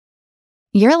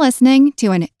You're listening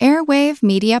to an Airwave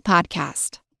Media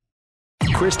Podcast.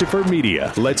 Christopher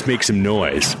Media. Let's make some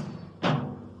noise.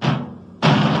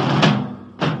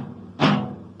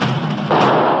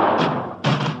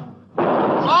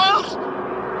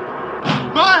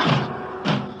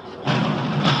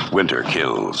 Winter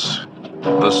Kills.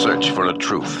 The search for a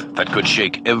truth that could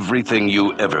shake everything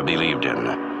you ever believed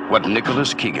in. What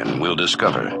Nicholas Kegan will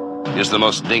discover is the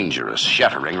most dangerous,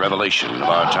 shattering revelation of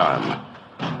our time.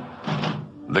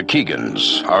 The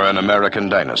Kegans are an American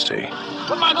dynasty.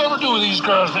 What am I going to do with these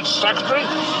girls, Mr. Secretary?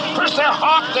 First they're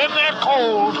hot, then they're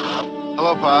cold.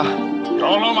 Hello, Pa. You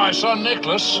all know my son,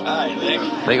 Nicholas. Hi, Nick.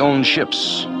 They own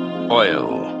ships,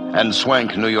 oil, and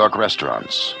swank New York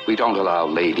restaurants. We don't allow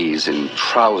ladies in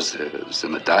trousers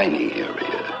in the dining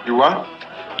area. You what?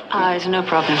 It's no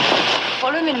problem.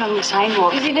 Follow him along the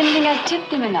sidewalk. Because he didn't think I'd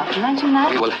tipped him enough. Imagine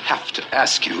that. We will have to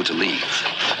ask you to leave.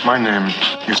 My name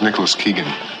is Nicholas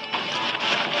Kegan.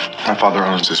 My father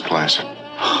owns this place.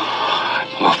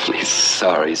 I'm awfully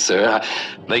sorry, sir.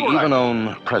 They even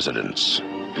own presidents.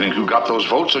 You think you got those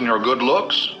votes on your good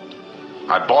looks?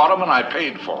 I bought them and I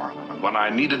paid for them. And when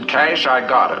I needed cash, I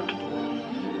got it.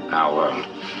 Now,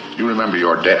 you remember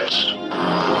your debts.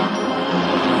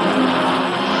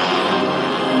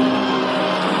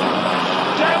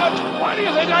 Damn it! Why do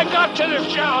you think I got to this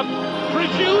job?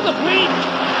 Review the fleet!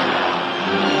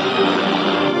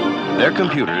 Their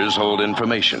computers hold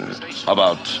information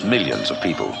about millions of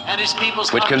people,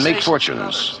 which can make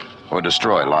fortunes or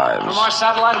destroy lives. From our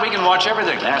satellite, we can watch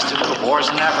everything. Nasty little wars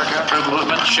in Africa, troop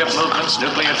movements, ship movements,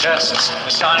 nuclear tests,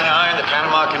 the Sinai, the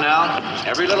Panama Canal,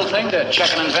 every little thing to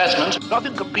check an investment.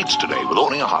 Nothing competes today with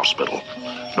owning a hospital.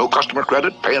 No customer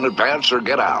credit, pay in advance or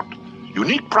get out.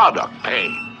 Unique product, pay.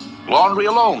 Laundry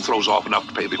alone throws off enough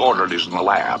to pay the orderlies in the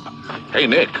lab. Hey,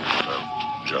 Nick,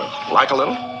 like a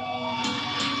little?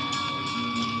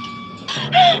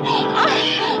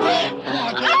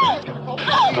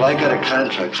 But I got a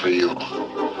contract for you.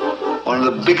 One of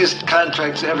the biggest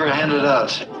contracts ever handed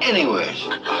out. Anyway.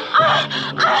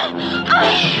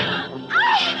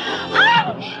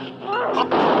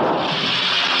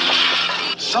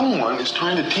 Someone is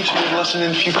trying to teach me a lesson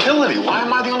in futility. Why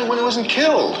am I the only one who wasn't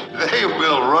killed? They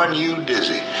will run you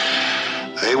dizzy.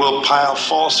 They will pile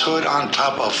falsehood on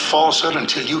top of falsehood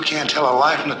until you can't tell a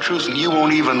lie from the truth, and you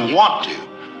won't even want to.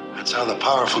 That's how the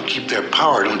powerful keep their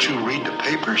power. Don't you read the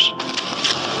papers?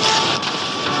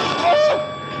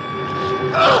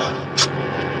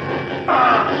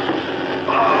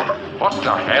 What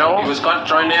the hell? He was caught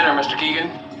trying to enter, Mr. Kegan.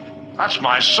 That's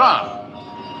my son.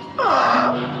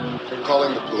 They're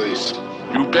calling the police.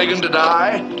 You begging to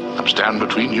die? I'm standing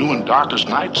between you and darkest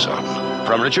night, son.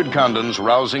 From Richard Condon's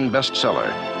rousing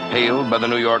bestseller, hailed by the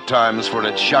New York Times for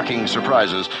its shocking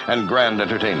surprises and grand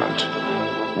entertainment,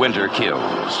 Winter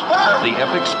Kills, the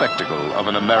epic spectacle of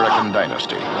an American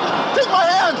dynasty. Take my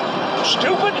hand!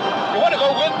 Stupid! You want to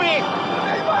go with me?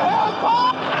 Take my hand,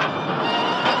 Paul!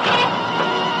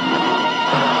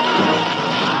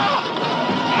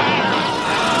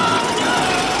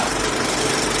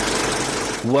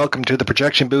 Welcome to the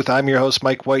projection booth. I'm your host,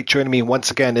 Mike White. Joining me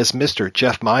once again is Mr.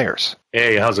 Jeff Meyers.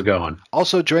 Hey, how's it going?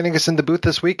 Also joining us in the booth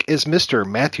this week is Mr.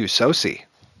 Matthew Socey.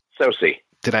 Socey.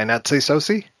 Did I not say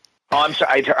Socey? Oh, I'm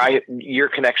sorry. Your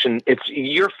connection.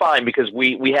 You're fine because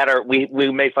we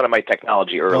made fun of my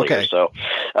technology earlier. Okay. So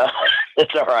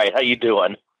it's all right. How you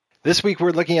doing? This week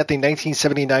we're looking at the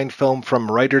 1979 film from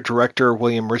writer-director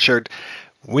William Richert,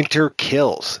 Winter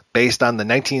Kills. Based on the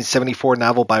 1974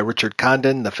 novel by Richard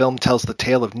Condon, the film tells the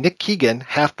tale of Nick Kegan,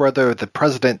 half-brother of the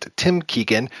President Tim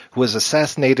Kegan, who was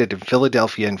assassinated in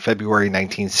Philadelphia in February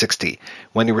 1960.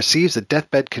 When he receives a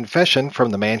deathbed confession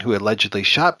from the man who allegedly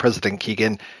shot President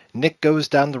Kegan, Nick goes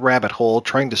down the rabbit hole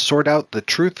trying to sort out the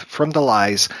truth from the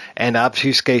lies and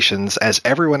obfuscations as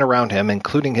everyone around him,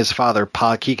 including his father,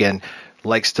 Pa Kegan,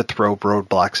 likes to throw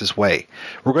roadblocks his way.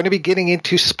 We're going to be getting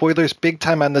into spoilers big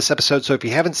time on this episode, so if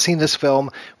you haven't seen this film,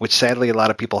 which sadly a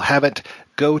lot of people haven't,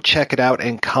 go check it out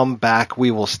and come back. We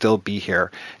will still be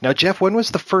here. Now, Jeff, when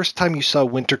was the first time you saw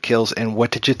Winter Kills, and what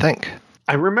did you think?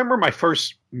 I remember my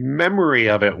first memory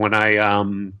of it when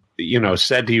I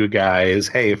said to you guys,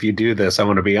 hey, if you do this, I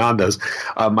want to be on this.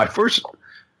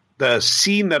 The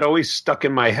scene that always stuck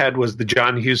in my head was the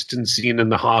John Huston scene in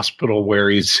the hospital where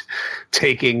he's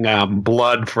taking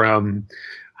blood from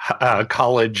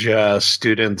college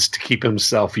students to keep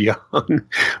himself young.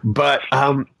 But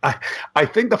I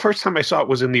think the first time I saw it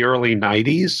was in the early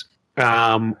 90s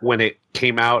when it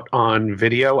came out on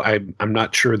video. I'm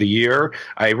not sure the year.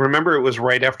 I remember it was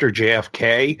right after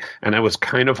JFK, and I was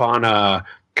kind of on a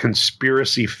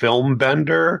conspiracy film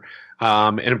bender.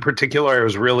 And in particular, I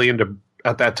was really into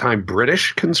at that time,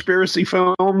 British conspiracy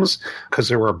films, because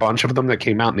there were a bunch of them that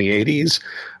came out in the 80s.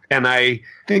 And I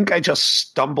think I just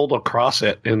stumbled across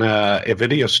it in a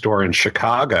video store in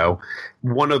Chicago.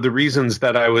 One of the reasons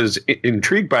that I was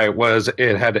intrigued by it was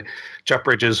it had Jeff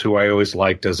Bridges, who I always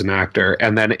liked as an actor,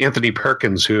 and then Anthony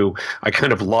Perkins, who I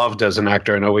kind of loved as an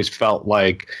actor and always felt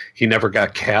like he never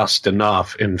got cast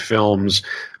enough in films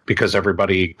because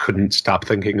everybody couldn't stop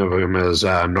thinking of him as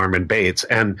Norman Bates.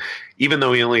 And even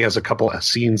though he only has a couple of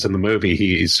scenes in the movie,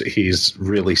 he's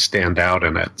really stand out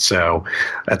in it. So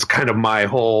that's kind of my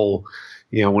whole,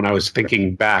 when I was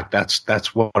thinking back,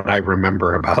 that's what I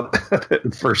remember about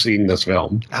first seeing this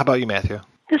film. How about you, Matthew?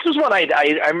 This is when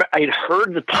I'd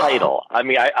heard the title. I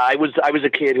mean, I was a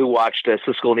kid who watched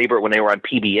Siskel and Ebert when they were on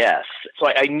PBS, so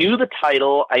I knew the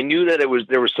title. I knew that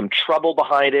there was some trouble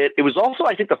behind it. It was also,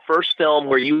 I think, the first film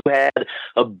where you had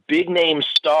a big name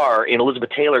star in Elizabeth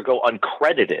Taylor go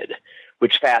uncredited,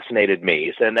 which fascinated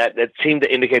me, and that seemed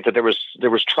to indicate that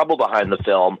there was trouble behind the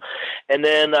film. And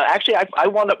then actually, I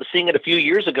wound up seeing it a few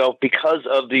years ago because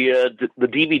of the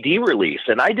DVD release,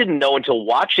 and I didn't know until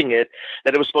watching it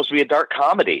that it was supposed to be a dark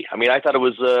comedy. I mean, I thought it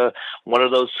was one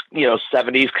of those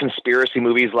 70s conspiracy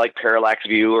movies like Parallax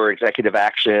View or Executive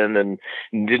Action, and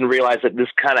didn't realize that this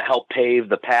kind of helped pave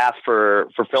the path for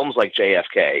films like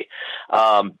JFK.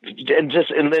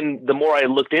 And then the more I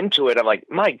looked into it, I'm like,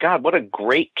 my God, what a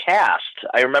great cast.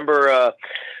 I remember,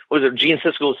 Gene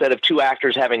Siskel said, if two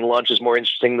actors having lunch is more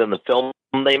interesting than the film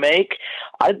they make,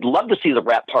 I'd love to see the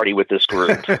rap party with this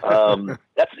group.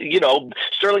 That's,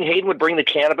 Sterling Hayden would bring the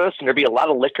cannabis and there'd be a lot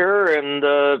of liquor and,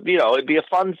 it'd be a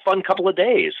fun couple of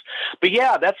days. But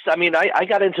yeah, I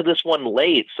got into this one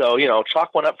late. So,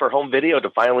 chalk one up for home video to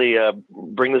finally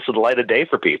bring this to the light of day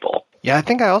for people. Yeah, I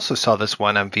think I also saw this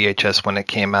one on VHS when it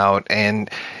came out, and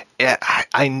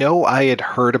I know I had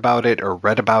heard about it or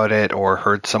read about it or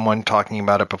heard someone talking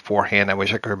about it beforehand. I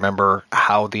wish I could remember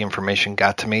how the information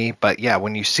got to me. But yeah,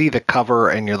 when you see the cover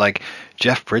and you're like,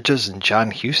 Jeff Bridges and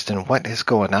John Huston, what is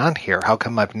going on here? How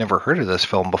come I've never heard of this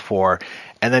film before?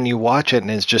 And then you watch it and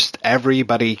it's just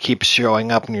everybody keeps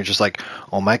showing up and you're just like,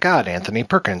 oh my God, Anthony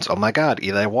Perkins. Oh my God,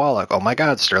 Eli Wallach. Oh my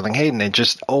God, Sterling Hayden. And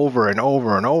just over and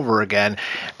over and over again.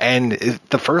 And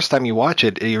the first time you watch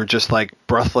it, you're just like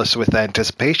breathless with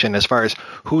anticipation as far as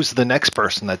who's the next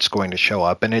person that's going to show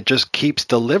up. And it just keeps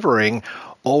delivering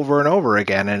over and over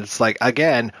again. And it's like,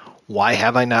 again, why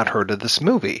have I not heard of this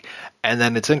movie? And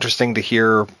then it's interesting to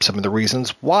hear some of the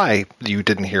reasons why you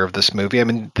didn't hear of this movie. I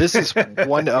mean, this is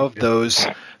one of those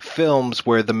films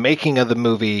where the making of the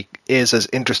movie is as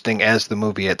interesting as the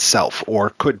movie itself, or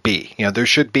could be. There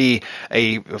should be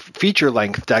a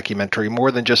feature-length documentary more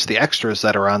than just the extras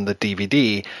that are on the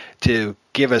DVD to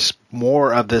give us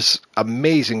more of this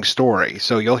amazing story.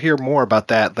 So you'll hear more about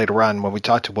that later on when we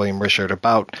talk to William Richert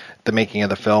about the making of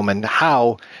the film and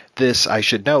how this, I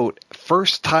should note,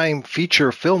 first-time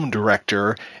feature film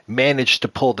director managed to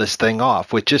pull this thing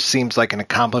off, which just seems like an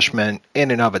accomplishment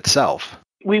in and of itself.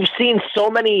 We've seen so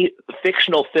many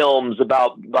fictional films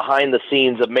about behind the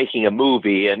scenes of making a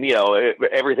movie and,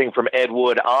 everything from Ed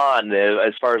Wood on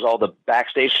as far as all the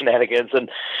backstage shenanigans.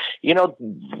 And,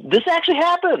 this actually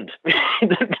happened.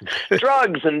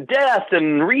 Drugs and death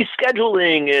and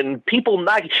rescheduling and people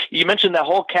not – you mentioned that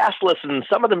whole cast list and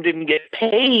some of them didn't get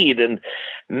paid. And,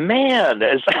 man.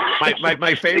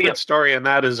 My favorite story in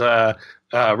that is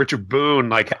Richard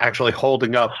Boone, actually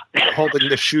holding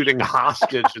the shooting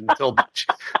hostage until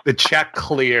the check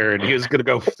cleared. He was going to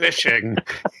go fishing,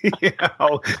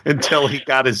 until he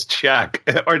got his check,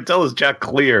 or until his check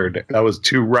cleared. That was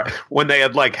when they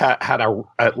had had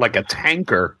a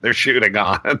tanker they're shooting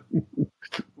on.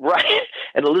 Right.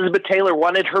 And Elizabeth Taylor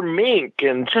wanted her mink,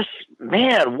 and just,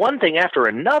 man, one thing after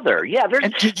another. Yeah, there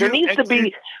needs to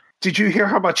be. Did you hear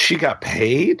how much she got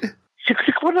paid?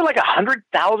 She quoted like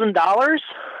 $100,000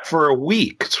 for a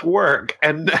week's work,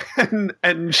 and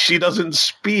she doesn't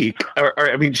speak,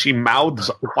 or she mouths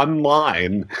one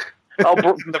line. Oh,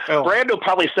 Brando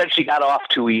probably said she got off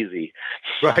too easy.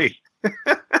 Right.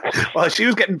 Well, she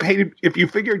was getting paid. If you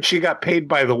figured she got paid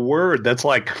by the word, that's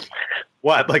like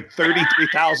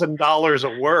 $33,000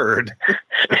 a word.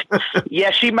 Yeah,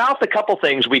 she mouthed a couple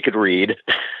things we could read.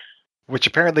 Which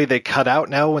apparently they cut out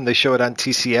now when they show it on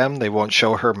TCM. They won't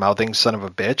show her mouthing son of a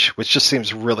bitch, which just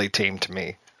seems really tame to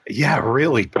me. Yeah,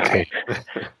 really tame.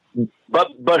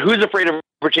 But Who's Afraid of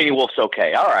Virginia Woolf's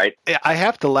okay. All right. I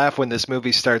have to laugh when this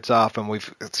movie starts off and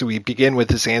we begin with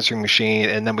this answering machine,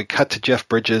 and then we cut to Jeff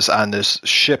Bridges on this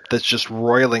ship that's just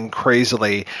roiling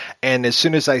crazily. And as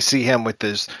soon as I see him with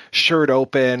his shirt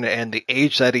open and the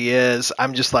age that he is,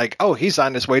 I'm just like, oh, he's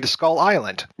on his way to Skull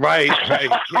Island. Right.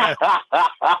 Yeah.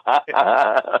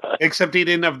 Except he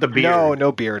didn't have the beard.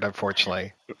 No beard,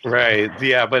 unfortunately. Right.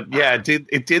 Yeah, but yeah,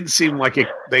 it did seem like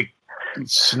they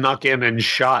snuck in and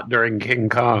shot during King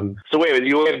Kong. So wait,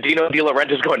 you have Dino De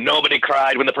Laurentiis going, nobody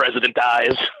cried when the president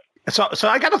dies. So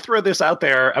I got to throw this out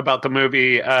there about the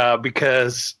movie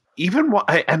because even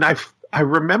I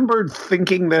remembered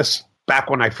thinking this back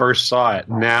when I first saw it.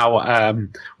 Now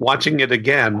watching it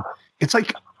again, it's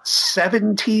like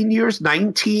 19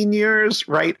 years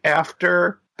right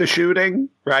after the shooting,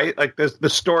 right? Like the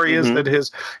story is that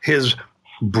his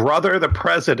brother, the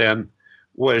president,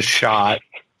 was shot.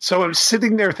 So I'm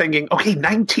sitting there thinking, okay,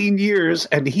 19 years,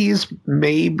 and he's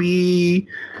maybe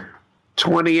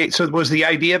 28. So was the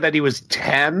idea that he was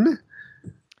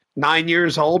 9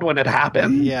 years old when it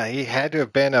happened? Yeah, he had to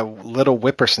have been a little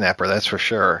whippersnapper, that's for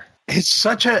sure. It's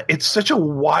such a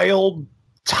wild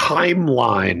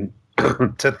timeline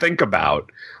to think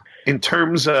about in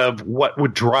terms of what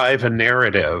would drive a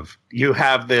narrative. You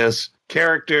have this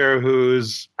character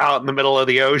who's out in the middle of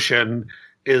the ocean,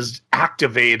 is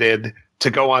activated to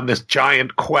go on this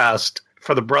giant quest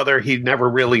for the brother he never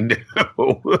really knew.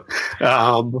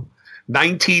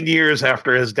 19 years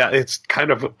after his death, it's kind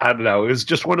of, I don't know, it was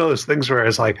just one of those things where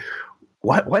it's like,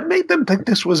 what made them think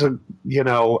this was a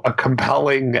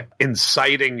compelling,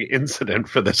 inciting incident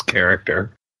for this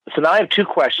character? So now I have two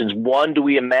questions. One, do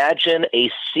we imagine a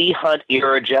Sea Hunt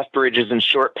era Jeff Bridges in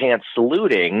short pants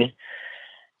saluting?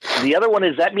 The other one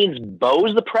is, that means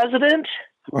Bo's the president?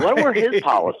 What were his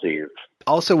policies?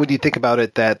 Also, when you think about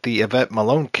it, that the Yvette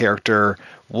Malone character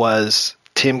was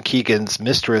Tim Kegan's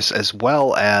mistress as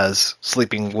well as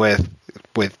sleeping with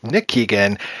Nick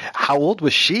Kegan, how old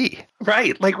was she?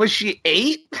 Right. Like, was she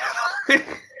 8?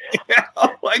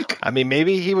 I mean,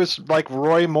 maybe he was like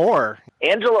Roy Moore.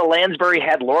 Angela Lansbury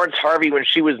had Lawrence Harvey when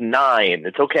she was 9.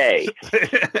 It's okay.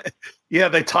 Yeah,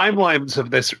 the timelines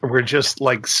of this were just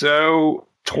like so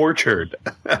tortured.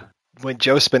 When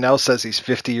Joe Spinell says he's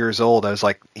 50 years old, I was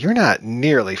like, you're not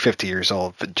nearly 50 years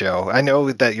old, Joe. I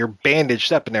know that you're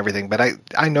bandaged up and everything, but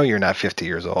I know you're not 50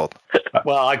 years old.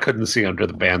 Well, I couldn't see under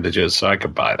the bandages, so I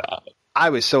could buy that.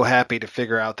 I was so happy to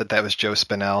figure out that was Joe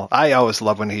Spinell. I always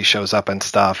love when he shows up and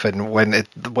stuff, and when it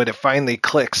finally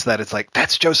clicks that it's like,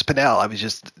 that's Joe Spinell, I was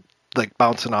just like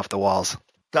bouncing off the walls.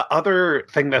 The other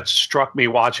thing that struck me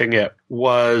watching it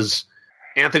was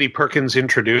Anthony Perkins'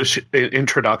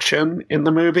 introduction in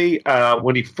the movie.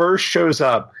 When he first shows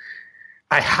up,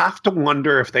 I have to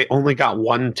wonder if they only got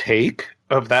one take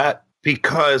of that,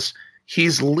 because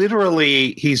he's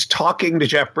talking to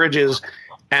Jeff Bridges,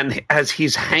 and as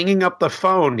he's hanging up the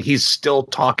phone, he's still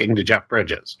talking to Jeff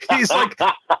Bridges. He's like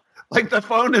the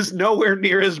phone is nowhere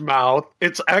near his mouth.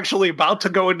 It's actually about to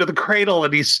go into the cradle,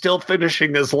 and he's still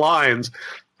finishing his lines.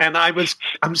 And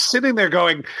I'm sitting there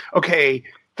going, okay,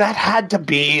 that had to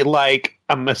be like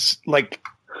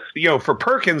for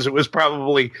Perkins, it was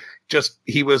probably just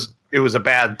it was a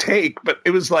bad take, but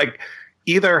it was like,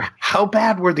 either how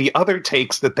bad were the other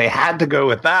takes that they had to go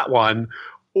with that one,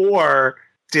 or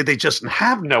did they just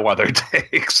have no other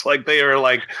takes? Like they were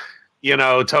like,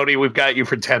 Tony, we've got you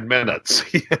for 10 minutes,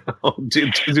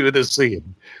 to do this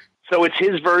scene. So it's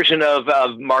his version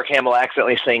of Mark Hamill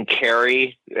accidentally saying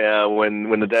 "Carrie"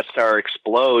 when the Death Star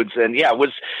explodes, and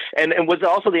was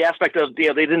also the aspect of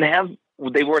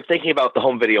they weren't thinking about the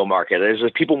home video market. There's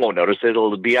just, people won't notice it;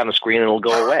 it'll be on the screen and it'll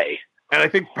go away. And I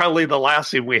think probably the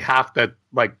last scene we have to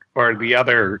or the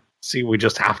other scene we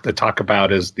just have to talk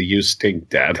about is the "You Stink,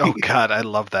 Daddy." Oh God, I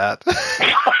love that.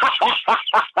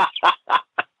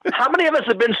 How many of us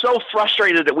have been so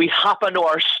frustrated that we hop onto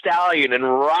our stallion and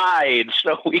ride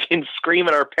so we can scream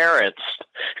at our parents?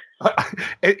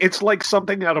 It's like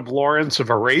something out of Lawrence of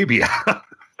Arabia.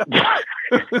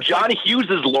 John Hughes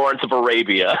is Lawrence of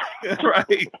Arabia.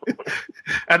 Right.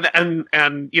 And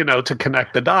to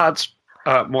connect the dots,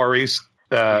 Maurice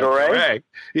Ray,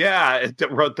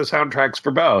 wrote the soundtracks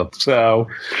for both. So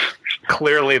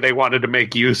clearly they wanted to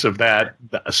make use of that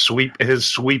his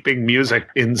sweeping music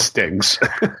instincts.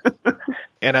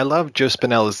 And I love Joe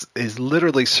Spinell is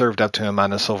literally served up to him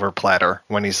on a silver platter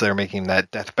when he's there making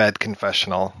that deathbed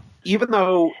confessional. Even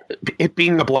though it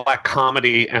being a black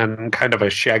comedy and kind of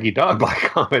a Shaggy Dog black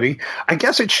comedy, I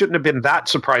guess it shouldn't have been that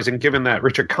surprising given that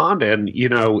Richard Condon,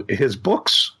 his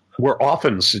books were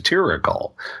often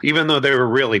satirical. Even though they were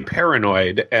really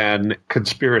paranoid and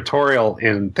conspiratorial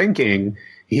in thinking,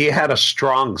 he had a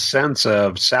strong sense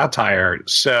of satire.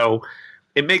 So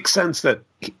it makes sense that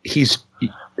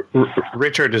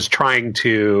Richard is trying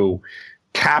to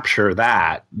capture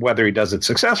that. Whether he does it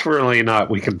successfully or not,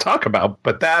 we can talk about.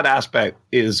 But that aspect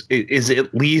is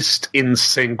at least in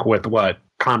sync with what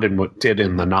Condon did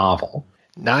in the novel.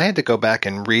 Now, I had to go back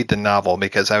and read the novel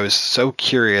because I was so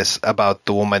curious about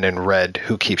the woman in red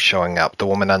who keeps showing up, the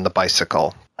woman on the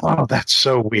bicycle. Oh, that's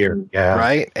so weird. Yeah.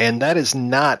 Right? And that is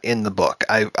not in the book.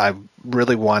 I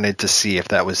really wanted to see if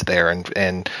that was there,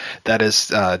 and that is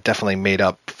definitely made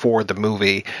up for the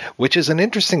movie, which is an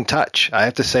interesting touch. I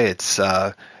have to say it's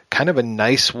kind of a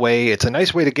nice way. It's a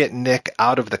nice way to get Nick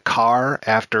out of the car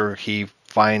after he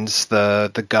finds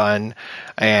the gun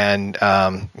and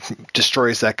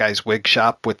destroys that guy's wig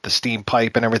shop with the steam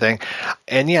pipe and everything.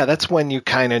 And yeah, that's when you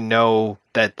kind of know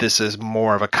that this is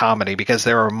more of a comedy, because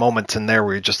there are moments in there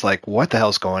where you're just like, what the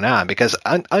hell's going on? Because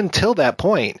until that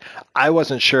point, I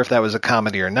wasn't sure if that was a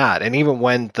comedy or not. And even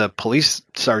when the police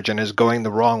sergeant is going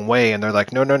the wrong way and they're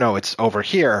like, no, it's over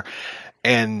here.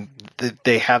 And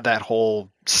they have that whole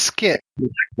skit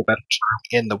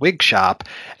in the wig shop.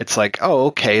 It's like, oh,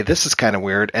 okay, this is kind of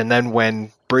weird. And then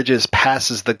when Bridges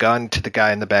passes the gun to the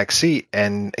guy in the back seat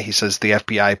and he says the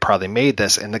FBI probably made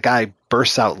this, and the guy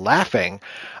bursts out laughing,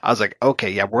 I was like, okay,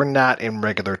 yeah, we're not in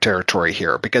regular territory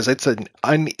here, because it's an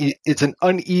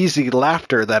uneasy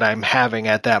laughter that I'm having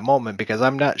at that moment, because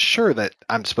I'm not sure that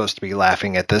I'm supposed to be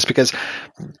laughing at this, because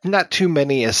not too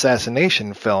many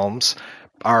assassination films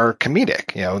are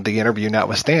comedic, The Interview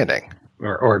notwithstanding.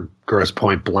 Or Gross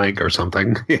Point Blank or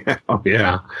something. Yeah. Oh,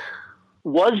 yeah.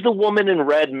 Was the woman in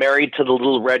red married to the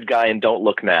little red guy in Don't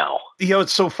Look Now?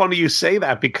 It's so funny you say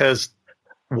that, because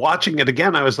watching it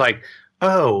again, I was like,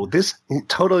 oh, this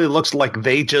totally looks like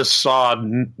they just saw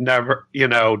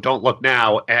Don't Look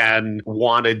Now and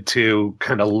wanted to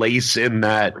kind of lace in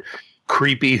that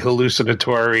creepy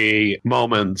hallucinatory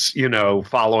moments,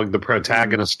 following the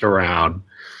protagonist around.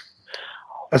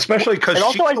 Especially because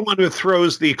she's the one who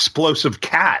throws the explosive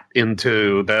cat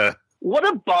into the... What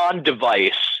a Bond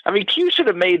device. I mean, Q should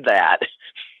have made that.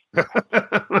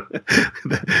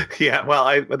 Yeah,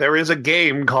 well, there is a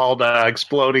game called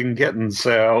Exploding Kittens,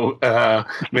 so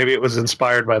maybe it was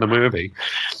inspired by the movie.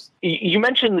 You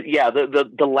mentioned,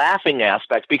 the laughing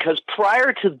aspect, because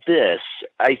prior to this,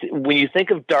 when you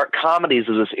think of dark comedies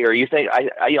of this era,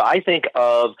 I think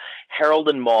of Harold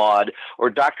and Maude or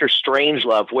Dr.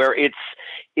 Strangelove, where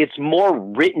it's more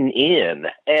written in.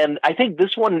 And I think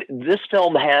this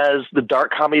film has the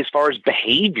dark comedy as far as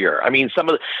behavior. I mean, some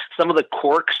of the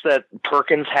quirks that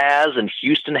Perkins has and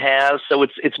Huston has. So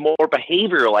it's more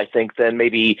behavioral, I think, than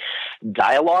maybe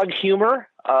dialogue humor.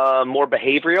 More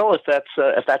behavioral, if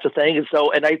that's a thing. And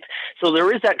so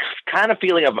there is that kind of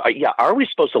feeling of, are we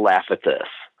supposed to laugh at this?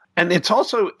 And it's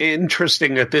also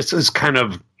interesting that this is kind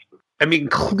of, I mean,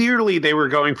 clearly they were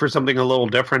going for something a little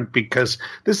different, because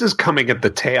this is coming at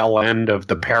the tail end of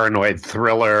the paranoid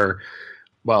thriller.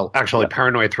 Well, actually,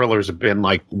 paranoid thrillers have been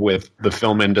like with the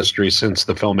film industry since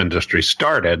the film industry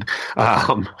started.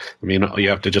 I mean, you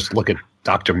have to just look at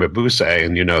Dr. Mabuse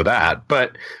and you know that.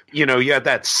 But, you had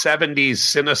that 70s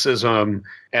cynicism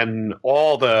and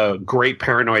all the great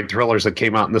paranoid thrillers that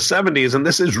came out in the 70s. And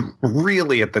this is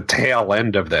really at the tail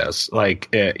end of this. Like,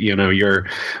 you're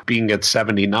being at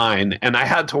 79. And I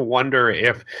had to wonder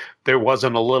if there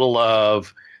wasn't a little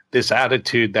of this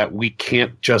attitude that we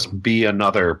can't just be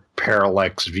another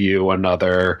Parallax View,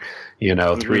 another,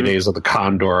 3 Days of the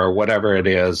Condor or whatever it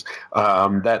is,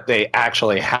 that they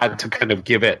actually had to kind of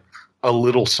give it a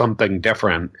little something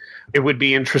different. It would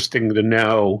be interesting to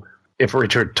know if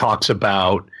Richard talks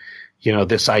about,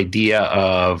 this idea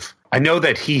of, I know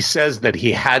that he says that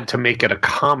he had to make it a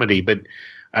comedy, but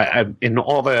in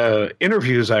all the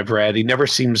interviews I've read, he never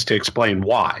seems to explain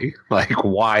why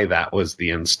that was the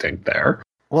instinct there.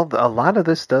 Well, a lot of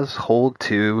this does hold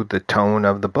to the tone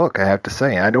of the book, I have to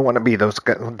say. I don't want to be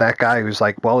that guy who's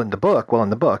like, well, in the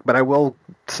book. But I will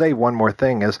say one more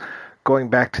thing is, going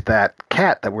back to that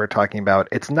cat that we're talking about,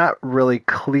 it's not really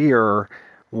clear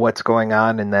what's going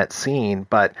on in that scene,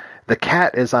 but the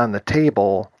cat is on the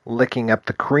table licking up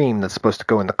the cream that's supposed to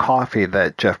go in the coffee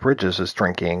that Jeff Bridges is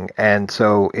drinking. And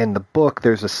so in the book,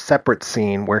 there's a separate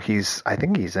scene where I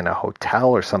think he's in a hotel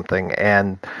or something,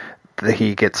 and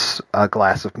he gets a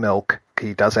glass of milk.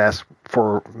 He does ask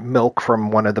for milk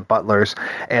from one of the butlers,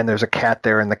 and there's a cat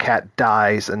there, and the cat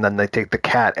dies, and then they take the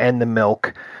cat and the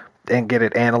milk and get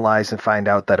it analyzed and find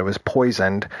out that it was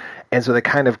poisoned. And so they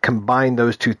kind of combine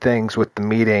those two things with the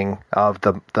meeting of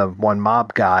the one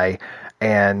mob guy,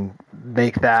 and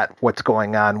make that what's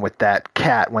going on with that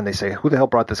cat when they say, who the hell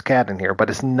brought this cat in here?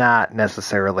 But it's not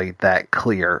necessarily that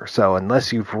clear. So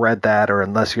unless you've read that, or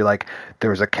unless you're like,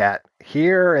 there's a cat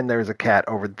here and there's a cat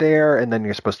over there, and then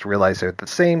you're supposed to realize they're the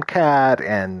same cat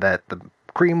and that the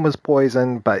cream was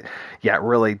poisoned. But yeah, it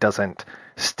really doesn't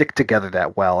stick together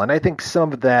that well. And I think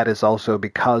some of that is also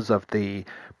because of the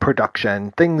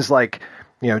production. Things like,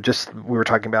 just we were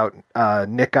talking about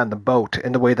Nick on the boat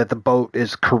and the way that the boat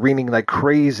is careening like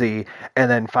crazy,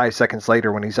 and then 5 seconds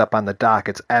later when he's up on the dock,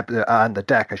 on the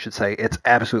deck, I should say, it's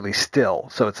absolutely still.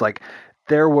 So it's like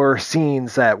there were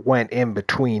scenes that went in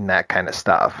between that kind of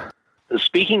stuff.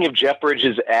 Speaking of Jeff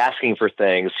Bridges asking for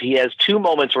things, he has two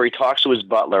moments where he talks to his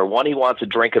butler. One, he wants a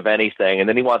drink of anything, and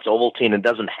then he wants Ovaltine and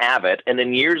doesn't have it. And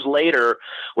then years later,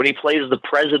 when he plays the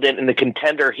president in The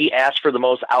Contender, he asks for the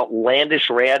most outlandish,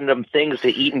 random things to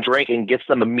eat and drink and gets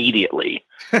them immediately.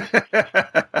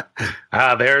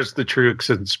 There's the true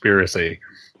conspiracy.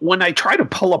 When I try to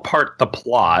pull apart the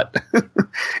plot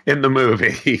in the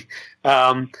movie,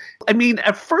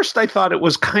 at first I thought it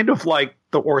was kind of like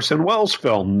the Orson Welles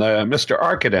film, the Mr.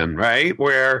 Arkadin, right?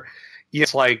 Where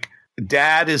it's like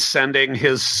dad is sending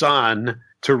his son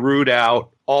to root out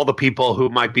all the people who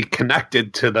might be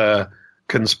connected to the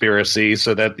conspiracy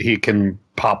so that he can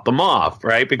pop them off,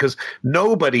 right? Because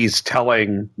nobody's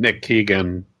telling Nick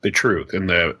Kegan the truth in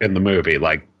the movie.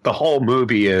 Like, the whole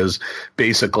movie is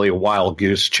basically a wild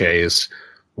goose chase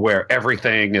where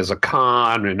everything is a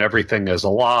con and everything is a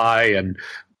lie and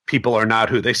people are not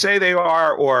who they say they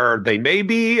are, or they may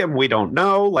be, and we don't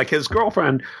know. Like his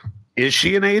girlfriend, is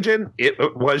she an agent?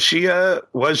 Was she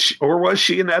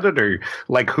an editor?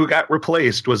 Like, who got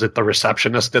replaced? Was it the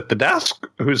receptionist at the desk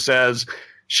who says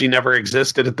she never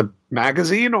existed at the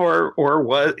magazine, or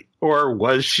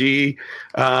was she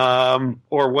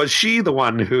the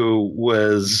one who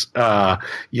was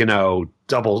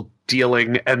double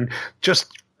dealing? And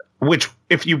just, which,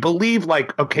 if you believe,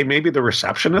 like, okay, maybe the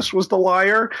receptionist was the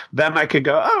liar, then I could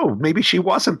go, oh, maybe she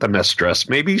wasn't the mistress.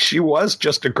 Maybe she was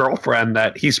just a girlfriend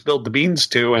that he spilled the beans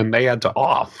to and they had to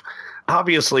off.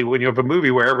 Obviously, when you have a movie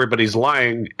where everybody's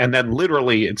lying and then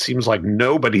literally it seems like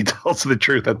nobody tells the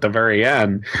truth at the very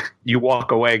end, you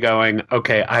walk away going,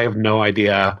 okay, I have no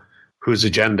idea whose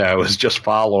agenda I was just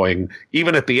following.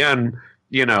 Even at the end,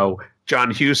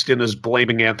 John Huston is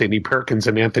blaming Anthony Perkins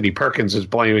and Anthony Perkins is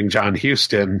blaming John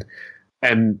Huston,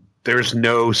 and there's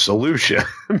no solution.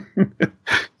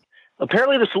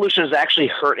 Apparently the solution is actually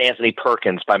hurt Anthony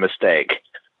Perkins by mistake.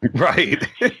 Right.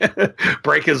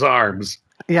 Break his arms.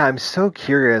 Yeah, I'm so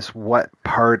curious what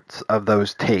parts of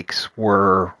those takes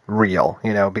were real,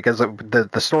 because the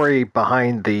story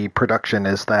behind the production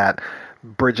is that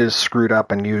Bridges screwed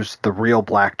up and used the real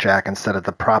blackjack instead of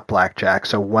the prop blackjack.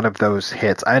 So one of those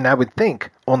hits, and I would think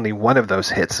only one of those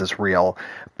hits is real,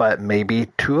 but maybe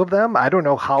two of them. I don't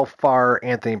know how far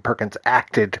Anthony Perkins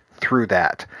acted through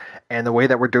that. And the way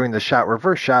that we're doing the shot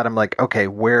reverse shot, I'm like, okay,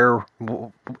 where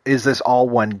is this all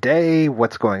one day?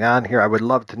 What's going on here? I would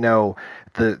love to know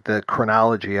the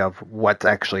chronology of what's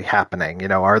actually happening.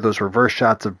 Are those reverse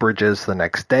shots of Bridges the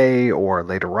next day or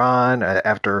later on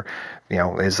after,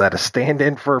 is that a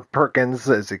stand-in for Perkins?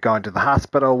 Is he going to the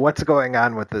hospital? What's going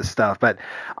on with this stuff? But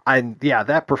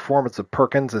that performance of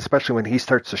Perkins, especially when he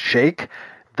starts to shake,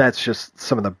 that's just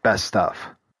some of the best stuff.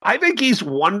 I think he's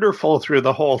wonderful through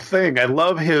the whole thing. I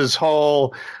love his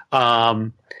whole,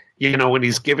 when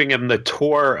he's giving him the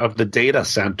tour of the data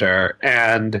center.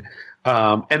 And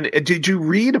did you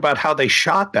read about how they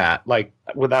shot that, like,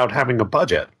 without having a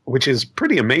budget, which is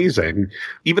pretty amazing?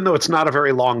 Even though it's not a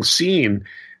very long scene,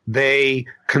 they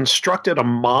constructed a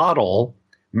model,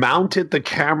 mounted the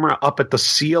camera up at the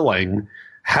ceiling,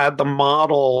 had the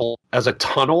model as a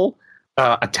tunnel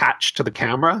attached to the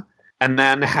camera, and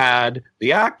then had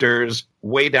the actors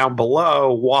way down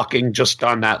below walking just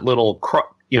on that little,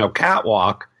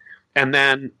 catwalk, and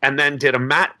then did a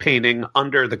matte painting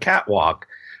under the catwalk.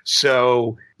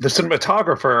 So the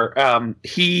cinematographer,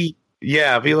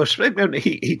 Wheeler Spigman,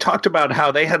 he talked about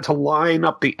how they had to line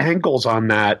up the angles on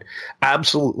that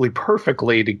absolutely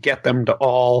perfectly to get them to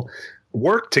all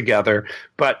work together.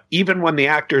 But even when the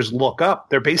actors look up,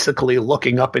 they're basically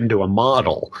looking up into a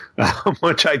model,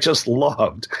 which I just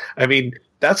loved. I mean,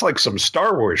 that's like some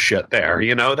Star Wars shit there,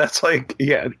 that's like,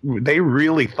 they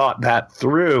really thought that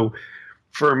through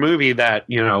for a movie that,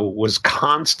 was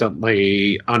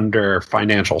constantly under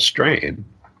financial strain.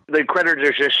 The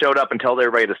creditors just showed up and told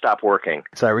everybody to stop working.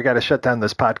 Sorry, we got to shut down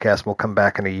this podcast. We'll come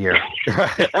back in a year.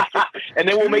 And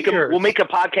then we'll make a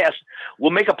podcast.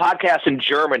 We'll make a podcast in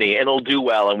Germany, and it'll do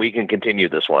well, and we can continue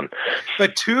this one.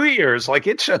 But 2 years, like,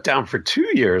 it shut down for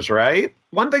 2 years, right?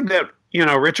 One thing that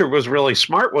Richard was really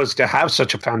smart was to have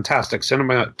such a fantastic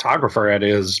cinematographer at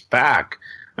his back.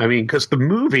 I mean, because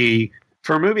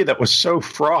for a movie that was so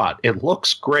fraught, it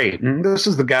looks great. And this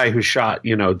is the guy who shot,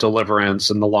 Deliverance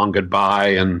and The Long Goodbye,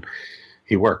 and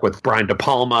he worked with Brian De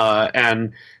Palma.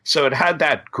 And so it had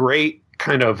that great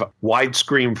kind of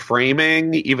widescreen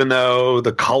framing, even though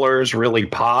the colors really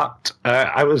popped.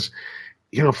 I was,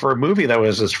 for a movie that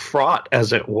was as fraught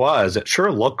as it was, it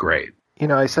sure looked great.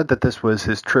 I said that this was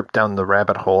his trip down the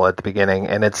rabbit hole at the beginning,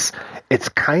 and it's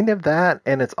kind of that,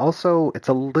 and it's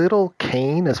a little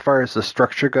Kane as far as the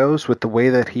structure goes, with the way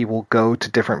that he will go to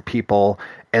different people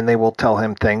and they will tell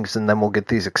him things, and then we'll get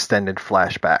these extended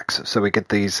flashbacks. So we get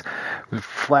these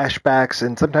flashbacks,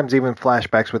 and sometimes even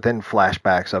flashbacks within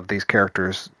flashbacks of these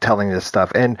characters telling this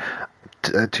stuff. And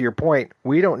to your point,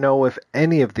 we don't know if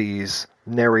any of these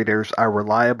narrators are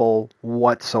reliable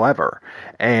whatsoever.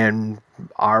 And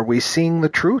are we seeing the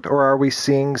truth, or are we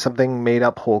seeing something made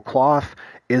up whole cloth?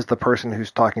 Is the person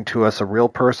who's talking to us a real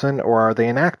person, or are they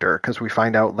an actor? Because we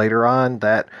find out later on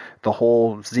that the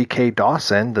whole Z.K.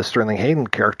 Dawson, the Sterling Hayden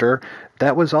character,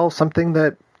 that was all something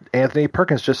that Anthony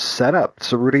Perkins just set up,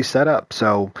 Cerruti set up.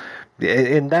 So,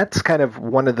 and that's kind of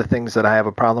one of the things that I have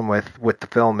a problem with the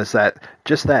film, is that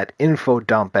just that info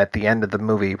dump at the end of the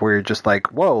movie where you're just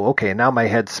like, whoa, okay, now my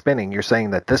head's spinning. You're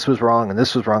saying that this was wrong and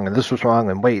this was wrong and this was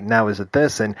wrong, and wait, now is it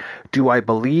this? And do I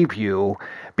believe you?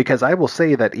 Because I will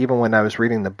say that even when I was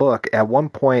reading the book, at one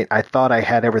point I thought I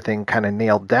had everything kind of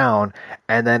nailed down,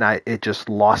 and then it just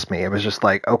lost me. It was just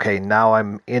like, okay, now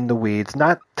I'm in the weeds.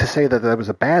 Not to say that that was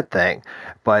a bad thing,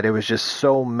 but it was just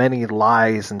so many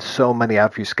lies and so many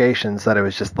obfuscations that it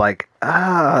was just like,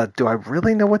 do I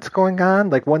really know what's going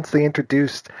on? Like, once they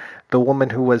introduced the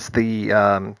woman who was the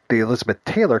Elizabeth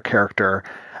Taylor character,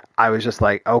 I was just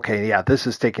like, okay, yeah, this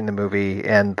is taking the movie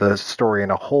and the story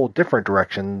in a whole different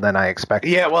direction than I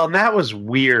expected. Yeah, well, and that was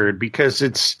weird because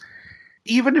it's,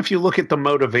 even if you look at the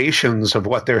motivations of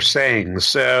what they're saying.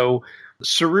 So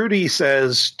Cerruti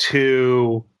says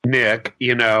to Nick,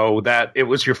 that it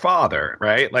was your father,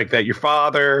 right? Like that your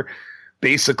father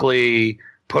basically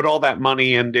put all that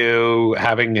money into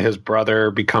having his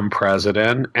brother become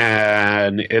president,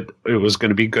 and it was going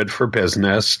to be good for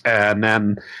business. And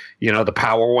then, the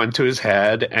power went to his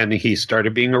head and he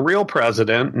started being a real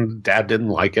president, and Dad didn't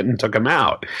like it and took him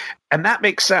out. And that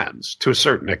makes sense to a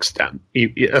certain extent,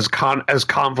 as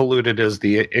convoluted as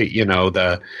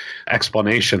the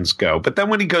explanations go. But then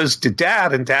when he goes to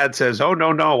Dad and Dad says, oh,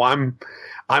 no, I'm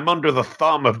under the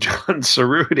thumb of John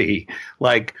Cerruti,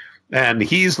 and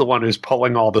he's the one who's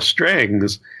pulling all the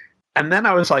strings. And then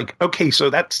I was like, okay, so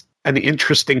that's an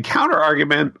interesting counter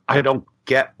argument. I don't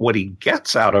get what he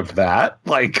gets out of that.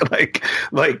 Then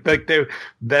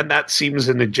that seems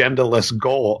an agendaless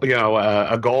goal,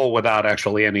 a goal without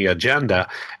actually any agenda.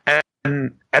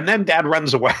 And then Dad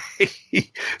runs away.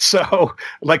 So,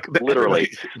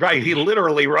 literally, right? He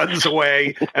literally runs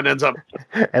away and ends up.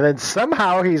 And then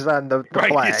somehow he's on the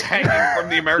flag. He's hanging from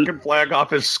the American flag off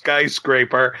his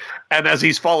skyscraper, and as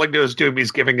he's falling to his doom,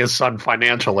 he's giving his son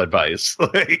financial advice.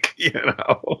 He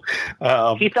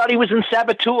thought he was in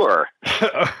Saboteur.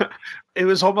 It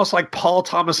was almost like Paul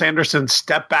Thomas Anderson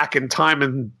stepped back in time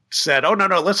and said, oh, no,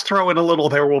 let's throw in a little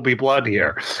There Will Be Blood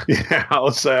here.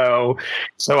 So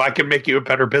I can make you a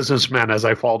better businessman as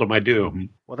I fall to my doom.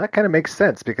 Well, that kind of makes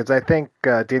sense, because I think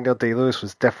Daniel Day-Lewis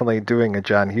was definitely doing a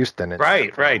John Huston.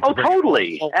 Right. Oh,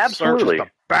 totally. Absolutely. Just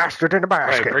a bastard in a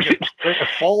basket. Right, bring it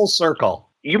full circle.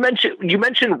 You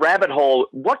mentioned Rabbit Hole.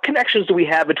 What connections do we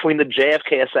have between the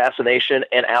JFK assassination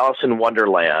and Alice in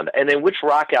Wonderland? And then which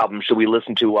rock album should we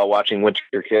listen to while watching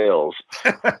Winter Kills?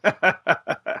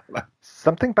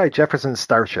 Something by Jefferson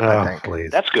Starship, I think.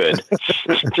 Please. That's good.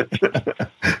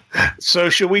 So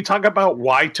should we talk about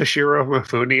why Toshiro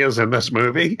Mifune is in this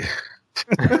movie?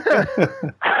 That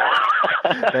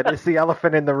is the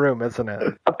elephant in the room, isn't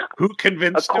it? Who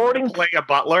convinced him to play a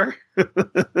butler?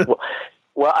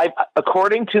 Well,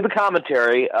 according to the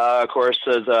commentary, of course,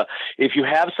 says if you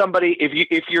have somebody,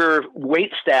 if your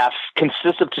wait staff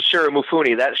consists of Toshiro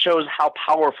Mifune, that shows how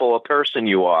powerful a person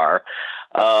you are.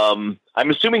 I'm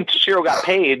assuming Toshiro got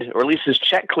paid, or at least his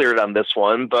check cleared on this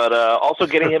one, but also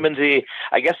getting him into,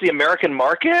 I guess, the American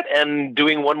market and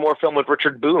doing one more film with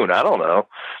Richard Boone. I don't know.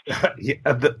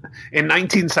 In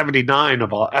 1979,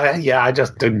 of all, I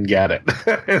just didn't get it.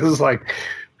 It was like,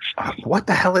 what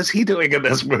the hell is he doing in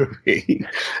this movie?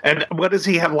 And what does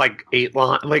he have, 8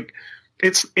 lines?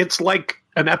 It's like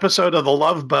an episode of The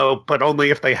Love Boat, but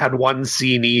only if they had one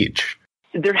scene each.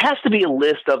 There has to be a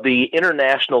list of the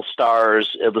international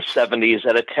stars of the 70s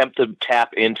that attempt to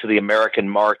tap into the American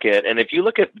market. And if you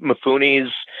look at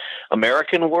Mifune's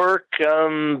American work,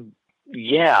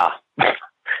 Yeah.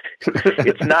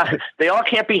 It's not. They all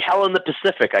can't be hell in the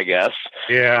Pacific, I guess.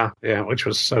 Yeah, which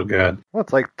was so good. Well,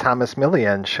 it's like Thomas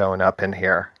Millian showing up in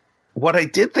here. What I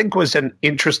did think was an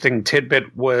interesting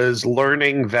tidbit was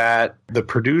learning that the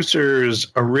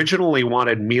producers originally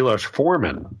wanted Milos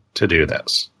Forman to do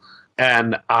this.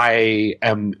 And I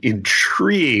am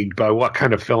intrigued by what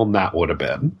kind of film that would have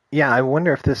been. Yeah, I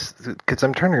wonder if this, because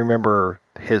I'm trying to remember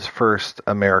his first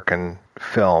American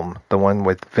film, the one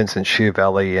with Vincent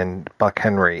Schiavelli and Buck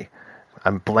Henry.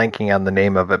 I'm blanking on the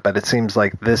name of it, but it seems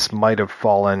like this might have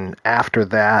fallen after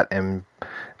that, and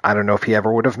I don't know if he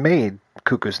ever would have made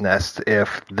Cuckoo's Nest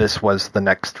if this was the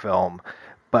next film.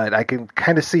 But I can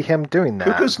kind of see him doing that.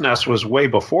 Cuckoo's Nest was way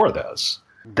before this.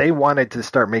 They wanted to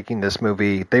start making this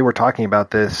movie. They were talking about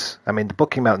this. I mean, the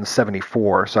book came out in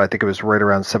 74, so I think it was right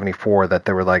around 74 that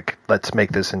they were like, let's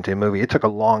make this into a movie. It took a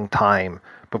long time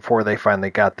before they finally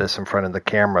got this in front of the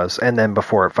cameras, and then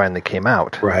before it finally came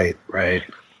out. Right.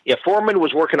 Yeah, Foreman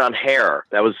was working on Hair.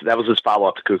 That was his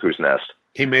follow-up to Cuckoo's Nest.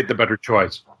 He made the better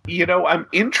choice. You know, I'm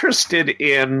interested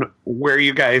in where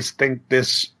you guys think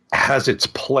this has its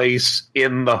place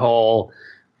in the whole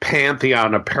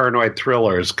pantheon of paranoid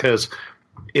thrillers, because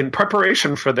in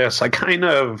preparation for this, I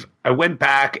went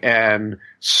back and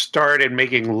started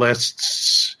making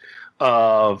lists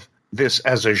of this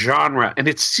as a genre. And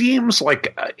it seems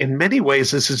like in many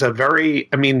ways, this is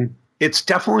it's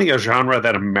definitely a genre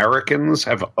that Americans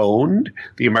have owned.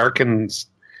 The American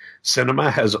cinema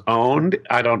has owned.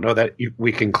 I don't know that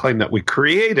we can claim that we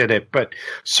created it, but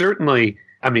certainly,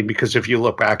 because if you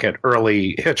look back at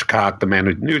early Hitchcock, The Man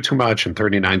Who Knew Too Much and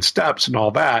 39 Steps and all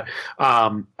that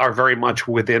are very much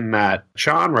within that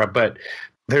genre. But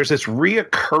there's this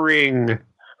reoccurring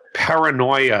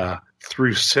paranoia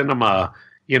through cinema,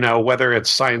 whether it's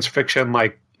science fiction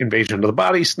like Invasion of the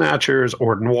Body Snatchers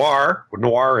or noir.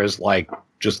 Noir is like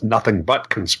just nothing but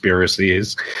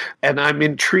conspiracies. And I'm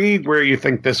intrigued where you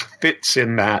think this fits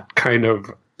in that kind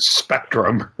of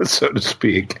spectrum, so to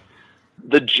speak.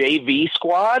 The JV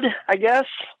Squad, I guess.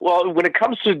 Well, when it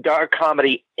comes to dark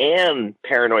comedy and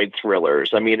paranoid thrillers,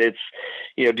 it's,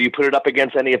 do you put it up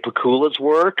against any of Pakula's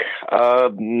work?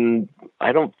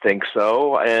 I don't think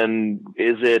so. And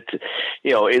is it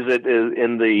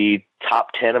in the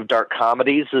top 10 of dark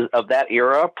comedies of that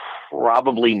era?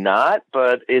 Probably not,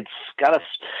 but it's got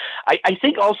I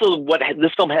think also what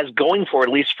this film has going for, at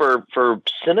least for cine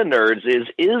nerds,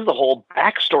 is the whole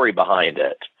backstory behind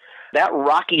it. That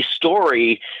Rocky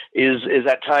story is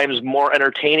at times more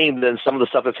entertaining than some of the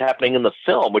stuff that's happening in the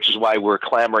film, which is why we're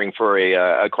clamoring for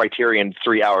a Criterion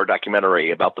 3-hour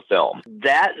documentary about the film.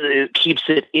 That keeps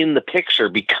it in the picture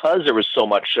because there was so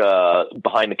much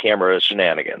behind the camera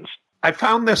shenanigans. I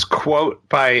found this quote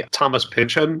by Thomas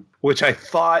Pynchon, which I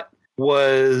thought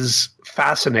was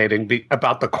fascinating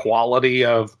about the quality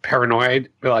of paranoid,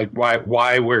 like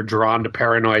why we're drawn to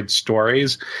paranoid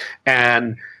stories.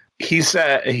 And he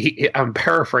said, I'm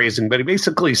paraphrasing, but he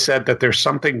basically said that there's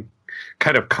something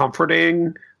kind of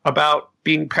comforting about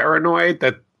being paranoid,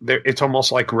 that it's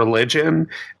almost like religion.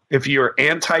 If you're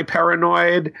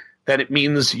anti-paranoid, then it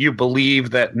means you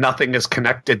believe that nothing is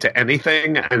connected to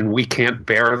anything, and we can't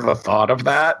bear the thought of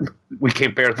that. We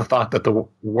can't bear the thought that the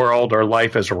world or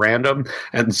life is random,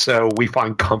 and so we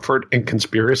find comfort in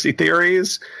conspiracy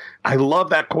theories. I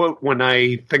love that quote when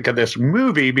I think of this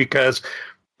movie because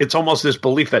it's almost this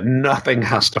belief that nothing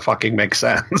has to fucking make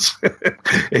sense.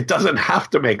 It doesn't have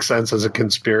to make sense as a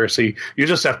conspiracy. You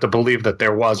just have to believe that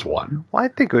there was one. Well, I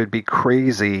think it would be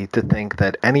crazy to think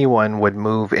that anyone would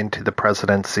move into the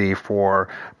presidency for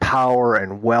power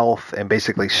and wealth and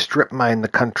basically strip mine the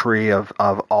country of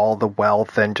all the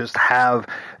wealth and just have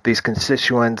these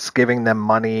constituents giving them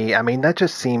money. That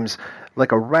just seems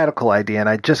like a radical idea, and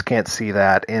I just can't see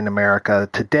that in America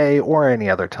today or any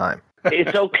other time.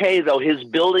 It's okay though. His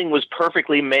building was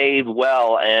perfectly made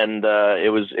well, and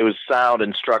it was sound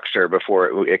and structure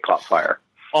before it caught fire.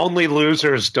 Only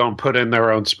losers don't put in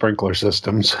their own sprinkler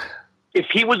systems. If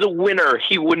he was a winner,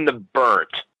 he wouldn't have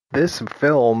burnt. This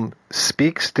film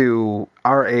speaks to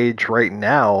our age right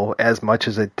now as much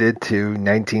as it did to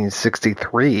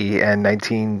 1963 and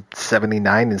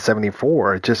 1979 and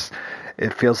 74.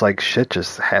 It feels like shit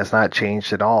just has not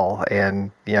changed at all.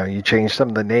 And, you change some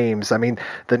of the names.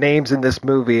 The names in this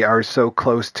movie are so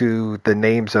close to the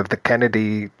names of the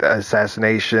Kennedy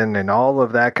assassination and all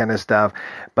of that kind of stuff.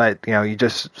 But, you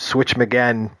just switch them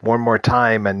again one more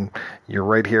time and you're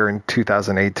right here in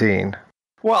 2018.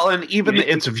 Well, and even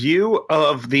its view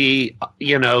of the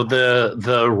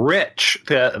rich,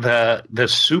 the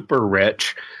super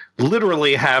rich,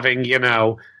 literally having,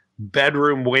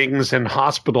 bedroom wings in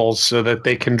hospitals so that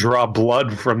they can draw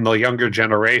blood from the younger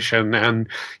generation. And,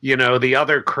 the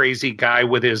other crazy guy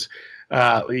with his,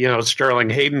 Sterling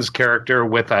Hayden's character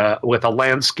with a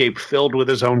landscape filled with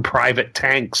his own private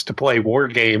tanks to play war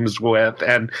games with.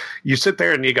 And you sit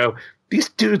there and you go, these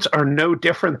dudes are no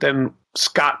different than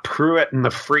Scott Pruitt and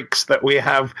the freaks that we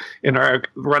have in our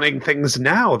running things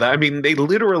now. I mean, they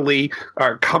literally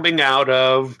are coming out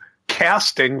of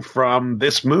casting from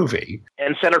this movie.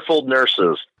 And centerfold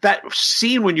nurses. That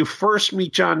scene when you first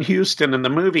meet John Huston in the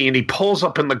movie and he pulls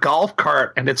up in the golf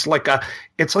cart and it's like a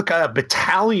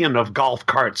battalion of golf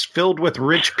carts filled with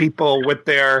rich people with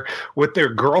their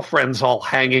girlfriends all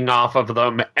hanging off of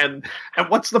them. And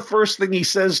what's the first thing he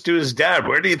says to his dad?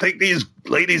 Where do you think these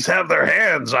ladies have their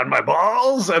hands? On my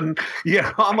balls? And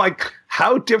I'm like,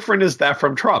 how different is that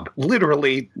from Trump?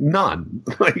 Literally none.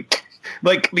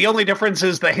 Like the only difference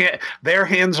is their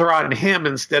hands are on him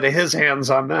instead of his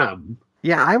hands on them.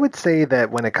 Yeah, I would say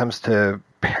that when it comes to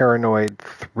paranoid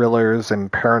thrillers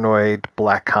and paranoid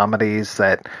black comedies,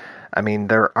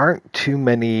 there aren't too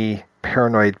many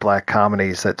paranoid black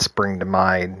comedies that spring to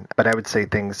mind. But I would say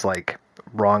things like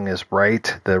Wrong is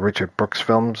Right, the Richard Brooks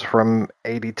films from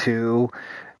 '82.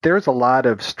 There's a lot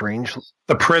of strange...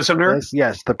 The Prisoner?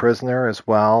 Yes, The Prisoner as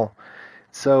well.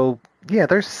 So, yeah,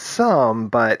 there's some,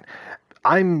 but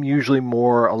I'm usually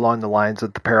more along the lines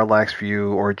of The Parallax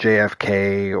View or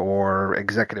JFK or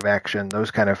Executive Action, those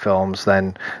kind of films,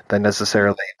 than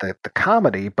necessarily the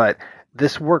comedy. But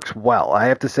this works well. I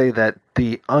have to say that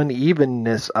the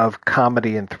unevenness of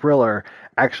comedy and thriller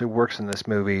actually works in this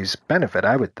movie's benefit,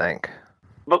 I would think.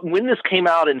 But when this came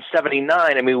out in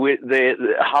 '79,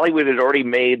 Hollywood had already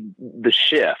made the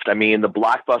shift. I mean, the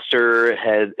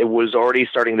blockbuster was already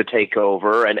starting to take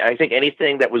over, and I think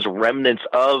anything that was remnants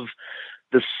of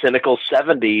the cynical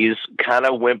 '70s kind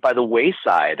of went by the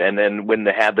wayside. And then when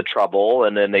they had The Trouble,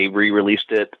 and then they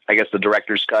re-released it, I guess the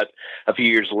director's cut a few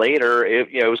years later,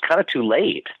 it was kind of too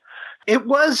late. It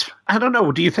was, I don't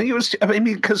know, do you think it was,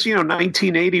 because,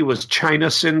 1980 was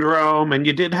China Syndrome, and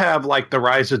you did have, the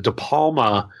rise of De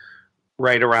Palma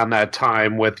right around that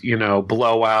time with,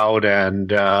 Blowout and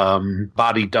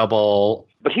Body Double.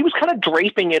 But he was kind of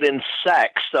draping it in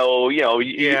sex, so,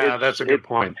 Yeah, that's a good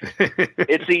point.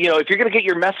 It's, if you're going to get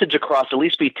your message across, at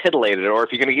least be titillated, or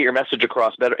if you're going to get your message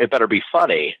across, it better be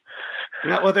funny.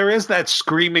 Yeah, well, there is that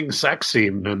screaming sex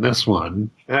scene in this one.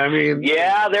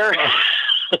 Yeah, there...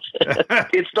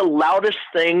 It's the loudest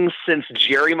thing since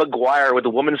Jerry Maguire with the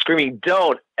woman screaming,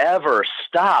 "Don't ever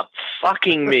stop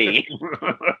fucking me."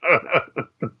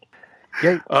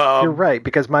 Yeah, you're right,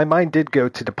 because my mind did go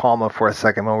to De Palma for a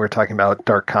second when we were talking about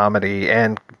dark comedy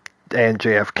and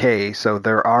JFK. So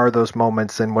there are those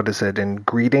moments in, in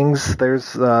Greetings,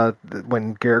 there's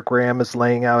when Garrett Graham is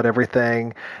laying out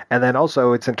everything. And then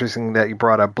also it's interesting that you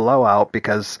brought up Blowout,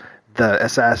 because the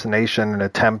assassination and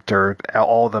attempt, or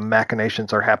all the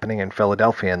machinations, are happening in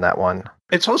Philadelphia in that one.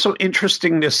 It's also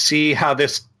interesting to see how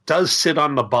this does sit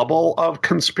on the bubble of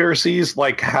conspiracies,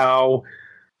 like how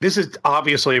this is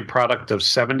obviously a product of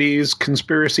 70s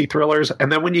conspiracy thrillers. And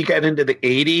then when you get into the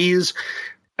 80s,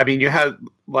 you had,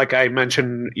 like I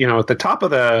mentioned, at the top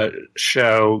of the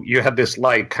show, you had this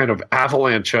kind of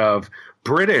avalanche of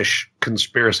British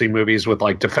conspiracy movies with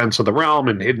Defense of the Realm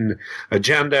and Hidden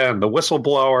Agenda and The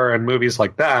Whistleblower and movies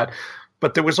like that.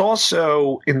 But there was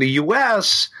also, in the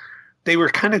US, they were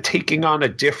kind of taking on a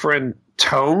different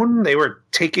tone. They were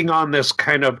taking on this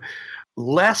kind of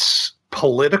less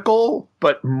political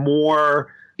but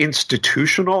more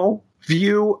institutional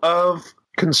view of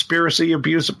conspiracy,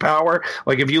 abuse of power.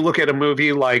 If you look at a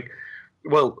movie like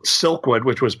Silkwood,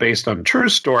 which was based on a true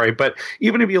story, but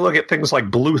even if you look at things like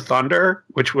Blue Thunder,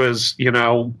 which was,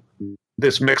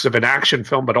 this mix of an action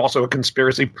film, but also a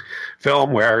conspiracy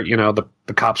film where,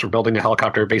 the cops were building a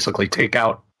helicopter to basically take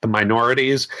out the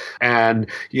minorities. And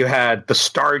you had The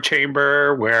Star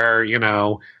Chamber where,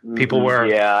 people were...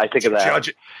 Yeah, I think of that.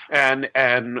 And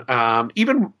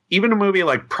even a movie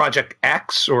like Project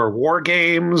X or War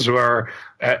Games, or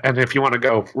and if you want to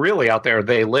go really out there,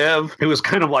 They Live. It was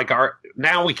kind of like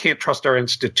now we can't trust our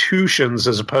institutions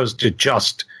as opposed to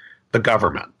just the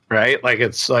government, right?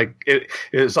 It's like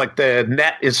the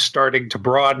net is starting to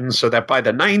broaden, so that by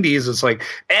the 90s it's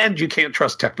and you can't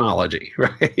trust technology,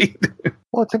 right?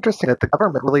 Well, it's interesting that the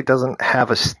government really doesn't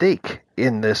have a stake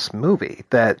in this movie,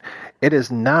 that it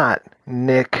is not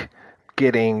Nick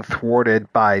getting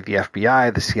thwarted by the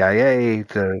FBI, the CIA,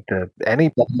 the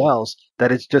anybody else,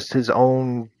 that it's just his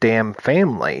own damn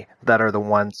family that are the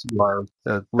ones who are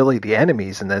really the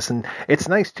enemies in this. And it's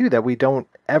nice too that we don't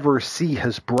ever see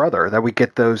his brother, that we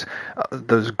get those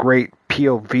great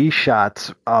POV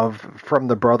shots from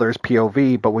the brother's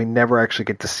POV, but we never actually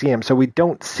get to see him. So we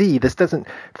don't see, this doesn't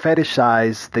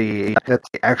fetishize the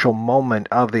actual moment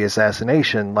of the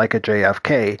assassination like a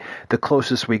JFK. The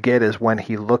closest we get is when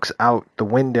he looks out the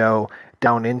window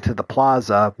down into the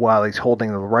plaza while he's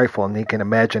holding the rifle, and he can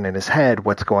imagine in his head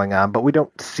what's going on, but we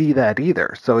don't see that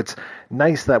either. So it's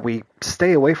nice that we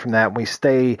stay away from that and we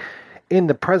stay in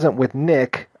the present with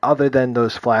Nick other than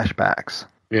those flashbacks.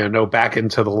 Yeah, no back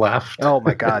into the left. Oh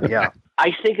my God, yeah.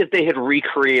 I think if they had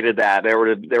recreated that, there would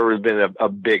have been a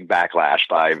big backlash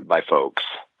by folks.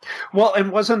 Well,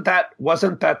 and wasn't that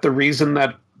the reason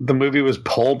that the movie was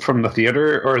pulled from the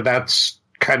theater? Or that's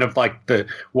kind of like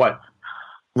what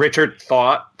Richard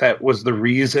thought that was the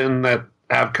reason that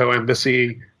Avco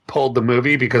Embassy pulled the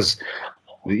movie, because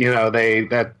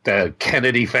the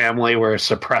Kennedy family were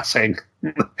suppressing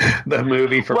the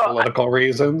movie for political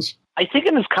reasons. I think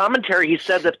in his commentary he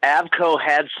said that Avco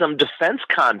had some defense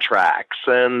contracts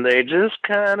and they just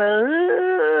kind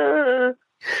of...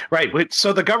 Right.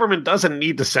 So the government doesn't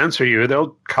need to censor you.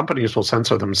 Companies will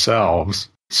censor themselves.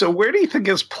 So where do you think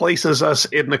this places us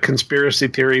in the conspiracy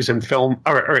theories in film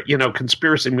or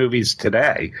conspiracy movies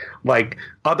today? Like,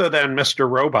 other than Mr.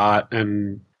 Robot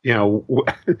and,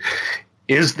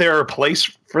 is there a place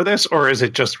for this, or is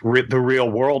it just the real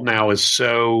world now is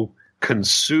so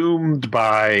consumed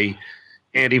by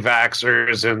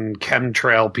anti-vaxxers and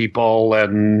chemtrail people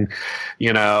and,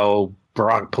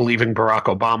 believing Barack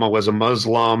Obama was a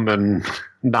Muslim and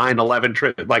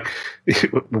 9/11 like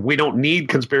we don't need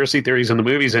conspiracy theories in the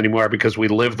movies anymore because we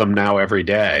live them now every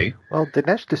day. Well,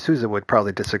 Dinesh D'Souza would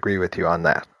probably disagree with you on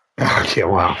that. Okay,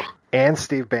 wow. And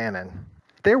Steve Bannon.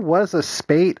 There was a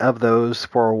spate of those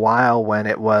for a while when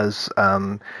it was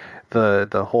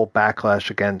the whole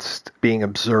backlash against being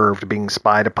observed, being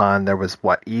spied upon. There was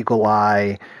Eagle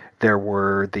Eye. There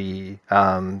were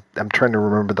I'm trying to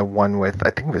remember the one with,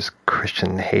 I think it was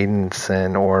Christian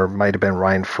Haydenson or might have been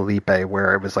Ryan Felipe,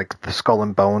 where it was like the Skull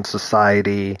and Bone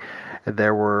Society.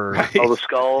 There were... the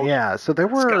skulls? Yeah, so there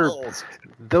were... Skulls.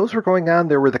 Those were going on.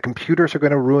 There were the computers are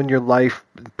going to ruin your life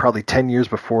probably 10 years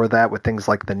before that with things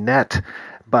like the net.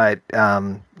 But,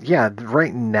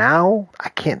 right now, I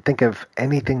can't think of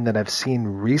anything that I've seen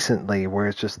recently where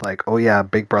it's just like, oh yeah,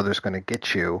 Big Brother's going to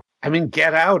get you. I mean,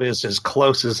 Get Out is as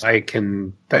close as I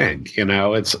can think,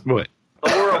 it's... But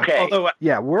we're okay. Although,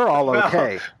 yeah, we're all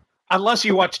okay. Unless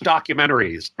you watch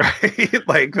documentaries, right?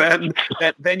 Like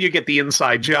then you get The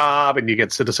Inside Job and you get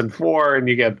Citizen4 and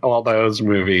you get all those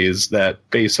movies that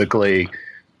basically,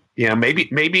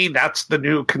 maybe that's the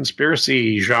new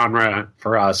conspiracy genre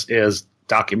for us is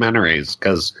documentaries,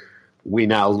 because we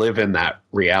now live in that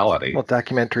reality. Well,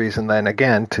 documentaries, and then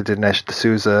again to Dinesh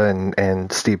D'Souza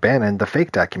and Steve Bannon, the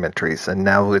fake documentaries. And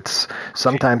now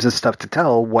sometimes it's tough to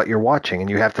tell what you're watching, and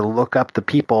you have to look up the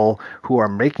people who are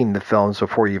making the films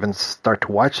before you even start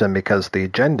to watch them, because the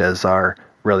agendas are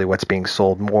really what's being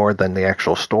sold more than the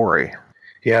actual story.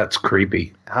 Yeah, it's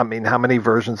creepy. I mean, how many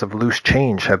versions of Loose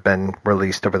Change have been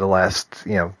released over the last,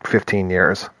 15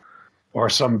 years? Or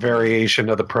some variation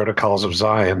of the Protocols of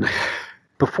Zion.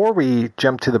 Before we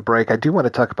jump to the break, I do want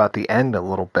to talk about the end a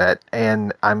little bit,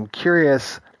 and I'm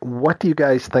curious, what do you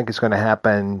guys think is going to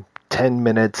happen 10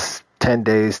 minutes, 10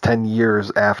 days, 10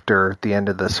 years after the end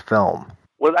of this film?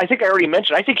 Well, I think I already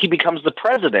mentioned, I think he becomes the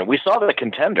president. We saw The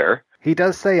Contender. He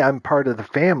does say, I'm part of the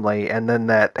family, and then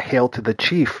that Hail to the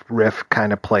Chief riff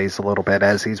kind of plays a little bit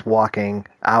as he's walking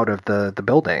out of the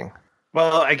building.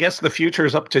 Well, I guess the future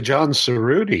is up to John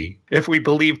Cerruti. If we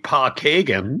believe Pa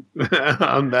Kegan,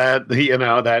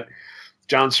 that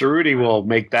John Cerruti will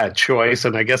make that choice,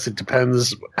 and I guess it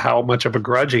depends how much of a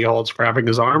grudge he holds for having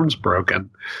his arms broken.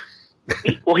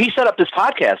 Well, he set up this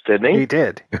podcast, didn't he? He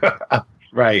did.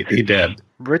 Right, he did.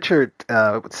 Richard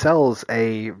sells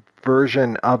a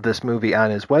version of this movie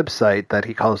on his website that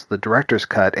he calls the director's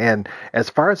cut, and as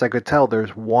far as I could tell,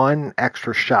 there's one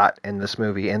extra shot in this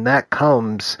movie, and that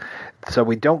comes... So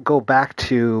we don't go back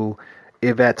to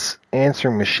Yvette's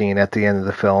answering machine at the end of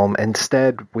the film.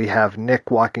 Instead, we have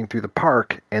Nick walking through the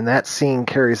park, and that scene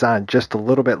carries on just a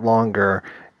little bit longer,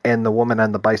 and the woman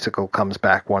on the bicycle comes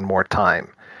back one more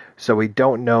time. So we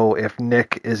don't know if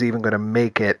Nick is even going to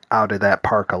make it out of that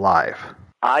park alive.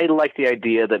 I like the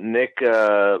idea that Nick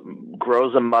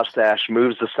grows a mustache,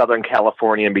 moves to Southern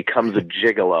California, and becomes a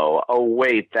gigolo. Oh,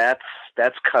 wait, that's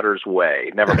Cutter's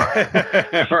way. Never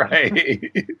mind.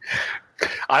 Right.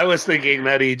 I was thinking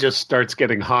that he just starts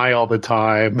getting high all the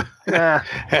time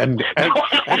and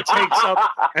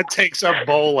takes up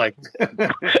bowling.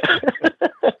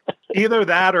 Either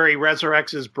that or he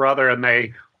resurrects his brother and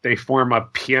they form a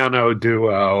piano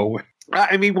duo.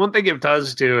 I mean, one thing it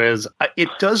does do is it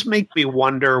does make me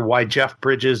wonder why Jeff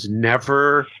Bridges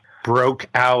never broke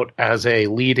out as a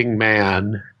leading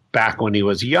man back when he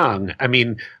was young. I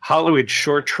mean, Hollywood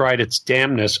sure tried its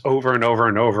damnness over and over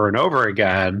and over and over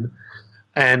again.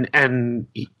 And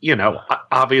you know,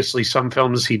 obviously some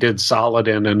films he did solid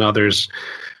in and others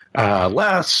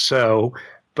less so,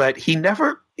 but he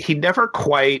never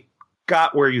quite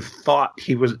got where you thought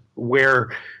he was,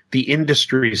 where the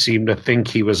industry seemed to think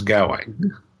he was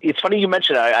going. It's funny you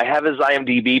mentioned it. I have his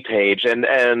IMDb page,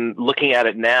 and looking at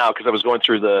it now, because I was going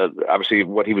through obviously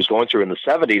what he was going through in the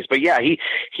 70s. But yeah, I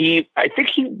think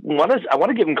I want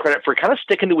to give him credit for kind of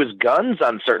sticking to his guns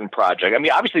on certain projects. I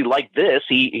mean, obviously like this,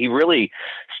 he really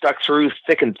stuck through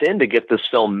thick and thin to get this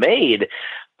film made.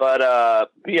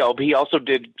 But, you know, he also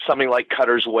did something like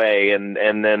Cutter's Way and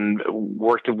then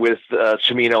worked with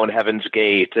Cimino and Heaven's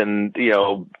Gate and, you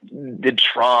know, did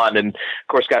Tron and, of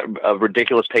course, got a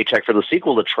ridiculous paycheck for the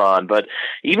sequel to Tron. But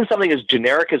even something as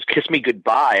generic as Kiss Me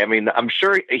Goodbye, I mean, I'm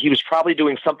sure he was probably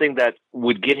doing something that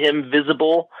would get him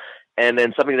visible and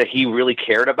then something that he really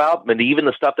cared about. But even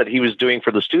the stuff that he was doing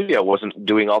for the studio wasn't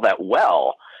doing all that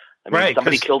well. I mean, right,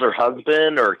 Somebody Killed Her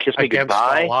Husband or Kiss Me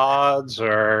Goodbye. Against All Odds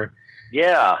or...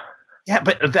 Yeah. Yeah,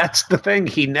 but that's the thing.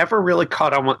 He never really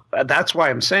caught on with, that's why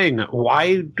I'm saying,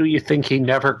 why do you think he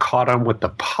never caught on with the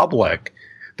public?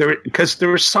 Because there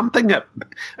was something that,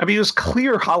 I mean, it was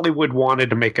clear Hollywood wanted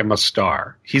to make him a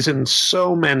star. He's in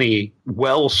so many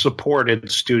well-supported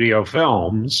studio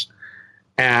films,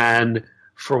 and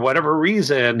for whatever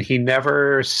reason, he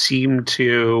never seemed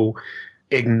to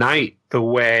ignite the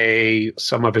way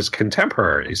some of his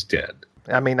contemporaries did.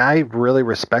 I mean, I really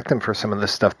respect him for some of the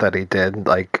stuff that he did,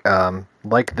 like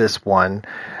this one.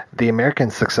 The American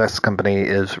Success Company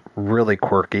is really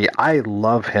quirky. I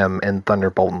love him in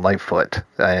Thunderbolt and Lightfoot,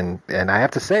 and I have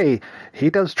to say,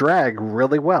 he does drag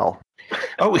really well.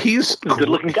 Oh, he's a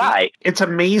good-looking guy. It's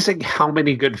amazing how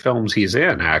many good films he's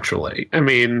in, actually. I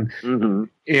mean, you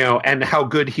know, and how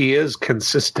good he is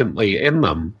consistently in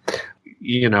them.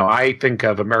 You know, I think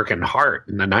of American Heart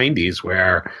in the 90s,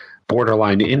 where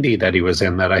borderline indie that he was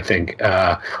in, that I think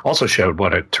also showed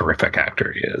what a terrific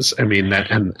actor he is. I mean, that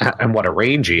and what a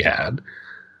range he had.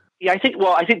 Yeah, I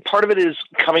think part of it is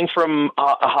coming from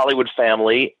a Hollywood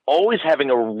family, always having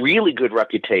a really good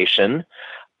reputation.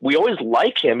 We always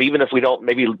like him, even if we don't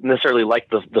maybe necessarily like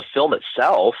the film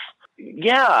itself.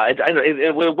 Yeah,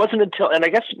 it wasn't until, and I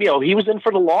guess, you know, he was in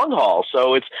for the long haul.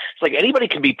 So it's like anybody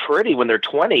can be pretty when they're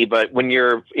 20, but when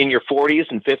you're in your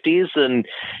 40s and 50s and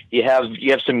you have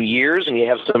some years and you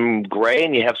have some gray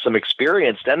and you have some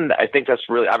experience, then I think that's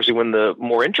really obviously when the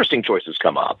more interesting choices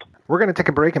come up. We're going to take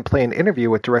a break and play an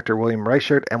interview with director William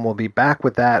Richert, and we'll be back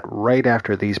with that right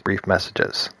after these brief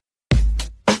messages.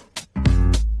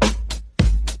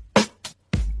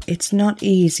 It's not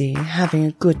easy having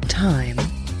a good time.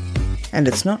 And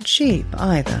it's not cheap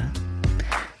either.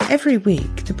 Every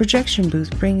week, the projection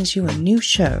booth brings you a new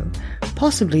show,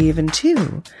 possibly even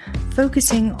two,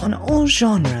 focusing on all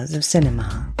genres of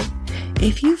cinema.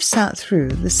 If you've sat through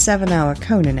the 7-hour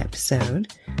Conan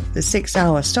episode, the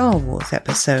 6-hour Star Wars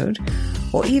episode,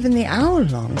 or even the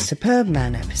hour-long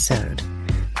Superbman episode,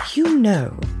 you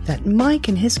know that Mike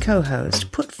and his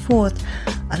co-host put forth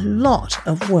a lot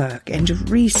of work into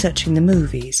researching the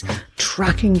movies,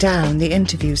 tracking down the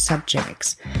interview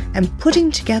subjects, and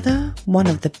putting together one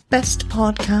of the best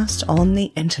podcasts on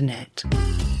the internet.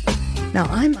 Now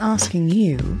I'm asking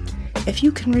you if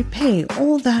you can repay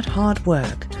all that hard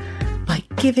work by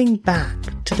giving back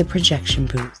to the projection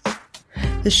booth.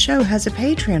 The show has a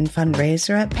Patreon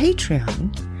fundraiser at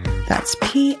Patreon. That's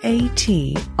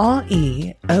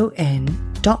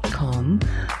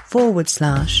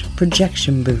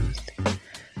patreon.com/projection booth.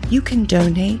 You can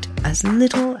donate as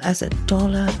little as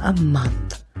 $1 a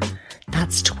month.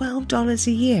 That's $12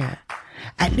 a year.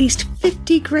 At least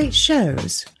 50 great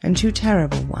shows and 2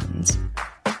 terrible ones.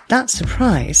 That's the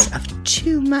price of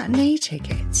 2 matinee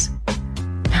tickets.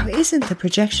 Now, isn't the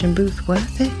projection booth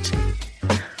worth it?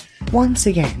 Once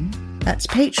again, that's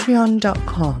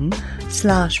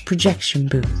patreon.com/projection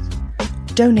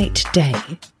booth. Donate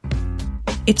today.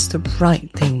 It's the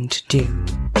right thing to do.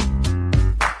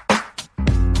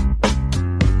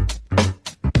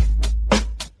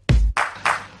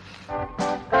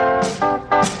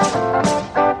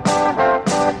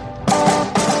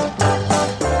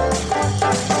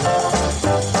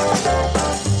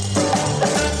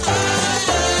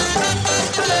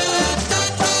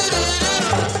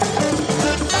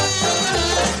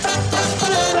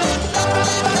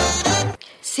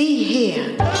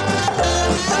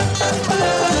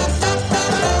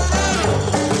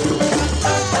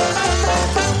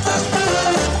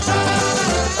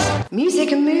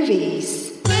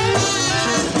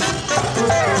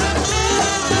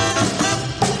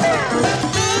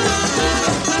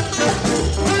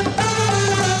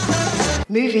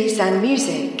 and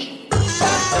music.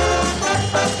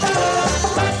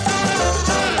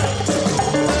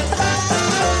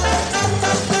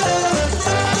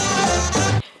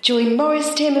 Join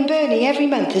Morris, Tim and Bernie every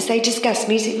month as they discuss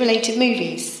music-related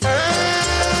movies.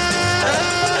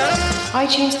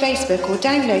 iTunes, Facebook or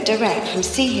download direct from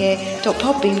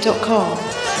seehere.podbean.com.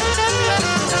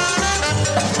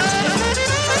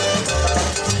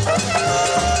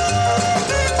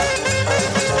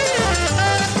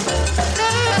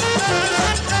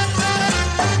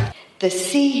 The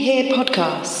See Here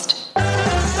Podcast.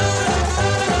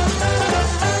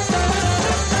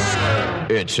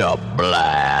 It's a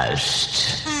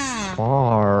blast.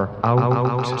 Far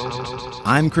out.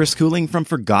 I'm Chris Cooling from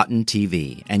Forgotten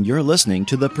TV, and you're listening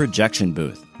to The Projection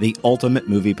Booth, the ultimate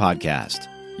movie podcast.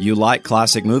 You like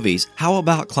classic movies? How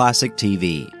about classic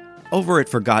TV? Over at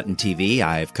Forgotten TV,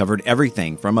 I've covered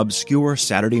everything from obscure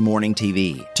Saturday morning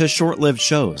TV to short-lived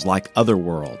shows like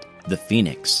Otherworld, The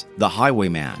Phoenix, The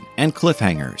Highwayman, and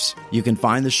Cliffhangers. You can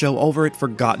find the show over at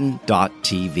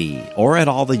Forgotten.tv or at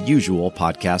all the usual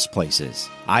podcast places.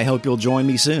 I hope you'll join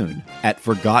me soon at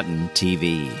Forgotten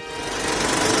TV.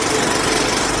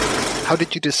 How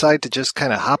did you decide to just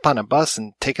kind of hop on a bus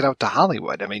and take it out to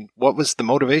Hollywood? I mean, what was the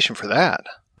motivation for that?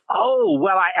 Oh,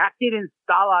 well, I acted in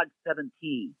Stalag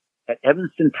 17 at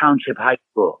Evanston Township High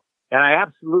School. And I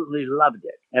absolutely loved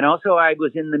it. And also I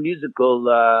was in the musical,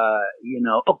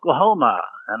 Oklahoma.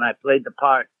 And I played the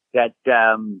part that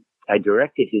I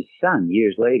directed his son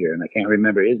years later. And I can't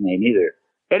remember his name either.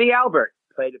 Eddie Albert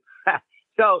played it.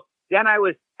 So then I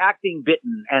was acting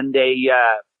bitten. And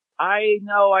I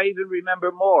even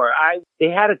remember more. They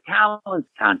had a talent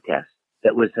contest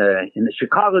that was in the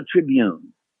Chicago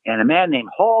Tribune. And a man named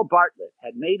Hall Bartlett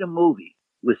had made a movie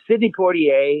with Sidney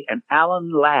Poitier and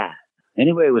Alan Ladd.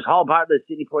 Anyway, it was Hall Bartlett,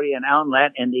 Sidney Poitier, and Alan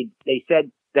Ladd, and they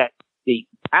said that the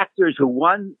actors who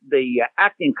won the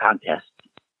acting contest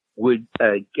would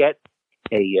get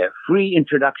a free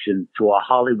introduction to a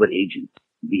Hollywood agent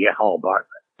via Hall Bartlett.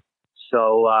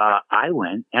 So I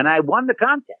went, and I won the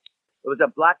contest. It was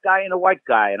a black guy and a white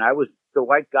guy, and I was the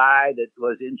white guy that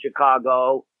was in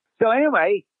Chicago. So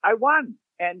anyway, I won.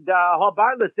 And Hall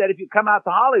Bartlett said, if you come out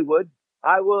to Hollywood,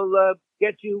 I will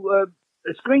get you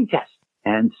a screen test.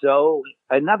 And so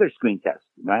another screen test,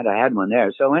 right? I had one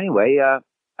there. So anyway,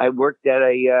 I worked at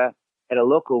a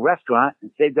local restaurant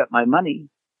and saved up my money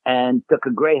and took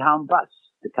a Greyhound bus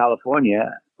to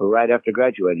California right after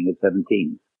graduating at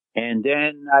 17. And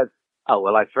then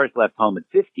I first left home at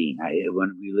 15.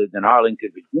 When we lived in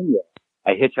Arlington, Virginia,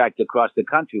 I hitchhiked across the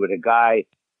country with a guy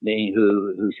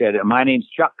who said, my name's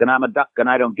Chuck and I'm a duck and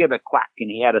I don't give a quack.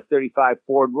 And he had a 35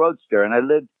 Ford Roadster and I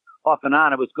lived off and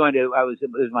on. It was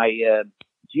my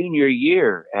junior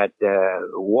year at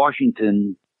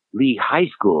Washington Lee High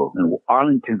School in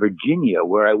Arlington, Virginia,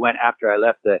 where I went after I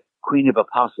left the Queen of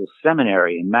Apostles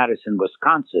Seminary in Madison,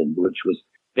 Wisconsin, which was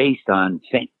based on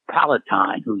St.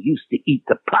 Palatine, who used to eat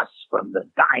the pus from the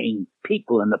dying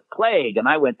people in the plague. And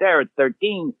I went there at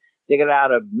 13 to get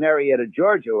out of Marietta,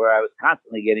 Georgia, where I was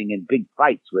constantly getting in big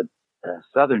fights with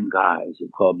Southern guys who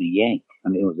called me Yank. I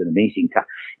mean, it was an amazing time.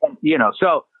 And,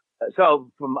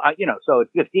 so at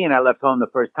 15, I left home the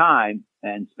first time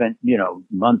and spent,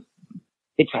 months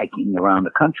hitchhiking around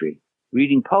the country,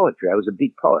 reading poetry. I was a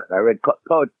big poet. I read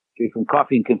poetry from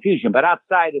Coffee and Confusion, but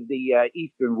outside of the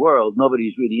Eastern world,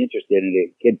 nobody's really interested in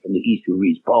a kid from the East who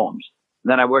reads poems.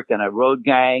 And then I worked on a road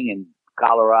gang in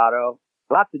Colorado.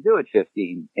 A lot to do at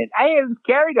 15. And I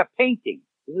carried a painting.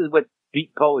 This is what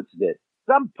beat poets did.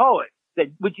 Some poet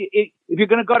said, if you're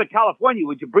going to go to California,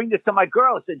 would you bring this to my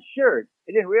girl? I said, sure.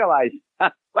 I didn't realize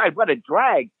what a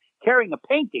drag carrying a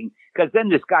painting. Because then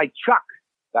this guy, Chuck,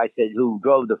 who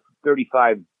drove the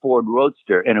 35 Ford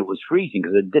Roadster, and it was freezing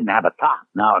because it didn't have a top.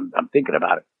 Now I'm thinking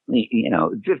about it.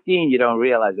 15, you don't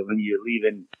realize that when you're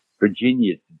leaving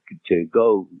Virginia to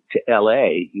go to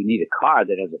L.A., you need a car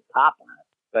that has a top on it.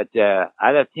 But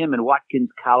I left him in Watkins,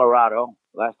 Colorado,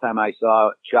 last time I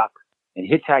saw Chuck, and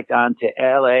hitchhiked on to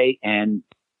L.A. and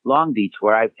Long Beach,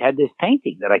 where I had this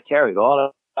painting that I carried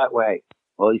all that way.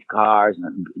 All these cars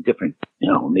and different,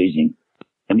 amazing.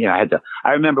 And,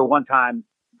 I remember one time,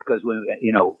 because when,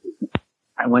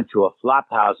 I went to a flop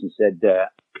house and said,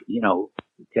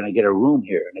 can I get a room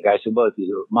here? And the guy said, well, if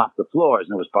you mop the floors,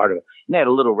 and it was part of it. And they had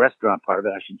a little restaurant part of it.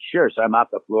 I said, sure. So I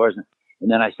mopped the floors,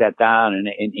 and then I sat down, and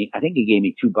I think he gave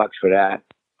me $2 for that.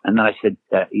 And then I said,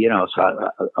 so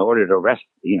I ordered a restaurant.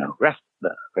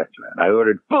 I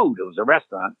ordered food. It was a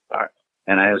restaurant.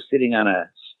 And I was sitting on a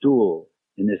stool,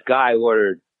 and this guy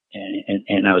ordered,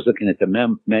 and I was looking at the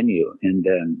menu, and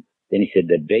then he said,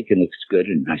 the bacon looks good.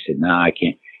 And I said, no, I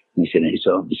can't. And he said,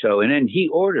 so, and then he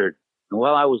ordered And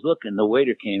while I was looking, the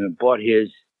waiter came and bought his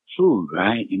food,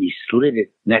 right? And he slid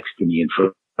it next to me in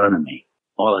front of me.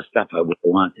 All the stuff I would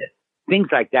have wanted. Things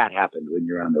like that happened when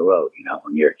you're on the road,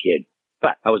 when you're a kid.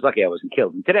 But I was lucky I wasn't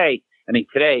killed. And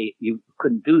today you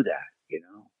couldn't do that,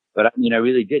 But I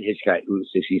really did hitchhike Route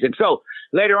 66. So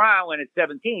later on, when at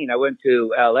 17, I went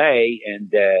to L.A. and,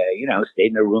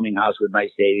 stayed in a rooming house with my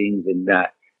savings and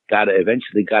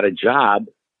eventually got a job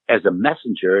as a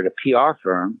messenger at a PR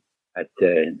firm.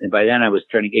 And by then I was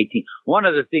turning 18. One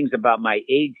of the things about my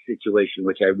age situation,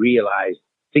 which I realized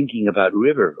thinking about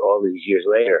River all these years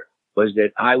later, was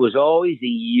that I was always a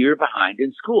year behind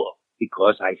in school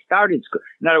because I started school.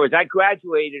 In other words, I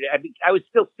graduated. I was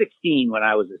still 16 when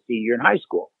I was a senior in high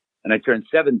school, and I turned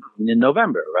 17 in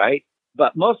November, right?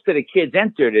 But most of the kids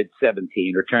entered at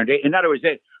 17 or turned 8. In other words,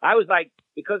 I was like,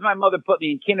 because my mother put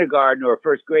me in kindergarten or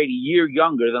first grade a year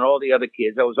younger than all the other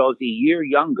kids, I was always a year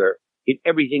younger in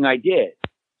everything I did.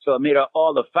 So I made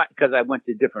all the fun because I went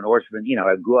to different orphans.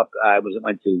 I grew up,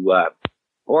 went to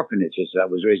orphanages. I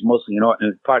was raised mostly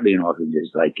partly in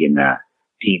orphanages, like in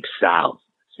Deep South,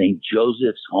 St.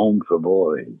 Joseph's Home for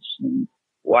Boys, in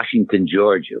Washington,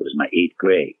 Georgia was my 8th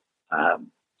grade.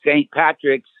 St.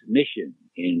 Patrick's Mission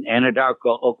in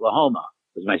Anadarko, Oklahoma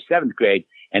was my 7th grade.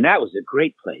 And that was a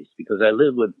great place because I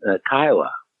lived with Kiowa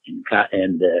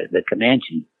and the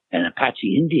Comanche and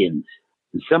Apache Indians.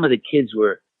 And some of the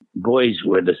boys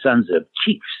were the sons of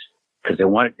chiefs because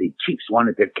the chiefs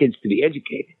wanted their kids to be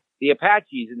educated. The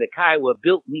Apaches and the Kiowa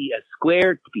built me a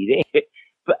square to be there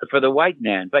for the white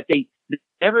man, but they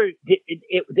never did.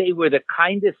 They were the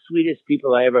kindest, sweetest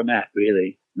people I ever met,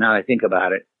 really. Now I think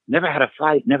about it. Never had a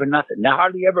fight, never nothing. They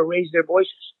hardly ever raised their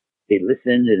voices. They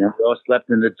listened and we all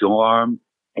slept in the dorm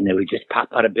and they would just pop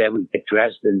out of bed. We'd get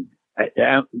dressed and I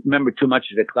don't remember too much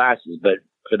of the classes, but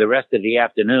for the rest of the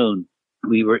afternoon,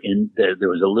 we were there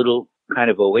was a little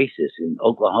kind of oasis in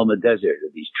Oklahoma desert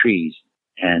of these trees.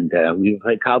 And we would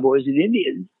play cowboys and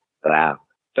Indians. Wow.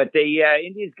 But the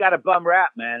Indians got a bum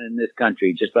rap, man, in this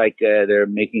country, just like they're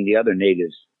making the other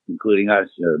natives, including us,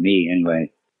 or me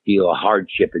anyway, feel a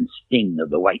hardship and sting of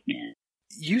the white man.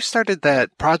 You started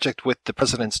that project with the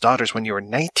President's Daughters when you were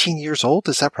 19 years old,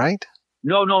 is that right?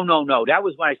 No. That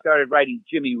was when I started writing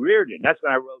Jimmy Reardon. That's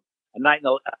when I wrote A Night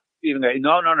in the...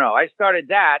 No. I started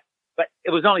that, but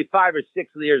it was only 5 or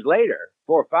 6 years later,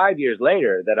 4 or 5 years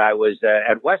later, that I was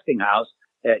at Westinghouse.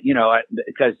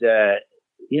 Because I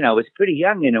was pretty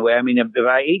young in a way. I mean,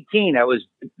 by 18, I was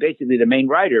basically the main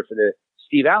writer for the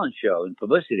Steve Allen Show in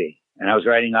publicity. And I was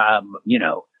writing,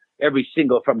 every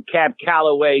single, from Cab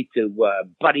Calloway to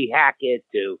Buddy Hackett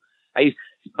to, I used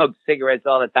to smoke cigarettes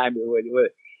all the time.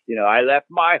 I left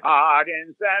my heart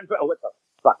in San Francisco. What the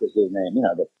fuck is his name?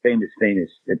 The famous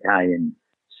Italian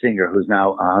singer who's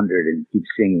now 100 and keeps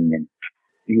singing. And,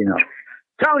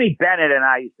 Tony Bennett and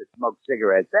I used to smoke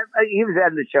cigarettes. He was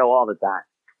on the show all the time.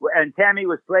 And Tammy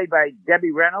was played by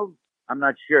Debbie Reynolds. I'm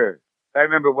not sure. I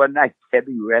remember one night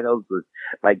Debbie Reynolds was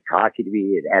like talking to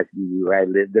me and asking me where I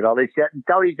lived and all this shit. And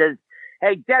Tony says,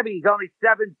 "Hey, Debbie's only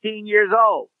 17 years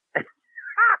old."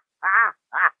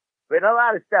 But a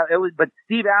lot of stuff. But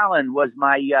Steve Allen was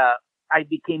I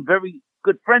became very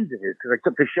good friends of his because I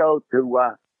took the show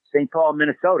to St. Paul,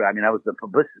 Minnesota. I mean, I was the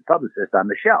publicist on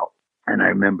the show. And I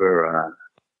remember,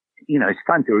 it's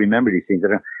fun to remember these things.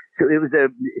 So it was a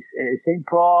St.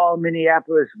 Paul,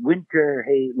 Minneapolis winter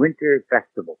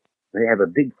festival. They have a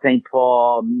big St.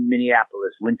 Paul,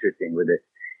 Minneapolis winter thing with it.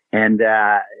 And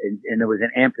there was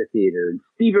an amphitheater and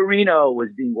Steve Areno was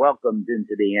being welcomed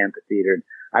into the amphitheater. And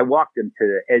I walked him to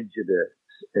the edge of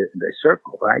the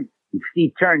circle, right? And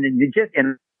Steve turned and Steve,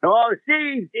 and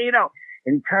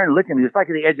he turned looking. He was like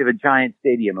at the edge of a giant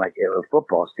stadium, like a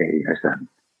football stadium or something.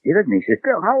 He looked at me, he said,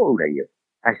 "Phil, how old are you?"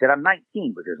 I said, "I'm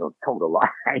 19, which is a total lie."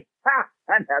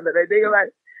 Now that I think about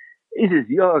it, he says,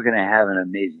 "You're going to have an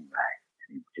amazing life."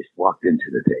 He just walked into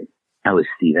the thing. That was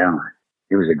Steve Allen.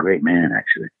 He was a great man,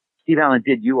 actually. Steve Allen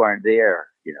did You Aren't There,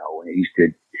 when he used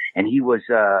to, and he was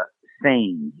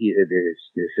sane.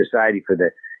 The Society for the,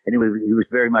 and he was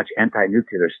very much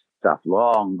anti-nuclear stuff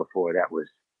long before that was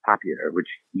popular, which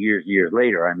years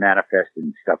later I manifest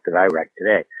in stuff that I write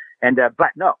today. And,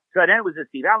 but no. So then it was the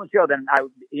Steve Allen Show. Then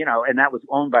and that was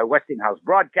owned by Westinghouse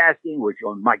Broadcasting, which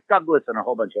owned Mike Douglas and a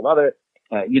whole bunch of other,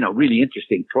 really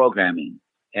interesting programming.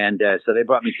 And, so they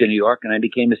brought me to New York and I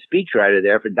became a speechwriter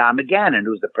there for Don McGannon,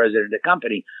 who was the president of the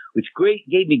company, which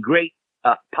gave me great,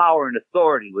 power and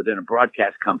authority within a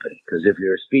broadcast company. Cause if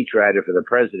you're a speechwriter for the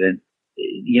president,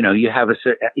 you have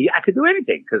I could do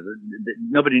anything because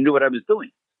nobody knew what I was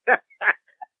doing.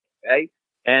 Right.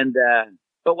 And,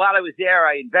 but while I was there,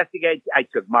 I investigated. I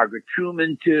took Margaret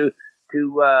Truman to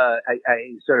to,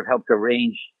 I sort of helped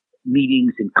arrange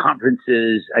meetings and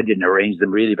conferences. I didn't arrange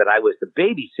them really, but I was the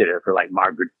babysitter for like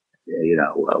Margaret,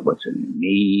 what's her name,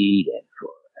 Mead, and for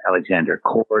Alexander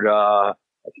Korda.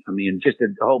 I mean, just a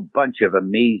whole bunch of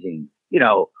amazing,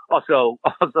 also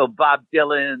Bob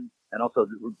Dylan and also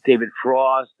David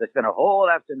Frost. I spent a whole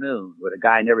afternoon with a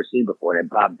guy I never seen before named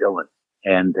Bob Dylan.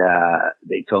 And,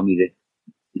 they told me that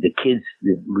the kids,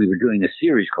 we were doing a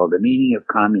series called The Meaning of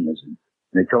Communism.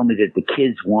 And they told me that the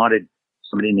kids wanted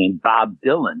somebody named Bob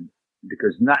Dylan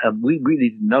because we really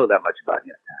didn't know that much about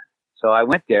him at the time. So I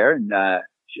went there and,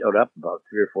 showed up about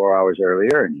 3 or 4 hours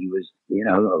earlier, and he was,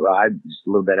 arrived just a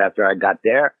little bit after I got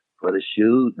there for the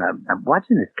shoot. And I'm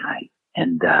watching this guy,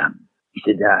 and he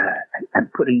said, I'm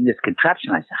putting this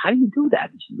contraption. I said, how do you do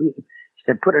that? He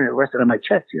said, put it rested on my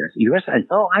chest here. I said, you rested?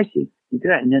 Oh, I see. You do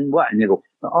that, and then what? And they go,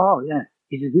 oh, yeah.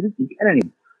 He says, you didn't get any.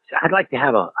 He said, I'd like to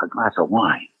have a glass of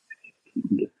wine.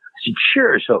 I said,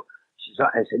 sure. So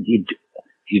I said, do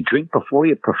you drink before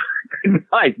you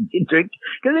I said, you drink?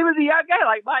 Because he was a young guy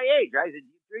like my age, right? I said, do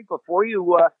you drink before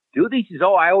you do these? He says,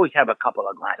 oh, I always have a couple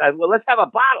of glasses. I said, well, let's have a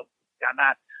bottle.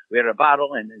 We had a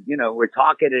bottle, and, we're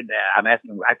talking, and I'm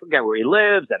asking, I forget where he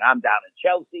lives, and I'm down in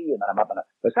Chelsea, and I'm up on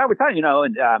so we're talking,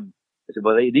 and I said,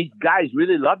 well, these guys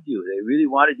really loved you. They really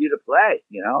wanted you to play,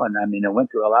 and I mean, I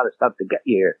went through a lot of stuff to get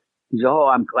you here. He said, oh,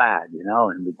 I'm glad,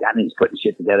 and we got he's putting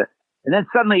shit together. And then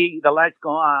suddenly the lights go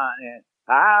on, and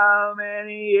how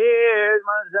many years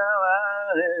must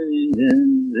I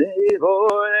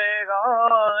before they go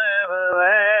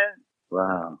away?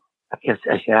 Wow. I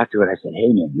said afterward, I said, hey,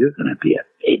 man, you're going to be a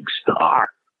big star.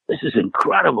 This is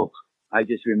incredible. I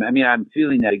just remember, I'm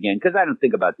feeling that again, because I don't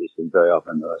think about these things very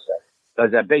often, Melissa.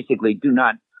 Because I basically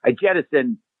I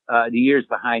jettison the years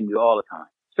behind me all the time.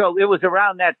 So it was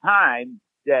around that time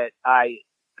that I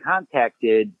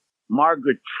contacted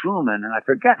Margaret Truman, and I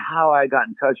forget how I got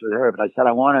in touch with her, but I said,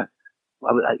 I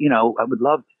would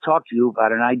love to talk to you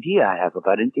about an idea I have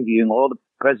about interviewing all the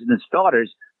president's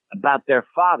daughters about their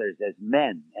fathers as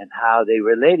men and how they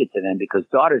related to them, because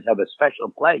daughters have a special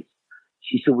place.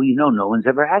 She said, well, no one's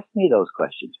ever asked me those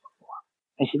questions before.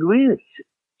 I said, really?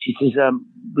 She says,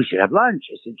 we should have lunch.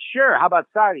 I said, sure. How about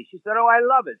Saturday? She said, oh, I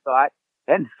love it. So I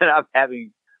ended up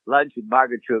having lunch with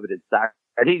Margaret Truman and Saturday.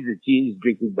 And she's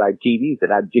drinking martinis,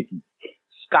 and I'm drinking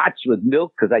scotch with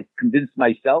milk because I convinced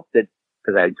myself that,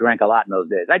 because I drank a lot in those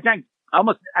days. I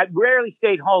rarely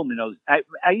stayed home in those.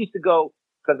 I used to go,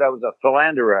 because I was a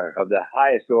philanderer of the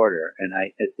highest order, and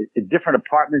different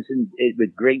apartments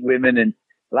with great women, and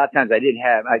a lot of times I didn't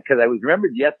have, because I was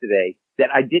remembered yesterday that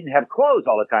I didn't have clothes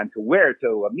all the time to wear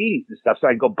to meetings and stuff, so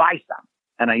I'd go buy some.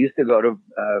 And I used to go to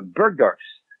Bergdorf's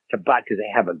to buy, because they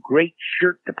have a great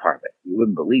shirt department. You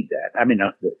wouldn't believe that. I mean,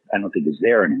 I don't think it's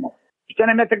there anymore. Then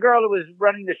I met the girl who was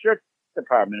running the shirt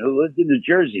department, who lived in New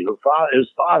Jersey, whose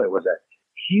father was a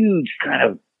huge kind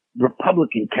of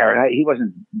Republican character.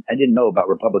 I didn't know about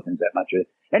Republicans that much.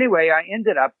 Anyway, I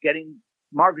ended up getting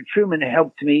Margaret Truman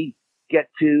helped me get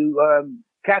to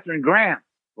Katharine Graham,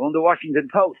 who owned the Washington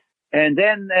Post. And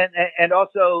then, and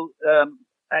also,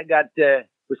 I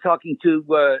was talking to,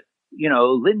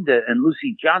 Linda and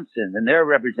Lucy Johnson and their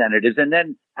representatives, and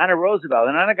then Anna Roosevelt.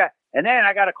 And then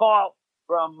I got a call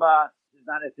from,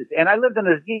 and I lived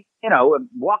in a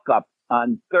walk up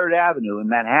on 3rd Avenue in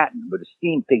Manhattan with a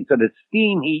steam thing. So the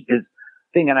steam heat is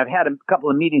thing. And I've had a couple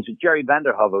of meetings with Jerry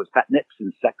Vanderhoeven, who was Pat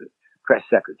Nixon's press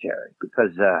secretary,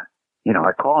 because,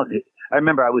 I called it. I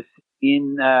remember I was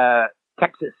in,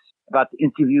 Texas about to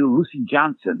interview Lucy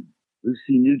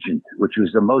Nugent, which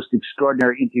was the most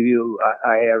extraordinary interview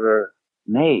I ever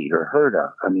made or heard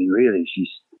of. I mean, really,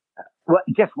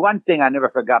 just one thing I never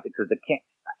forgot, because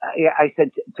I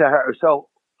said to her, so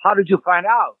how did you find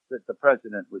out that the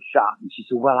president was shot? And she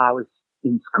said, well, I was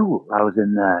in school. I was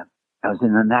in the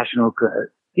National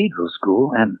Cathedral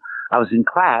School, and I was in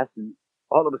class, and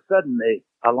all of a sudden the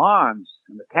alarms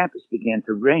on the campus began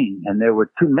to ring, and there were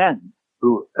 2 men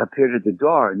who appeared at the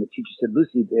door, and the teacher said,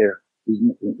 Lucy, they're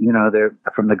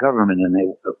from the government, and they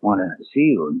want to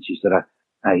see you. And she said,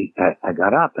 I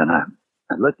got up, and I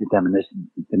looked at them, and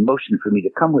they motioned for me to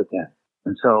come with them.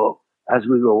 And so as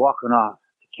we were walking off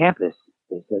the campus,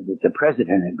 they said that the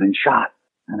president had been shot.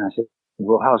 And I said,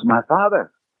 well, how's my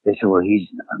father? They said, well, he's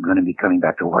going to be coming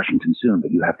back to Washington soon,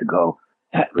 but you have to go.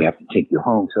 We have to take you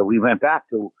home. So we went back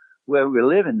to where we were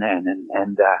living then.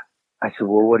 And I said,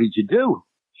 well, what did you do?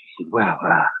 She said, well,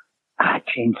 I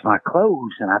changed my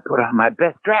clothes and I put on my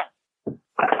best dress.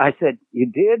 I said, you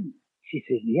did? She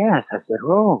said, yes. I said,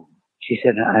 oh. She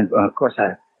said, of course,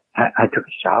 I took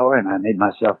a shower and I made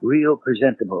myself real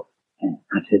presentable. And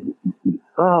I said,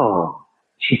 oh.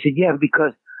 She said, yeah,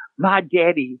 because my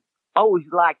daddy always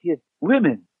liked his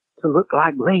women to look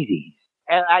like ladies.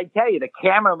 And I tell you, the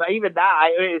camera, even now,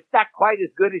 it's not quite as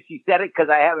good as she said it because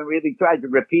I haven't really tried to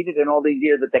repeat it in all these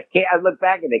years. But I look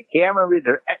back at the camera,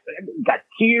 got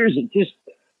tears, and just,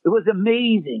 it was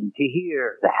amazing to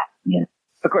hear that. You know?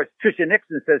 Of course, Tricia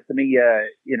Nixon says to me,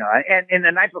 and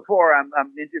the night before, I'm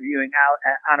interviewing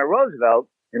Anna Roosevelt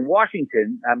in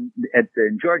Washington. I'm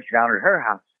in Georgetown at her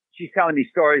house. She's telling me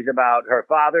stories about her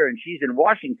father, and she's in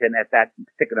Washington at that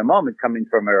particular moment, coming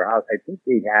from her house. I think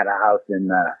they had a house in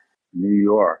New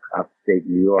York, upstate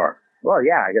New York. Well,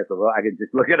 yeah, I guess I could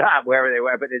just look it up wherever they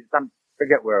were, but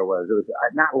forget where it was. It was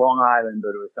not Long Island,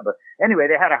 but it was somewhere. Anyway,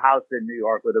 they had a house in New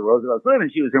York where the Roosevelts lived,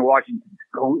 and she was in Washington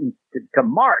to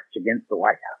march against the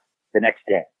White House the next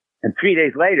day. And 3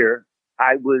 days later,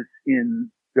 I was in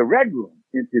the Red Room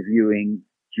interviewing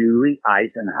Julie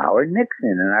Eisenhower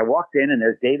Nixon. And I walked in, and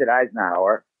there's David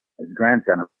Eisenhower, his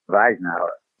grandson of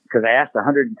Eisenhower, because I asked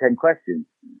 110 questions,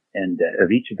 and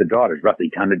of each of the daughters, roughly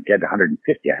 110 to 150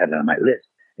 I had on my list.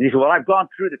 And he said, well, I've gone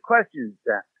through the questions,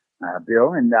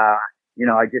 Bill, and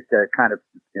I just kind of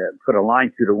put a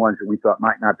line through the ones that we thought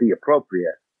might not be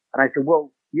appropriate. And I said,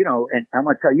 well, and I'm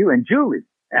going to tell you, and Julie,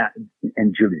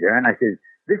 and Julie there, and I said,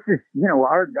 this is,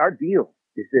 our deal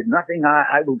is that nothing,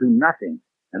 I will do nothing,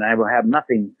 and I will have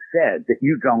nothing said that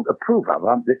you don't approve of.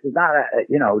 This is not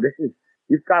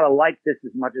you've got to like this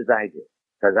as much as I do,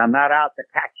 because I'm not out to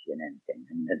catch you in anything.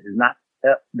 And this is not,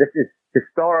 this is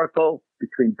historical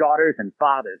between daughters and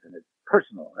fathers, and it's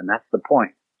personal, and that's the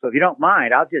point. So if you don't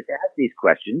mind, I'll just ask these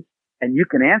questions, and you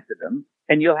can answer them,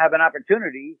 and you'll have an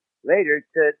opportunity later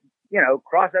to,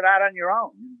 cross it out on your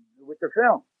own with the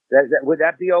film. Would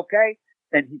that be okay?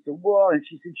 And he said, well, and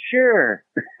she said, sure.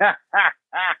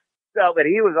 So, but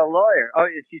he was a lawyer. Oh,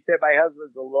 she said, my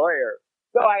husband's a lawyer.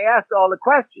 So I asked all the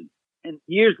questions, and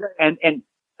years, and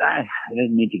I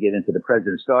didn't mean to get into the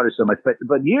president's daughter so much,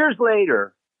 but years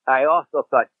later, I also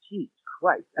thought, geez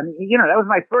Christ. I mean, that was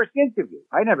my first interview.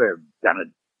 I never done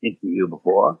an interview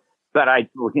before, but I,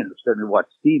 certainly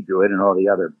watched Steve do it and all the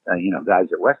other,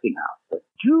 guys at Westinghouse. But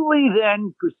Julie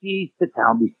then proceeds to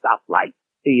tell me stuff like,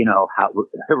 how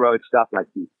heroic stuff like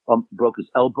he broke his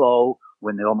elbow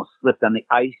when they almost slipped on the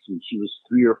ice when she was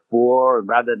 3 or 4, and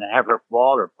rather than have her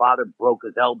fall, her father broke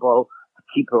his elbow to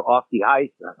keep her off the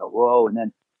ice. And I thought, whoa. And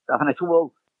then stuff. And I said,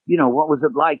 well, what was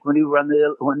it like when you won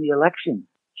the election?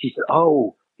 She said,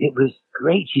 oh, it was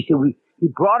great. She said, he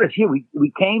brought us here.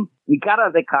 We came, we got out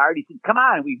of the car. And he said, come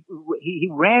on. He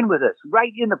ran with us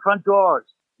right in the front doors.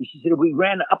 And she said, we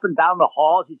ran up and down the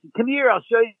halls. He said, come here, I'll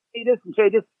show you this and show you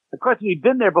this. Of course, we'd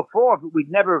been there before, but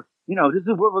we'd never, this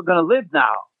is where we're going to live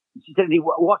now. And she said, and he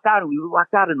walked out, and we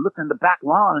walked out and looked on the back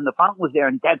lawn, and the fountain was there.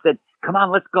 And Dad said, come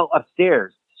on, let's go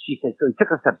upstairs. She said, so he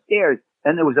took us upstairs,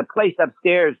 and there was a place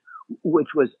upstairs, which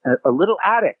was a little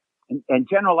attic. And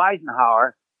General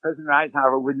Eisenhower, President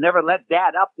Eisenhower, would never let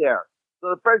Dad up there. So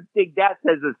the first thing Dad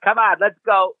says is, come on, let's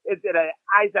go into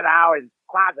Eisenhower's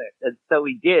closet. And so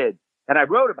he did. And I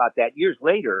wrote about that years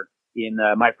later in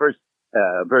my first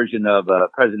version of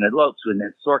President Lopes, when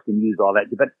Sorkin used all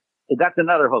that. But that's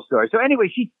another whole story. So anyway,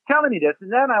 she's telling me this,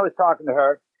 and then I was talking to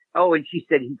her. Oh, and she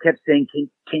said, he kept saying,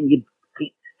 can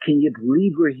you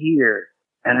believe we're here?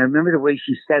 And I remember the way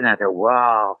she said that. I thought,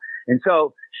 wow. And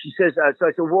so she says, so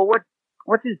I said, well,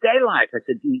 what's his day like? I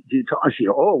said, do you talk? She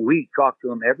said, oh, we talk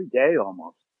to him every day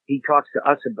almost. He talks to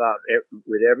us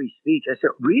with every speech. I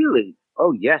said, really?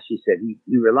 Oh, yes, she said,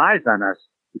 he relies on us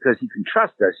because he can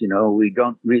trust us. We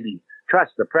don't really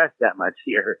trust the press that much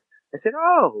here. I said,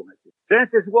 oh. Then I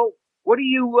said, well, what do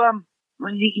you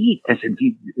eat? I said,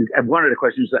 one of the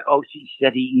questions was, oh, she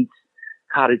said he eats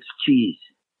cottage cheese.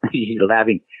 She's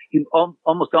laughing. He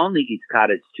almost only eats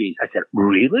cottage cheese. I said,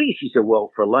 really? She said,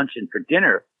 well, for lunch and for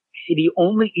dinner. She said, he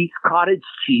only eats cottage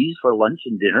cheese for lunch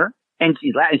and dinner? And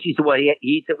she laughed. And she said, well, he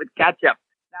eats it with ketchup.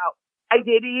 Now, I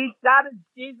did he eat cottage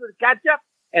cheese with ketchup?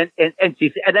 And she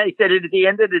said, and I said, at the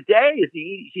end of the day,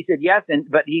 she said, yes.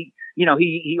 But he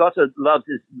also loves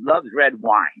red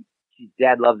wine.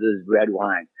 Dad loves his red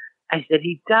wine. I said,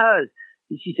 he does.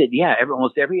 And she said, yeah,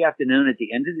 almost every afternoon at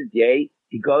the end of the day,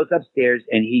 he goes upstairs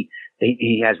and he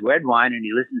has red wine and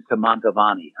he listens to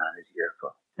Mantovani on his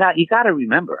earphone. Now, you got to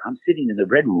remember, I'm sitting in the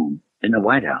Red Room in the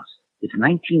White House. It's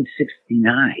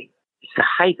 1969. It's the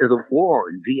height of the war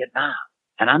in Vietnam.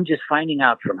 And I'm just finding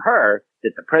out from her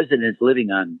that the president's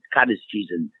living on cottage cheese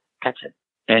and ketchup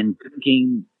and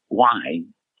drinking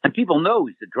wine. And people know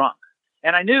he's a drunk.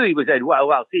 And I knew he was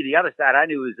see, the other side, I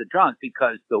knew he was a drunk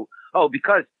because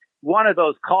one of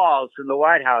those calls from the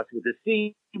White House with the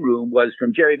C room was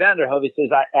from Jerry Vanderhoef. He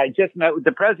says, I just met with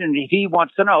the president. He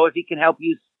wants to know if he can help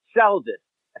you sell this.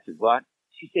 I said, what?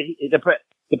 She said,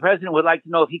 the president would like to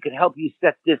know if he could help you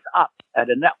set this up at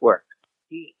a network.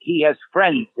 He has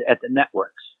friends at the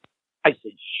networks. I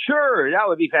said, sure, that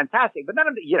would be fantastic. But then,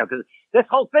 because this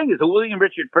whole thing is a William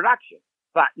Richert production.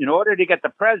 But in order to get the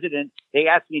president, they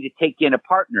asked me to take in a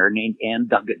partner named Ann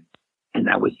Duggan. And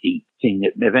that was the thing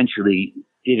that eventually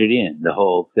did it in, the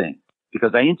whole thing.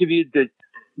 Because I interviewed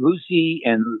Lucy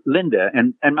and Linda,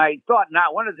 and my thought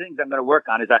now, one of the things I'm going to work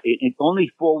on is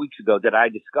only 4 weeks ago did I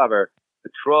discover a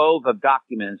trove of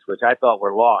documents which I thought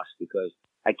were lost, because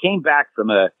I came back from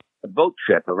a boat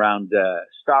trip around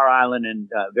Star Island and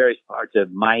various parts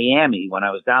of Miami when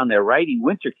I was down there writing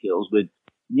Winter Kills with,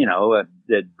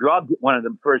 one of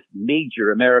the first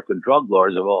major American drug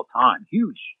lords of all time.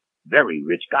 Huge, very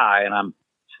rich guy. And I'm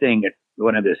staying at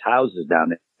one of his houses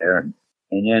down there. And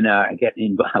then I get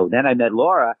involved. Then I met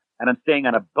Laura, and I'm staying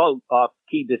on a boat off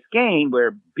Key Biscayne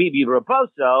where Bibi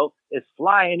Raposo is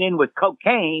flying in with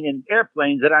cocaine and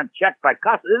airplanes that aren't checked by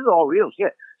customs. This is all real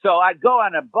shit. So I go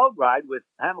on a boat ride with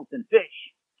Hamilton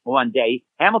Fish one day.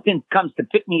 Hamilton comes to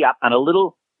pick me up on a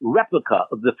little replica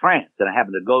of the France. And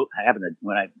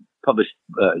when I published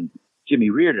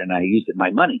Jimmy Reardon, I used my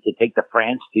money to take the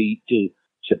France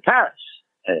to Paris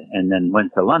and then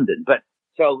went to London. But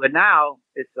now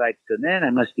it's like, so then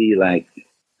I must be like,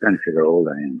 trying to figure out how old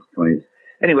I am, 20s.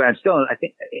 Anyway, I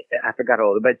think I forgot how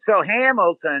old. But so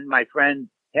Hamilton, my friend,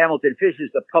 Hamilton Fish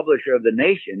is the publisher of The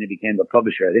Nation. He became the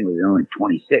publisher, I think it was only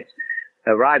 26.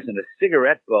 Arrives in a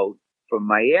cigarette boat from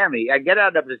Miami. I get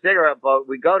out of the cigarette boat.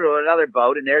 We go to another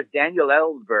boat, and there's Daniel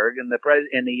Ellsberg and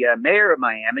the mayor of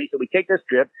Miami. So we take this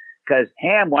trip because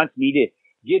Ham wants me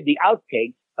to give the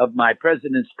outtakes of my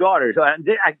president's daughter. So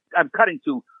I'm cutting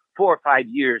to 4 or 5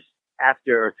 years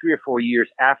after, or 3 or 4 years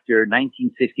after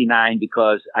 1969,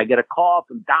 because I get a call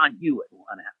from Don Hewitt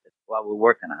while we're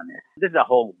working on this. This is a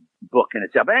whole book in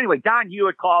itself. But anyway, Don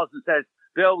Hewitt calls and says,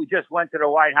 Bill, we just went to the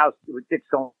White House with Dick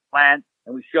Land,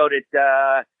 and we showed it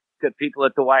to people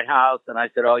at the White House. And I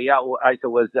said, oh, yeah. I said,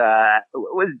 was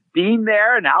Dean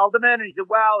there and Haldeman? And he said,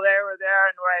 well, they were there.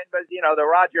 But, the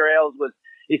Roger Ailes was,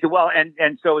 he said, well,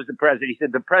 and so was the president. He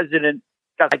said, the president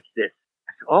likes this.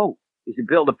 I said, oh, he said,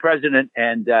 Bill, the president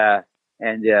and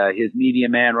his media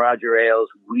man, Roger Ailes,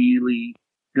 really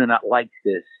do not like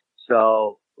this.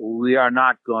 So we are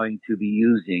not going to be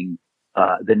using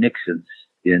the Nixons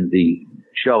in the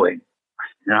showing.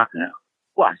 You're not going to.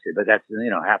 Well, I said, but that's,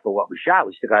 half of what we shot.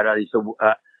 We still got out. He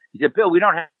said, Bill, we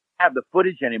don't have the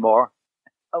footage anymore.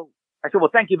 Oh, I said, well,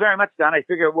 thank you very much, Don. I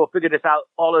figure we'll figure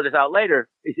all of this out later.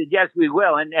 He said, yes, we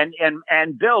will.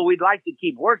 And Bill, we'd like to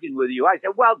keep working with you. I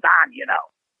said, well, Don,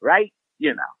 right? He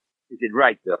said,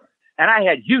 right, Bill. And I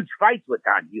had huge fights with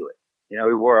Don Hewitt. He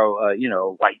wore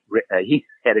white, he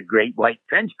had a great white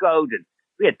trench coat, and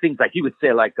we had things like, he would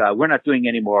say like, we're not doing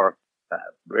any more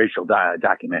racial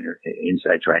documentary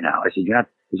insights right now. I said,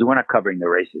 we're not covering the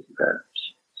racist,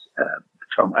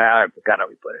 I forgot how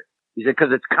we put it. He said,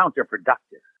 because it's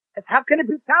counterproductive. I said, how can it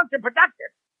be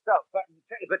counterproductive? So,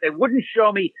 but they wouldn't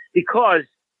show me because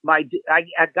I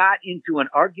got into an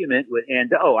argument with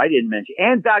I didn't mention,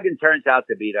 Ann Duggan turns out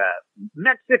to be the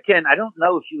Mexican. I don't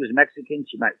know if she was Mexican.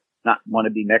 She might not want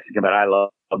to be Mexican, but I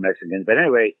love Mexicans. But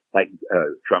anyway, like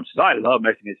Trump says, I love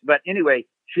Mexicans. But anyway,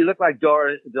 she looked like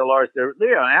Dolores Del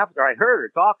Rio. And after I heard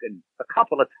her talking a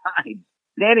couple of times,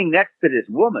 standing next to this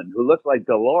woman who looked like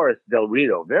Dolores Del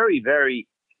Rio, very, very,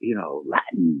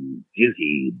 Latin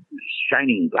beauty,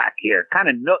 shining black hair,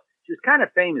 she was kind of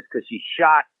famous because she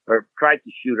shot or tried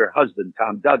to shoot her husband,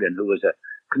 Tom Duggan, who was a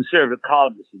conservative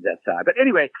columnist at that time. But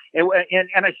anyway,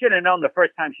 and I should have known the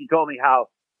first time she told me how,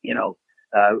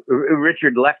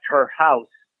 Richard left her house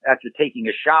after taking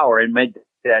a shower and made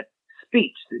that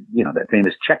speech, that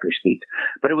famous checker speech.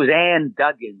 But it was Ann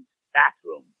Duggan's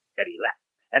bathroom that he left.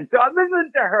 And so I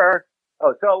listened to her.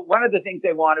 Oh, so one of the things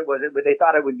they wanted was they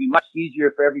thought it would be much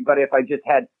easier for everybody if I just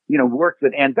had, worked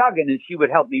with Ann Duggan and she would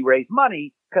help me raise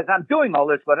money because I'm doing all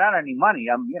this without any money.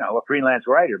 I'm, a freelance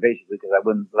writer basically because I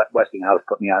wouldn't let Westinghouse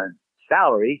put me on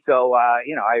salary. So, I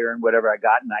earned whatever I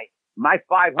got and my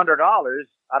 $500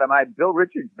 out of my Bill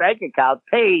Richards bank account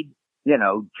paid,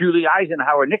 Julie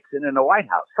Eisenhower Nixon in the White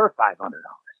House, her $500.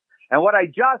 And what I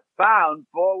just found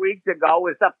 4 weeks ago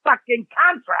was the fucking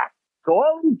contract. So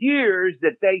all these years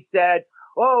that they said,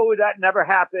 oh, that never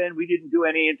happened. We didn't do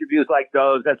any interviews like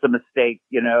those. That's a mistake,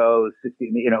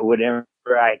 whatever.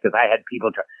 Because I had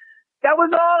people try. That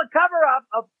was all a cover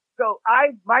up.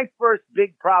 My first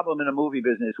big problem in the movie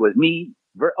business was me.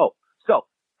 So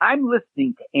I'm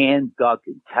listening to Ann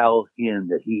Duggan tell him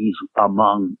that he's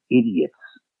among idiots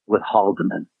with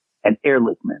Haldeman and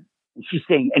Ehrlichman. And she's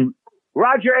saying, and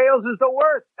Roger Ailes is the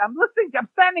worst. I'm listening. I'm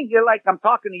standing here like I'm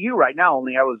talking to you right now,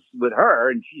 only I was with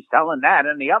her, and she's telling that.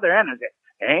 And the other end, I said,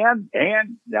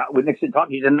 and with Nixon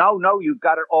talking, he said, no, you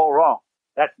got it all wrong.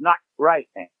 That's not right.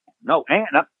 And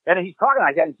he's talking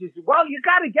like that, and she said, well, you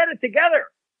got to get it together.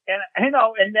 And,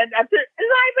 and then after,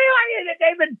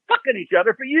 they've been fucking each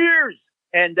other for years.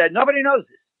 And nobody knows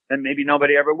this. And maybe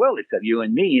nobody ever will, except you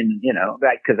and me. And,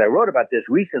 because I wrote about this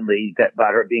recently,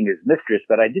 about her being his mistress,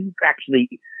 but I didn't actually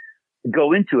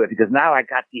go into it because now I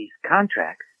got these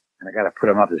contracts and I got to put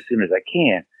them up as soon as I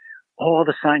can. All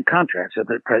the signed contracts of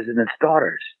the president's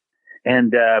daughters.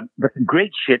 And, but the great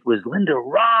shit was Linda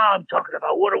Robb talking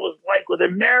about what it was like with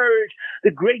her marriage. The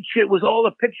great shit was all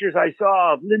the pictures I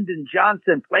saw of Lyndon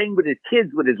Johnson playing with his kids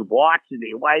with his watch in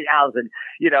the White House. And,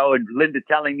 and Linda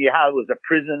telling me how it was a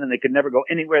prison and they could never go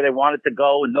anywhere they wanted to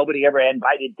go. And nobody ever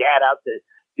invited dad out to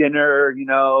dinner,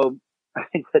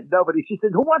 I said, nobody. She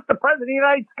said, who wants the president of the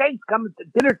United States coming to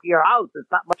dinner to your house? It's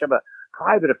not much of a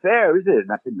private affair, is it?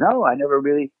 And I said, no, I never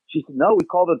really. She said, no, we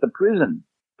called it the prison.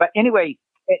 But anyway,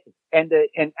 and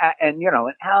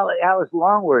Alice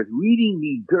Longworth reading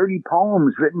me dirty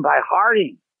poems written by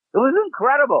Harding. It was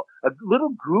incredible. A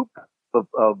little group of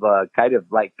kind of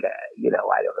like, I don't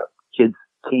know, kids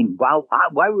came while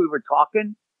we were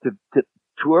talking to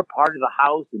tour part of the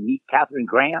house and meet Katharine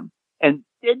Graham. And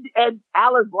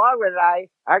Alice Longworth and I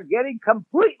are getting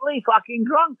completely fucking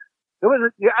drunk. It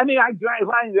was,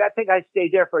 I think I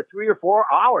stayed there for 3 or 4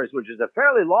 hours, which is a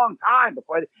fairly long time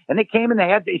before, and they came in,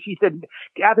 she said,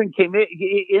 Catherine came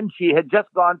in, she had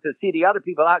just gone to see the other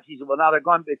people out. She said, well, now they're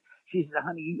gone. But she said,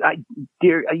 honey,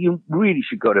 dear, you really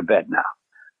should go to bed now.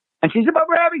 And she said, but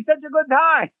we're having such a good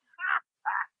time.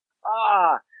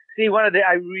 See,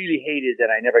 I really hated that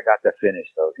I never got to finish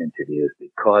those interviews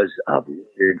because of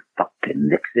weird fucking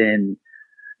Nixon,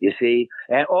 you see?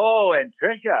 And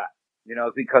Tricia.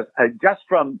 Because just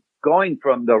from going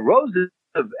from the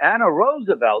Anna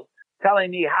Roosevelt telling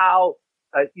me how,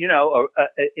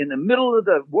 in the middle of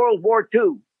the World War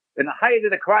II, in the height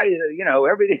of the crisis,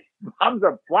 everything, bombs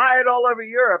are flying all over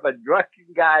Europe. A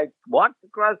drunken guy walked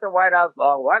across the White House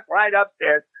lawn, walked right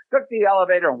upstairs, took the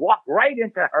elevator, and walked right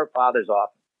into her father's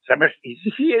office. So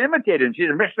she imitated him. She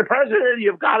said, Mr. President,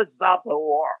 you've got to stop the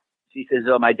war. She says,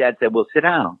 my dad said, well, sit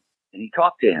down. And he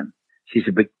talked to him. She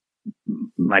said, but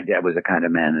my dad was the kind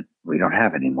of man that we don't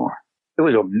have anymore. It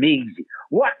was amazing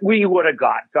what we would have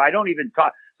got. So I don't even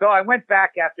talk. So I went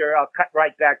back I'll cut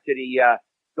right back to the,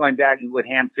 going back with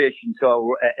ham fish. And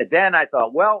so then I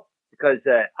thought, well, because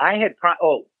I had,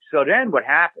 so then what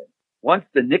happened? Once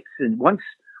the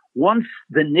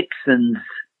Nixons,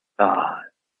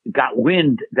 got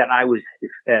wind that I was,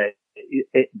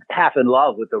 half in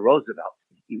love with the Roosevelt,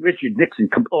 Richard Nixon,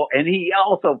 and he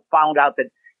also found out that,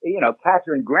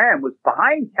 Katharine Graham was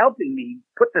behind helping me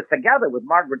put this together with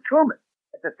Margaret Truman.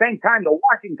 At the same time, the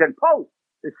Washington Post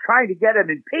is trying to get him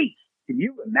impeached. Can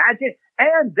you imagine?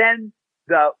 And then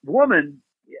the woman,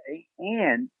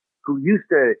 Anne, who used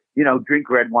to,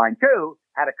 drink red wine too,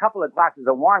 had a couple of glasses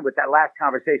of wine with that last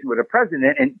conversation with the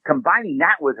president, and combining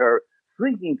that with her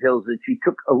sleeping pills that she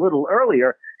took a little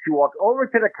earlier, she walked over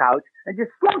to the couch and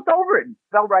just slumped over it and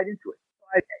fell right into it.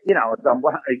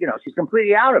 She's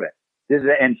completely out of it.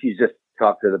 And she's just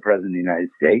talked to the president of the United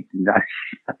States, and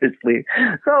obviously.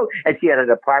 So, and she had an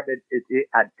apartment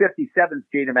at 57th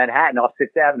Street in Manhattan off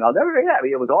 6th Avenue. I'll never forget that.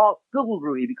 It was all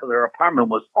silvery because her apartment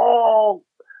was all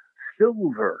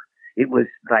silver. It was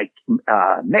like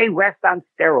Mae West on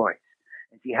steroids.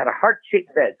 And she had a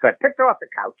heart-shaped bed. So I picked her off the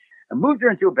couch and moved her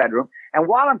into a bedroom. And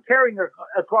while I'm carrying her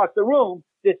across the room,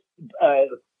 this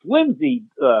flimsy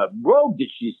robe that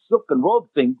she's silken robe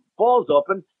thing falls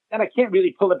open. And I can't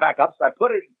really pull it back up, so I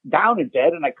put it down in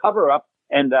bed and I cover her up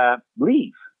and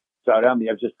leave. So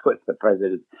I've just put the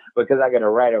president, because I got to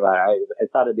write about it. I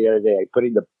thought of the other day,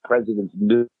 putting the president's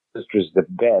mistress to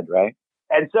bed, right?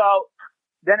 And so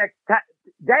the next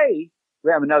day,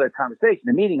 we have another conversation,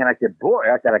 a meeting, and I said,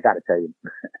 I got to tell you,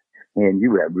 and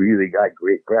you have really got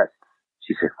great breasts.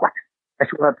 She said, what? I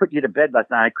said, well, I put you to bed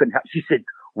last night. I couldn't help. She said,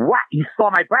 what? You saw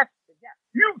my breasts?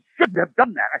 You shouldn't have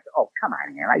done that. I said, oh, come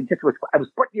on, man. I was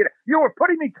putting you were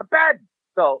putting me to bed.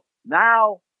 So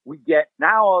now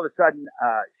all of a sudden,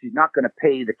 she's not going to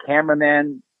pay the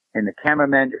cameraman, and the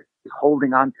cameraman is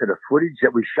holding on to the footage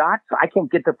that we shot. So I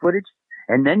can't get the footage.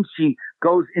 And then she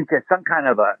goes into some kind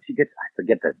of she got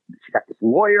this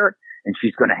lawyer, and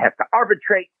she's going to have to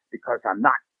arbitrate because I'm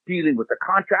not dealing with the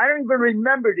contract. I don't even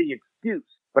remember the excuse,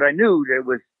 but I knew that it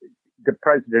was the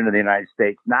president of the United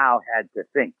States now had to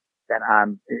think that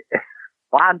I'm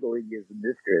fondling his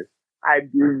mistress. I'm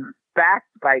being backed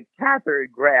by Katharine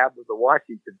Graham of the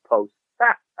Washington Post.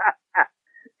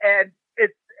 And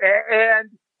And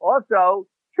also,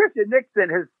 Tricia Nixon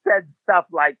has said stuff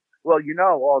like, well,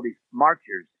 all these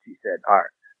marchers, she said, are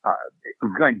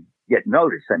going to get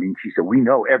noticed. I mean, she said, we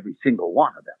know every single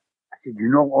one of them.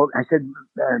 I said,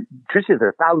 I said, Tricia, there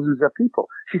are thousands of people.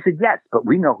 She said, yes, but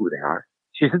we know who they are.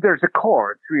 She said, there's a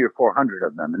core, 300 or 400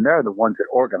 of them, and they're the ones that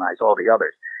organize all the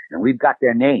others. And we've got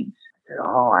their names.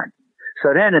 I said,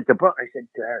 so then at the book, I said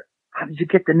to her, how did you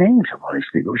get the names of all these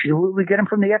people? She said, well, we get them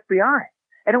from the FBI.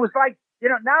 And it was like,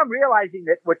 now I'm realizing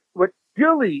that what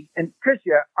Julie and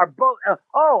Tricia are both,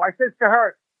 I said to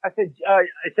her, I said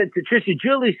to Tricia,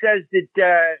 Julie says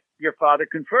that your father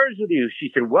confers with you. She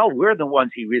said, well, we're the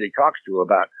ones he really talks to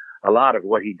about a lot of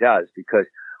what he does because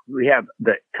we have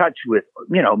the touch with,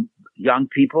 young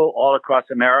people all across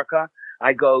America.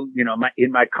 I go,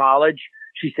 in my college,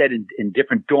 she said in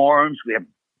different dorms, we have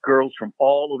girls from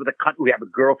all over the country. We have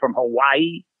a girl from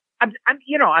Hawaii. I'm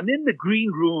in the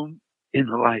green room in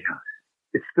the White House.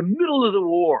 It's the middle of the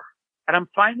war. And I'm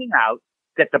finding out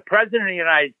that the president of the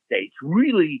United States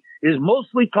really is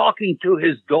mostly talking to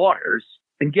his daughters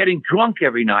and getting drunk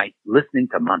every night, listening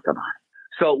to Montalban.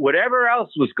 So whatever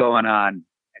else was going on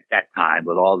at that time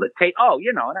with all the tape.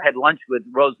 And I had lunch with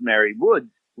Rosemary Woods,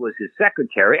 who was his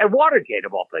secretary at Watergate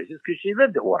of all places, because she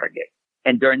lived at Watergate.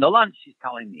 And during the lunch, she's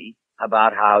telling me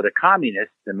about how the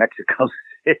communists in Mexico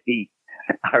City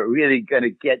are really going to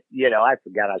get, I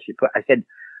forgot how she put, I said,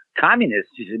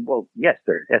 communists? She said, well, yes,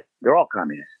 they're all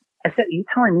communists. I said, are you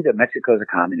telling me that Mexico is a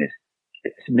communist?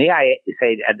 May I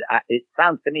say, it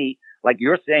sounds to me like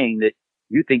you're saying that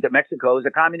you think that Mexico is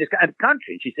a communist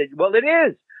country. And she said, well, it is.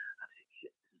 I said,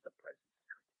 shit, this is the president.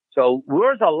 So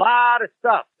there's a lot of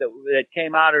stuff that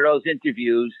came out of those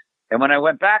interviews. And when I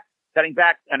went back,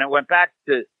 and I went back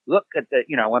to look at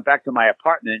I went back to my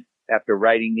apartment after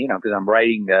writing, because I'm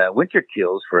writing Winter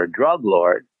Kills for a drug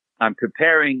lord. I'm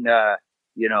preparing, I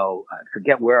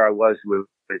forget where I was with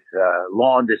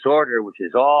Law and Disorder, which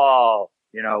is all,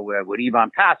 with Ivan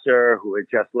Passer, who had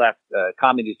just left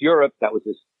communist Europe. That was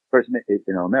his first,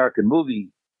 American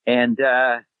movie. And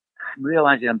I'm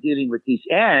realizing I'm dealing with these,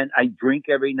 and I drink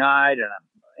every night,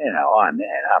 and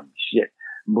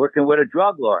I'm working with a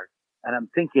drug lord. And I'm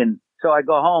thinking, so I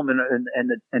go home and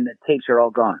the tapes are all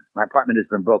gone. My apartment has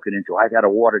been broken into. I got a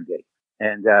Watergate.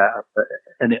 And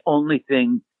the only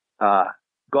thing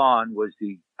gone was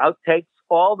the outtakes,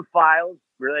 all the files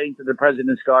relating to the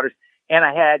president's daughters. And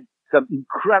I had some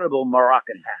incredible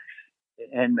Moroccan hash.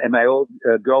 And my old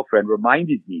girlfriend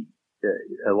reminded me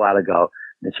a while ago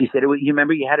that she said, you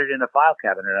remember you had it in a file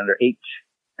cabinet under H.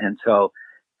 And so,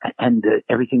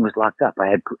 everything was locked up. I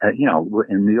had,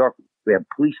 in New York, we have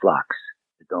police locks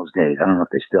in those days. I don't know if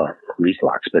they still have police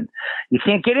locks, but you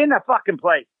can't get in that fucking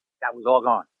place. That was all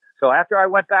gone. So after I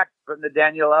went back from the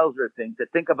Daniel Ellsworth thing to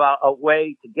think about a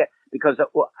way to get, because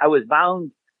I was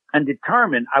bound and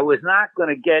determined I was not going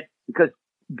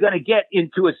to get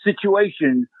into a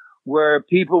situation where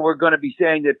people were going to be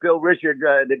saying that Bill Richert,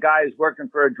 the guy who's working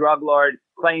for a drug lord,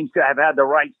 claims to have had the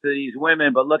rights to these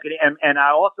women, but look at it. And I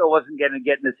also wasn't going to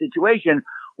get in a situation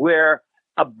where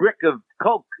a brick of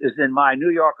coke is in my New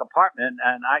York apartment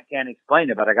and I can't explain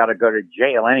it, but I got to go to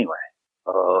jail anyway.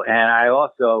 And I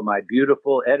also, my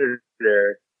beautiful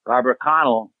editor, Barbara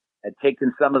Connell, had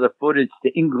taken some of the footage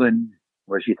to England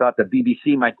where she thought the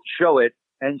BBC might show it,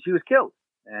 and she was killed.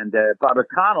 And Barbara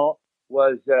Connell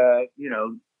was,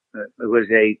 was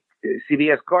a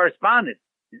CBS correspondent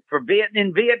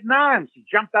in Vietnam. She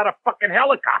jumped out of fucking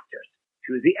helicopters.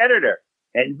 She was the editor.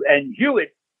 And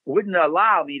Hewitt wouldn't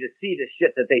allow me to see the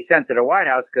shit that they sent to the White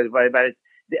House because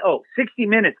 60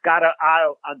 Minutes got it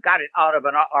out of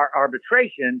an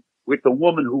arbitration with the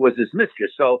woman who was his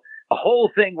mistress. So the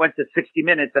whole thing went to 60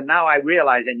 Minutes. And now I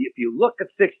realize, and if you look at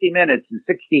 60 Minutes and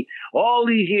all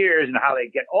these years and how they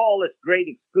get all this great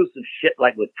exclusive shit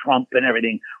like with Trump and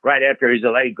everything right after his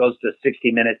delay goes to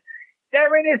 60 Minutes,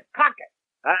 they're in his pocket.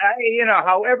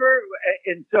 However,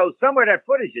 and so somewhere that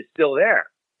footage is still there.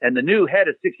 And the new head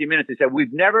of 60 Minutes, he said,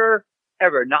 we've never,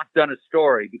 ever not done a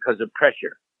story because of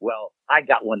pressure. Well, I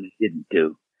got one that didn't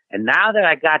do. And now that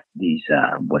I got these,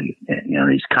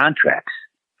 these contracts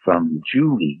from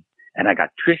Julie, and I got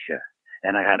Tricia,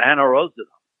 and I got Anna Roosevelt,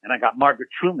 and I got Margaret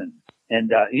Truman. And,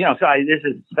 now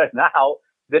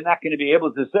they're not going to be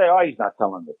able to say, oh, he's not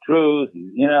telling the truth.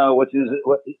 You know what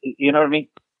I mean?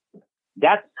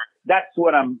 That's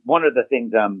what one of the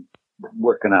things I'm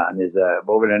working on is,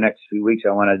 over the next few weeks,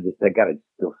 I got to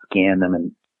still scan them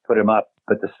and put them up.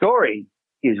 But the story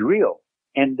is real.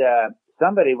 And,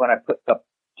 somebody, when I put up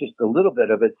just a little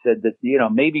bit of it, said that,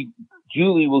 maybe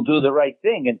Julie will do the right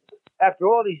thing. And after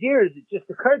all these years, it just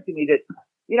occurred to me that,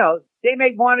 they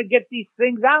may want to get these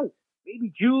things out.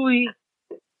 Maybe Julie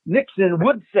Nixon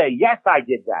would say, yes, I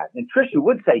did that. And Tricia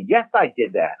would say, yes, I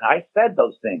did that. And I said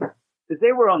those things because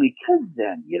they were only kids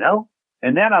then, you know?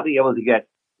 And then I'll be able to get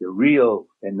the real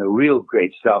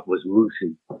great stuff was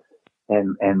Lucy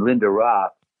and Linda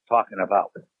Roth talking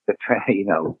about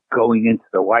going into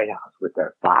the White House with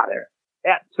their father.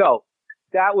 Yeah, so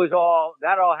that all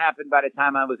happened by the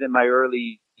time I was in my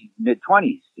early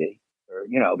mid-20s, see?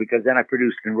 Because then I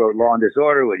produced and wrote Law and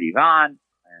Disorder with Yvonne.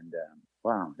 And,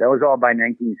 wow, that was all by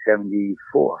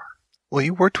 1974. Well,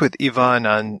 you worked with Yvonne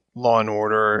on Law and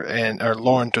Order or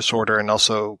Law and Disorder and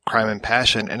also Crime and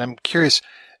Passion. And I'm curious,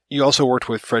 you also worked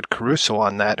with Fred Caruso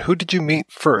on that. Who did you meet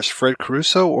first, Fred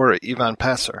Caruso or Yvonne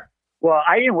Passer? Well,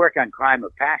 I didn't work on Crime or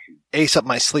Passion. Ace Up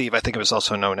My Sleeve, I think it was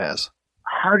also known as.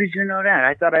 How did you know that?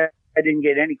 I thought I didn't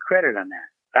get any credit on that.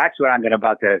 That's what I'm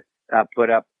about to put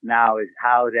up now is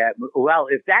how that, well,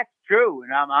 if that's true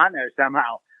and I'm on there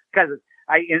somehow, because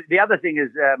the other thing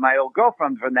is my old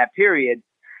girlfriend from that period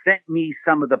sent me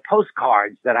some of the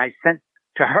postcards that I sent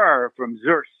to her from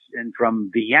Zurich and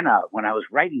from Vienna when I was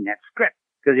writing that script.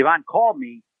 Because Yvonne called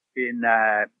me in,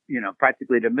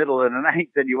 practically the middle of the night,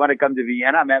 said, you want to come to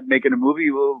Vienna? I'm making a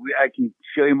movie. Well, I can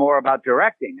show you more about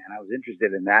directing. And I was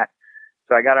interested in that.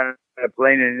 So I got on a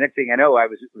plane, and the next thing I know, I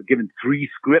was given 3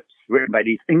 scripts written by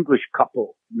these English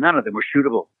couple. None of them were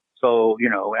shootable. So,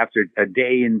 after a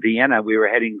day in Vienna, we were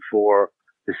heading for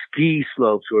the ski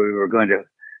slopes where we were going to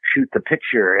shoot the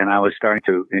picture. And I was starting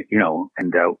to,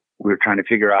 and we were trying to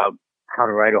figure out how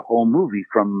to write a whole movie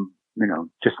from,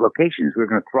 just locations. We were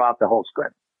going to throw out the whole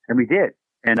script. And we did.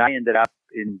 And I ended up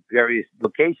in various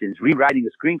locations, rewriting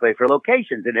the screenplay for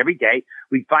locations. And every day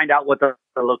we'd find out what the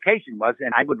location was.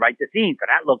 And I would write the scene for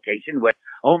that location with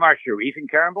Omar Sharif and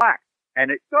Karen Black.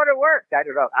 And it sort of worked. I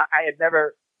don't know. I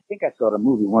think I saw the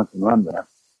movie once in London.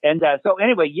 And so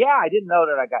anyway, yeah, I didn't know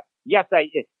that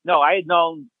I had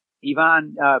known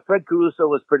Yvonne. Fred Caruso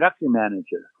was production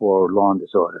manager for Law and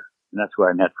Disorder. And that's where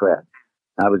I met Fred.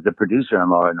 I was the producer on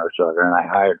Law and Disorder, and I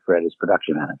hired Fred as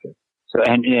production manager. So,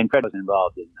 and Fred was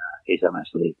involved in Ace Up My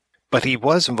Sleeve. But he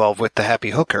was involved with The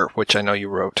Happy Hooker, which I know you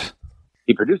wrote.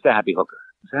 He produced The Happy Hooker.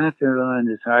 I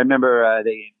remember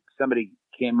somebody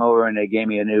came over and they gave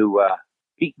me a new,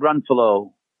 Pete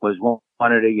Runfellow was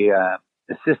one of the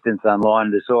assistants on Law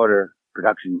and Disorder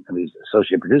production. He's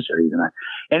associate producer.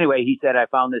 Anyway, he said, I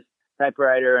found this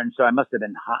typewriter, and so I must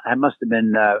have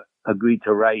been agreed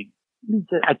to write.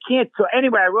 I can't. So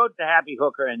anyway, I wrote The Happy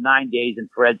Hooker in 9 days in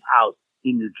Fred's house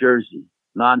in New Jersey,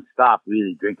 nonstop,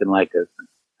 really drinking like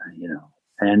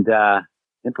and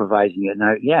improvising it.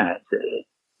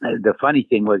 And the funny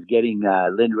thing was getting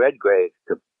Lynn Redgrave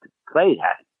to play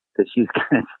that because she's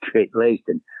kind of straight-laced.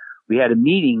 And we had a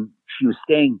meeting. She was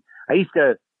staying.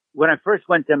 When I first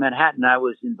went to Manhattan, I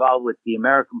was involved with the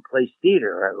American Place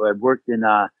Theater. I worked in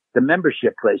the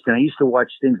membership place, and I used to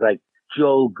watch things like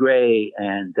Joel Grey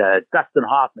and Dustin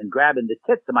Hoffman grabbing the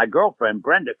tits of my girlfriend,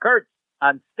 Brenda Kurtz,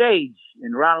 on stage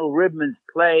in Ronald Ribman's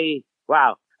play.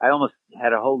 Wow, I almost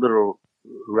had a whole little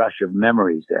rush of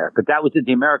memories there. But that was at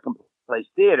the American Place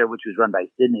Theater, which was run by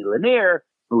Sidney Lanier,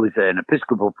 who was an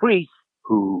Episcopal priest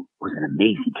who was an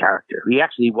amazing character. He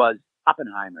actually was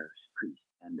Oppenheimer's priest.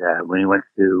 And when he went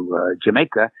to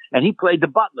Jamaica, and he played the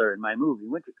butler in my movie,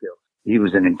 Winter Kills. He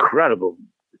was an incredible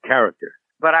character.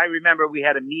 But I remember we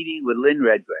had a meeting with Lynn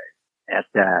Redgrave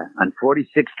on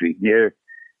 46th Street near,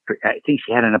 I think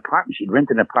she had an apartment. She'd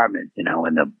rented an apartment, in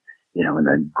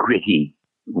the gritty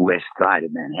west side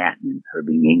of Manhattan, her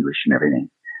being English and everything.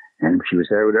 And she was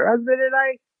there with her husband, and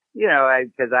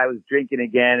because I was drinking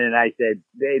again, and I said,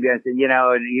 baby, and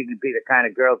you can be the kind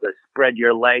of girl to spread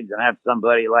your legs and have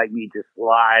somebody like me just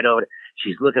slide over.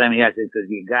 She's looking at me, I said, because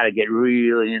you got to get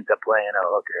really into playing a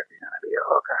hooker if you're going to be a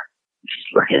hooker.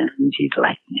 She's looking at me and she's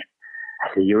liking it.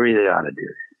 I said, you really ought to do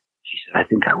this. She said, I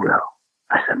think I will.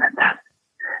 I said, fantastic.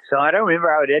 So I don't remember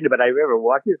how it ended, but I remember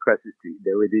walking across the street.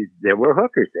 There were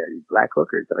hookers there, these black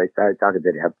hookers that I started talking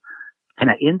to them. And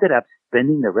I ended up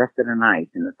spending the rest of the night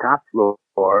in the top floor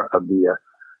of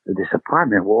this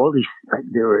apartment where all these, I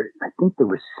think there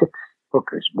were 6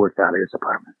 hookers worked out of this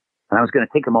apartment. And I was going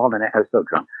to take them all the night. I was so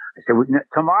drunk. I said,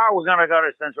 tomorrow we're going to go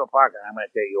to Central Park and I'm going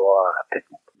to take you all on a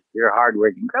picnic. You're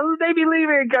hardworking. Oh, they be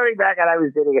leaving and coming back. And I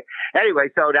was sitting it.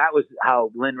 Anyway, so that was how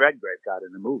Lynn Redgrave got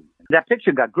in the movie. That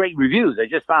picture got great reviews. I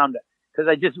just found, because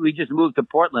we just moved to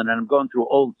Portland and I'm going through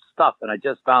old stuff. And I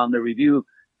just found the review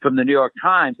from the New York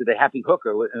Times of The Happy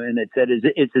Hooker. And it said,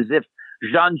 it's as if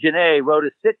Jean Genet wrote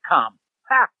a sitcom.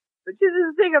 Ha! But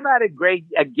just think about it.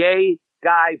 A gay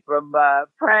guy from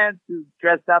France who's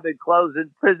dressed up in clothes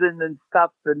in prison and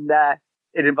stuff. And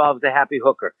it involves a happy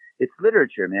hooker. It's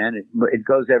literature, man. It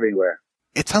goes everywhere.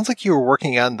 It sounds like you were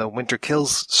working on the Winter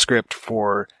Kills script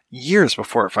for years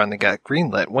before it finally got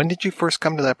greenlit. When did you first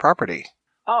come to that property?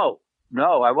 Oh,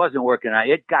 no, I wasn't working on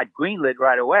it. It got greenlit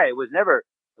right away. It was never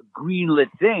a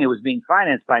greenlit thing. It was being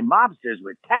financed by mobsters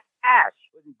with cash.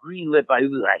 It wasn't greenlit by,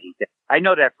 I hate that. I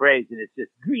know that phrase, and it's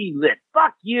just greenlit.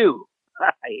 Fuck you.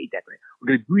 I hate that phrase. We're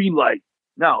going to greenlight.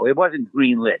 No, it wasn't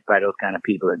greenlit by those kind of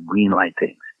people that greenlight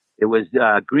things. It was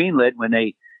greenlit when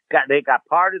they got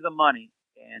part of the money,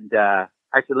 and I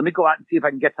said, let me go out and see if I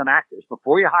can get some actors.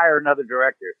 Before you hire another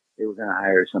director, they were going to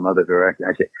hire some other director.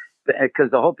 I said,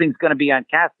 because the whole thing's going to be on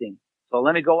casting, so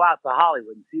let me go out to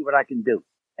Hollywood and see what I can do.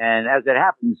 And as it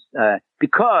happens,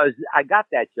 because I got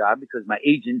that job, because my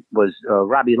agent was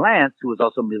Robbie Lance, who was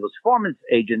also Milos Forman's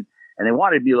agent, and they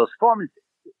wanted Milos Forman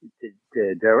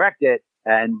to direct it.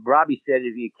 And Robbie said,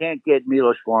 if you can't get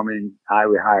Milos Forman, I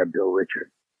would hire Bill Richert.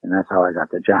 And that's how I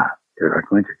got the job, to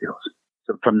direct Winter Kills.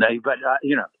 So from there, but,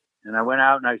 and I went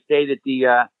out and I stayed at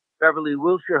the Beverly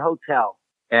Wilshire Hotel,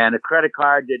 and a credit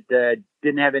card that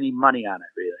didn't have any money on it,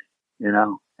 really,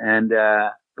 And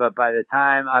but by the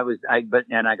time I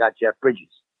got Jeff Bridges,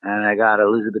 and I got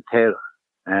Elizabeth Taylor,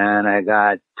 and I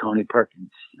got Tony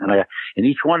Perkins, and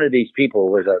each one of these people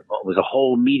was a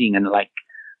whole meeting, and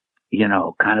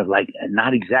kind of like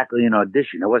not exactly an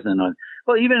audition. It wasn't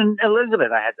even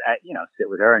Elizabeth, I had to, sit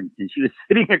with her, and she was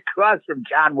sitting across from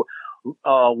John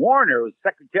Warner, who was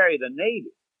Secretary of the Navy.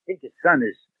 I think his son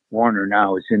is Warner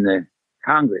now, is in the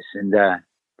Congress. And,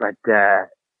 but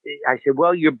I said,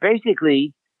 well, you're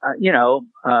basically,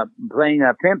 playing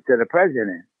a pimp to the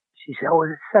president. She said, oh,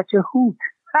 it's such a hoot.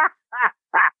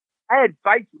 I had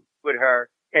fights with her,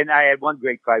 and I had one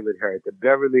great fight with her at the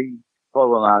Beverly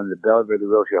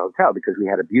Wilshire Hotel, because we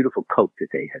had a beautiful coat that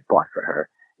they had bought for her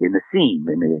in the scene.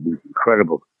 They made these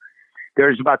incredible.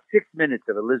 There's about 6 minutes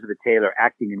of Elizabeth Taylor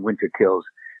acting in Winter Kills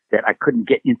that I couldn't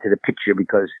get into the picture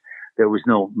because there was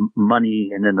no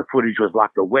money, and then the footage was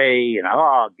locked away, and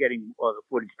getting all the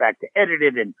footage back to edit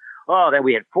it, and then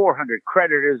we had 400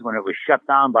 creditors when it was shut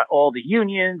down by all the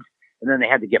unions, and then they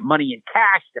had to get money in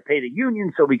cash to pay the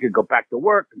union so we could go back to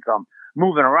work, and so I'm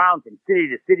moving around from city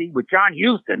to city with John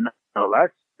Huston, no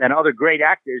less, and other great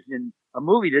actors in a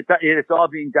movie that it's all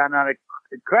being done on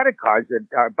credit cards that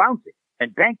are bouncing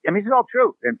and bank. I mean, it's all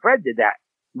true. And Fred did that.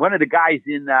 One of the guys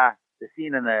in the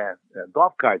scene in the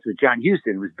golf carts with John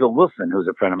Huston was Bill Wilson, who's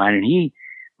a friend of mine, and he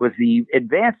was the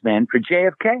advance man for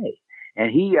JFK. And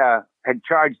he had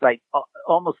charged like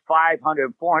almost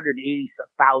 $480,000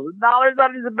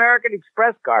 on his American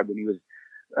Express card when he was,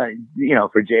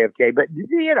 for JFK. But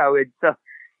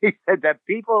he said that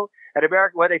people at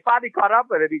American, when they finally caught up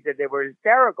with him, he said they were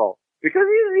hysterical because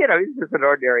he's just an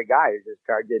ordinary guy. He just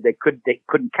charged. They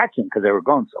couldn't catch him because they were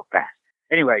going so fast.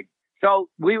 Anyway, so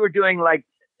we were doing it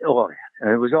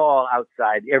was all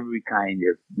outside every kind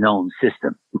of known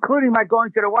system, including my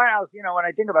going to the White House. When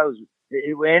I think about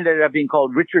it ended up being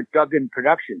called Richard Duggan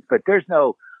Productions, but there's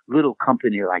no little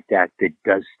company like that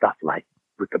does stuff like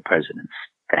with the president's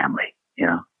family,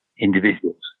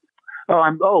 individuals.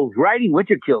 Writing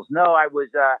Winter Kills. No, I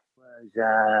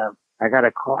I got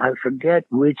a call. I forget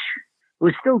which. It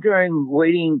was still during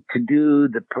waiting to do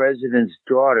the president's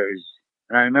daughters.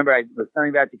 And I remember I was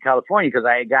coming back to California because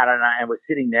I was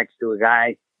sitting next to a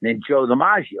guy named Joe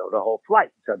DiMaggio the whole flight.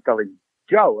 So I'm telling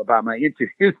Joe about my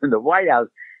interviews in the White House.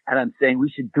 And I'm saying, we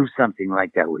should do something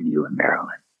like that with you in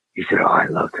Maryland. He said, I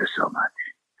loved her so much.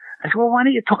 I said, well, why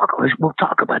don't you talk? We'll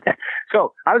talk about that.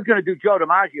 So I was going to do Joe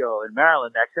DiMaggio in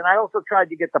Maryland next. And I also tried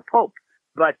to get the Pope,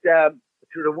 but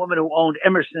through the woman who owned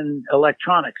Emerson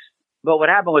Electronics. But what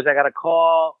happened was I got a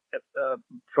call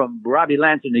from Robbie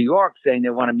Lance in New York saying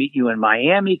they want to meet you in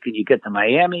Miami. Can you get to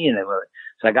Miami? And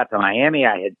so I got to Miami.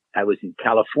 I was in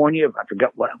California. I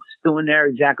forgot what I was doing there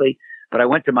exactly, but I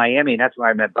went to Miami, and that's where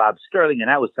I met Bob Sterling. And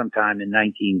that was sometime in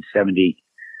 1970,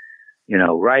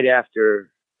 right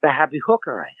after The Happy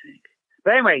Hooker, I think.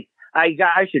 But anyway,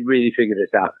 I should really figure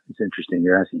this out. It's interesting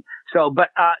you're asking. So,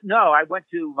 but no, I went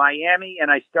to Miami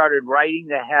and I started writing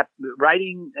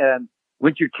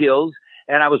Winter Kills,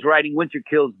 and I was writing Winter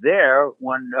Kills there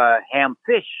when Ham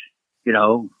Fish,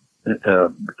 came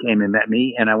and met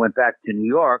me, and I went back to New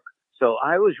York. So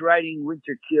I was writing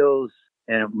Winter Kills,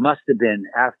 and it must have been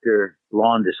after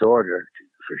Law and Disorder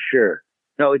for sure.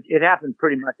 No, it happened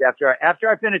pretty much after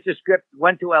I finished the script,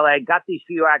 went to LA, got these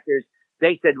few actors.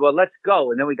 They said, well, let's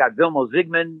go. And then we got Vilmo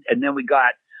Zsigmond, and then we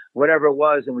got whatever it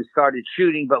was, and we started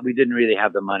shooting, but we didn't really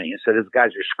have the money. And so those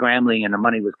guys were scrambling, and the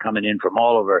money was coming in from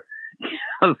all over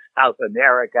South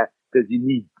America, because you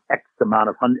need X amount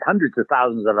of hundreds of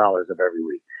thousands of dollars of every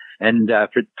week. And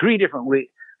for three different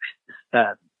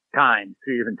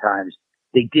times,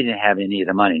 they didn't have any of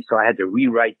the money. So I had to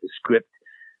rewrite the script,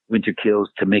 Winter Kills,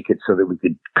 to make it so that we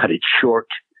could cut it short.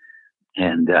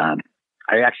 And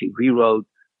I actually rewrote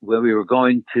where we were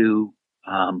going to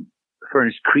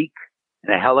Furnace Creek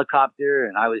in a helicopter,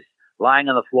 and I was lying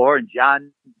on the floor, and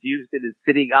John Huston is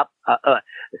sitting on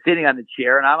the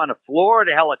chair, and I'm on the floor of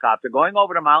the helicopter going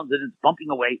over the mountains, and it's bumping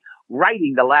away,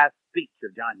 writing the last speech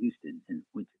of John Huston. And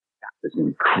that was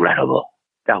incredible.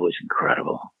 That was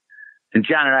incredible. And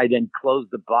John and I then closed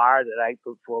the bar the night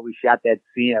before we shot that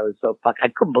scene. I was so I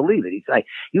couldn't believe it.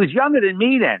 He was younger than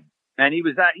me then, and he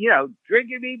was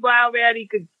drinking me. Wow, man, he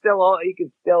could still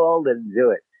hold it and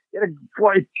do it.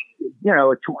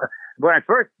 When I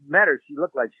first met her, she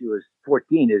looked like she was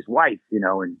 14, his wife,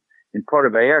 in Puerto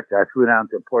Vallarta. I flew down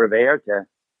to Puerto Vallarta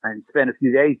and spent a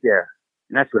few days there.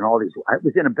 And that's when I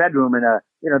was in a bedroom and,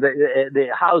 the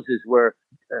houses were,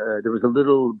 there was a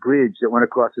little bridge that went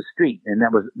across the street. And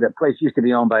the place used to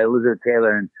be owned by Elizabeth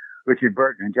Taylor and Richard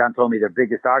Burton. And John told me their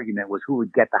biggest argument was who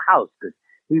would get the house, because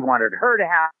he wanted her to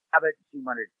have it. She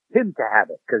wanted him to have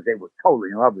it, because they were totally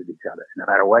in love with each other, no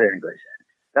matter what anybody said.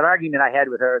 That argument I had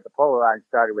with her at the polo line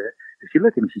started with it. She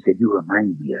looked at me, she said, "You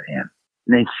remind me of him."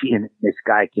 And then she and this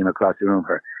guy came across the room.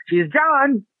 She said,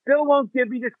 "John, Bill won't give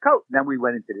me this coat." And then we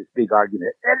went into this big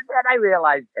argument. And I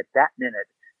realized at that minute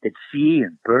that she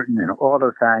and Burton and all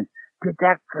those times did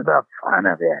that for the fun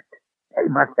of it. They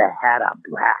must have had a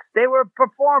blast. They were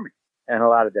performing and a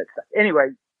lot of that stuff.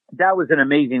 Anyway, that was an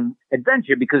amazing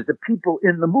adventure, because the people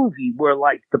in the movie were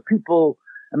like the people.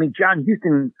 I mean, John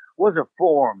Huston was a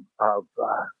form of,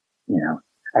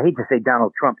 I hate to say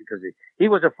Donald Trump, because he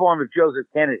was a form of Joseph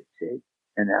Kennedy, see?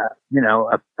 And,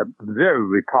 a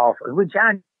very powerful. When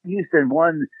John Huston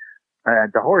won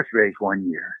the horse race one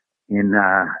year in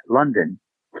London,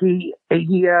 he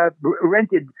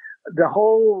rented the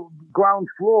whole ground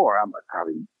floor,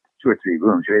 probably 2 or 3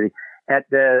 rooms really, at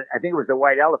I think it was the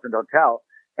White Elephant Hotel,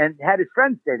 and had his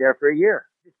friends stay there for a year.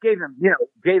 Just gave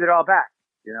it all back,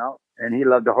 and he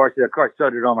loved the horses. Of course, so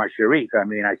did Omar Sharif. I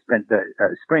mean, I spent the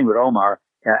spring with Omar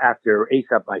after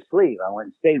Ace Up My Sleeve. I went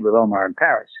and stayed with Omar in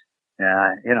Paris.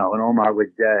 And Omar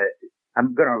would,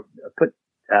 I'm going to put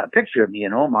a picture of me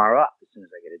and Omar up as soon as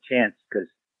I get a chance, because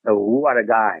what a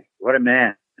guy, what a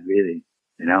man, really,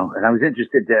 and I was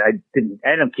interested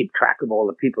I don't keep track of all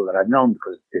the people that I've known,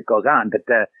 because it goes on, but,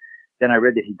 then I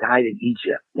read that he died in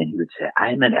Egypt, and he would say,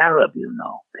 "I'm an Arab,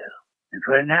 Bill. And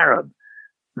for an Arab,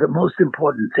 the most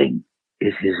important thing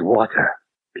is his water,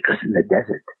 because in the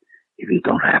desert, if you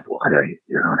don't have water, you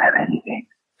don't have anything."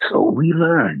 So we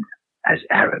learn as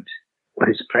Arabs what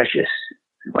is precious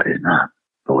and what is not.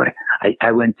 But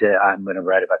I went to, I'm going to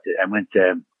write about this. I went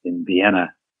to, in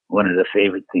Vienna, one of the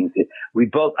favorite things that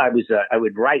I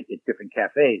would write at different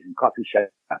cafes and coffee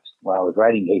shops while I was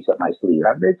writing Ace Up My Sleeve.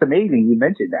 It's amazing you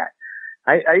mentioned that.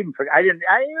 I even forgot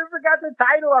the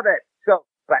title of it. So,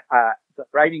 but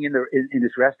writing in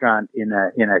this restaurant in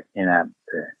an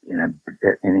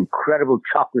incredible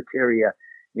chocolateria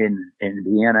in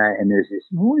Vienna, and there's this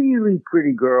really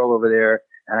pretty girl over there,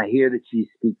 and I hear that she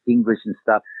speaks English and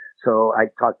stuff. So I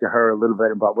talked to her a little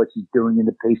bit about what she's doing in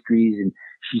the pastries, and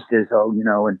she says,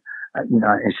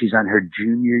 and she's on her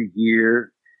junior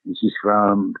year, and she's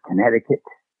from Connecticut,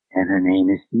 and her name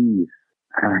is Eve.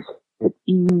 And I said,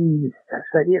 "Eve." I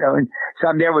said, and so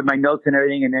I'm there with my notes and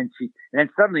everything, and then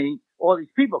suddenly all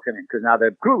these people come in, because now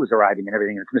the crew is arriving and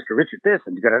everything, and it's Mr. Richard this,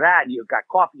 and you got that, and you've got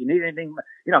coffee, you need anything,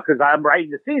 because I'm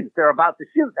writing the scenes that they're about to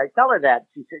shoot. I tell her that.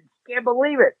 She said, "Can't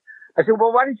believe it." I said,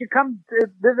 "Well, why don't you come to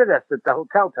visit us at the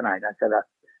hotel tonight?" I said,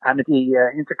 "I'm at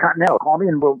the Intercontinental. Call me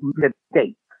and we'll get a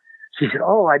date." She said,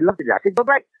 "Oh, I'd love to do that." I said, "Well,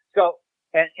 great." So,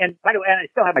 and by the way, I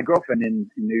still have my girlfriend in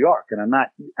New York, and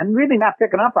I'm really not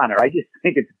picking up on her. I just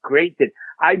think it's great that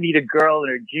I meet a girl in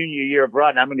her junior year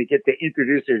abroad, and I'm going to get to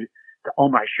introduce her to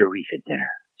Omar Sharif at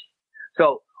dinner.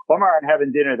 So Omar and I'm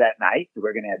having dinner that night.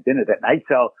 We're going to have dinner that night.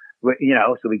 So,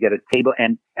 so we get a table,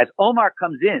 and as Omar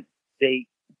comes in, the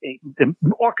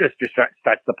orchestra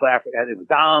starts to play. It was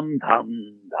dum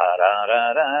dum da da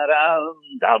da da dum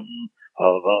dum,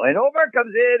 and Omar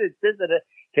comes in and sits at a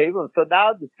table. So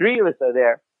now the three of us are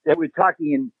there, and we're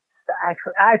talking, and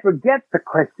I forget the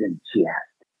question she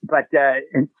asked, but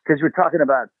because we're talking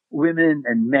about women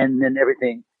and men and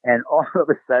everything, and all of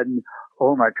a sudden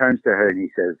Omar turns to her and he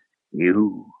says,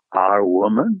 "You are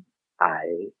woman,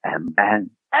 I am man,"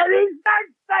 and he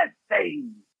starts to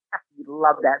sing. I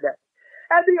love that.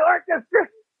 And the orchestra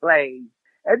plays,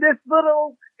 and this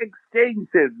little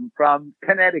extension from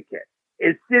Connecticut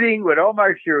is sitting with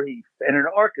Omar Sharif and an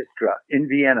orchestra in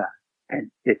Vienna,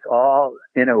 and it's all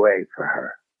in a way for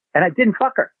her. And I didn't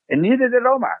fuck her, and neither did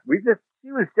Omar.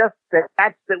 She was just the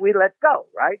act that we let go,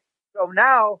 right? So So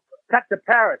now, cut to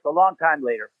Paris a long time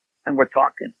later, and we're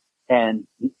talking. And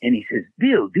he says,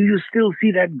 Bill, do you still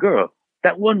see that girl?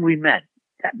 That one we met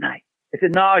that night? I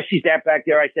said, no, she's back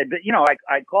there. I said, but,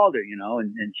 I called her,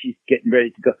 and she's getting ready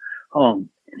to go home.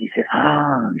 And he said,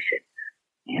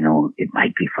 it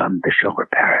might be from the show or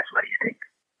Paris. What do you think?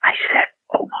 I said,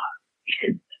 Omar. He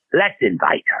said, let's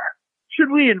invite her.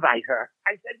 Should we invite her?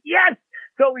 I said, yes.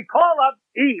 So we call up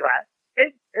Eva.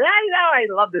 I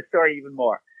love this story even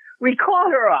more. We call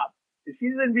her up.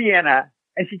 She's in Vienna,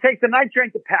 and she takes the night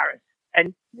train to Paris.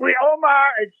 And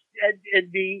Omar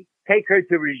and me take her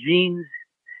to Regine's,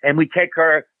 and we take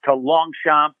her to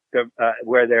Longchamp,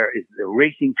 where there is the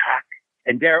racing track.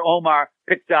 And there Omar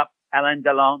picks up Alain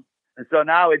Delon. And so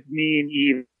now it's me and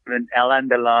Eve and Alain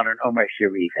Delon and Omar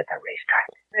Sharif at the racetrack.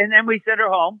 And then we sent her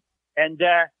home. And,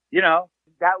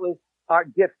 that was our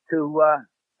gift to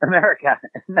America.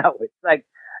 No, it's like,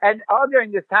 and all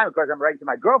during this time, of course, I'm writing to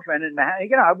my girlfriend, and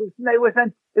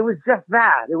it was just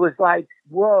that. It was like,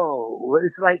 whoa!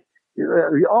 It's like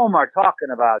Omar talking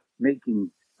about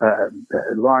making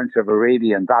Lawrence of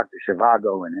Arabia and Dr.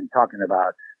 Zhivago, and talking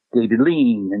about David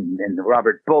Lean and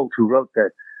Robert Bolt, who wrote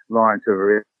the Lawrence of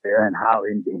Arabia, and how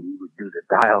he would do the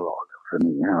dialogue for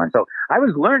me, And so I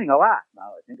was learning a lot. Now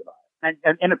I think about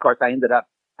it, and of course, I ended up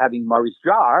having Maurice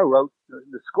Jarre wrote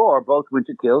the score, both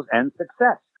Winter Kills and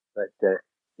Success. But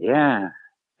yeah,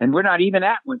 and we're not even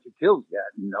at Winter Kills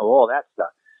yet, all that stuff,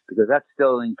 because that's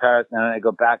still in Paris. And I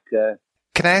go back.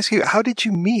 Can I ask you, how did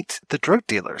you meet the drug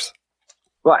dealers?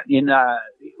 What,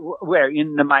 where,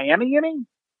 in Miami, you mean?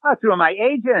 Oh, through my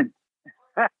agent.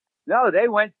 No, they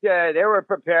they were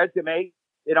prepared to make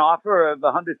an offer of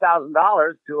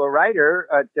 $100,000 to a writer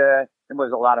it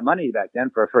was a lot of money back then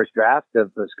for a first draft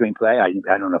of the screenplay.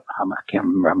 I don't know I can't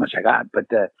remember how much I got, but,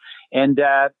 and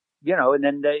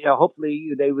then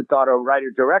hopefully they would thought a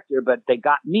writer director, but they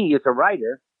got me as a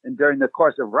writer. And during the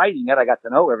course of writing it, I got to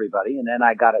know everybody, and then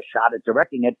I got a shot at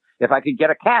directing it if I could get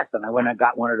a cast. And I went and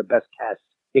got one of the best casts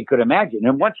they could imagine.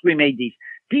 And once we made these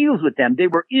deals with them, they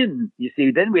were in, you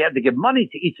see, then we had to give money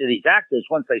to each of these actors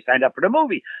once they signed up for the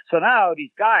movie. So now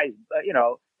these guys,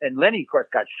 and Lenny, of course,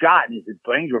 got shot and his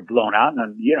brains were blown out. And,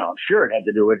 I'm sure it had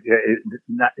to do with,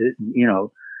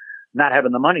 not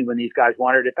having the money when these guys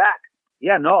wanted it back.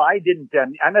 Yeah, no, I didn't.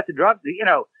 I met the drug,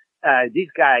 these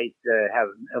guys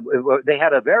they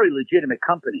had a very legitimate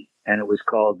company, and it was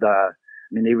called,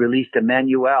 they released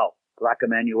Black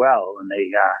Emmanuel, and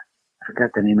they, I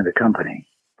forgot the name of the company.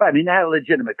 But they had a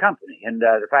legitimate company. And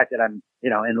the fact that I'm,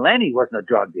 and Lenny wasn't a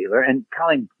drug dealer, and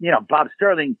calling, Bob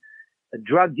Sterling a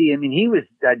drug dealer. He was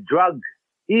a drug.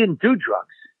 He didn't do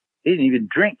drugs. He didn't even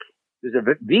drink. He was a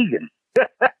vegan.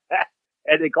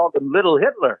 And they called him Little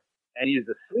Hitler. And he was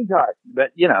a sweetheart.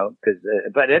 But,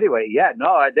 but anyway,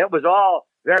 that was all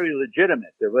very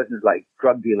legitimate. There wasn't like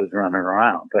drug dealers running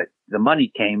around. But the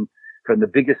money came from the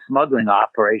biggest smuggling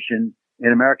operation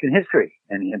in American history.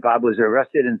 And Bob was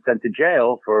arrested and sent to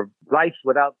jail for life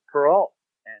without parole.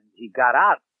 And he got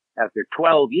out after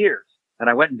 12 years. And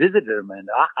I went and visited him in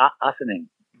Huston,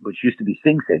 which used to be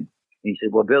Sing Sing. And he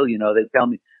said, well, Bill, they tell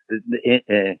me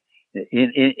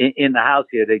in the house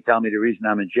here, they tell me the reason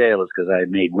I'm in jail is because I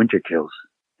made Winter Kills.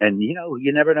 And,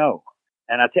 you never know.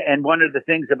 And and one of the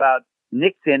things about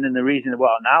Nixon and the reason,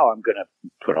 now I'm going to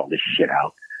put all this shit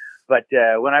out. But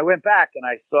when I went back and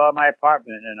I saw my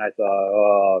apartment and I thought,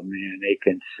 oh, man, they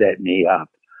can set me up.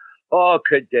 Oh,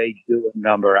 could they do a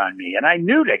number on me? And I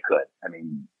knew they could.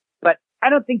 But I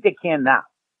don't think they can now.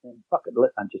 And fuck it,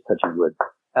 I'm just touching wood.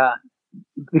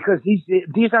 Because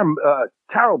these are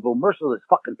terrible, merciless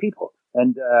fucking people.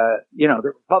 And, the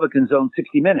Republicans own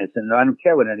 60 Minutes, and I don't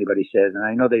care what anybody says. And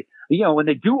I know they, when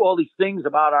they do all these things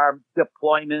about our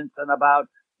deployments and about,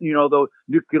 the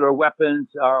nuclear weapons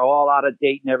are all out of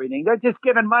date and everything. They're just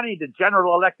giving money to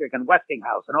General Electric and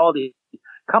Westinghouse and all these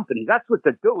companies. That's what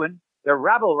they're doing. They're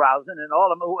rabble rousing and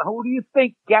all of them. Who do you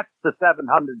think gets the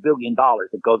 $700 billion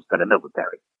that goes to the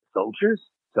military? Soldiers.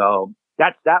 So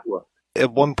that's that world.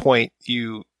 At one point,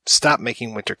 you stop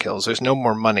making Winter Kills. There's no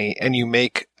more money, and you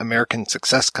make American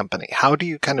Success Company. How do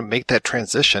you kind of make that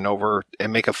transition over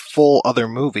and make a full other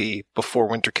movie before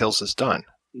Winter Kills is done?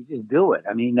 You just do it.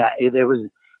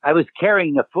 I was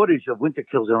carrying the footage of Winter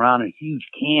Kills around in huge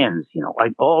cans,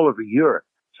 like all over Europe,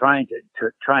 trying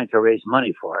to raise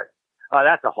money for it. Oh,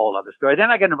 that's a whole other story.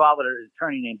 Then I got involved with an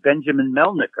attorney named Benjamin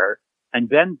Melniker, and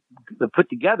Ben put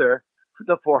together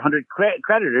the 400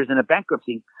 creditors in a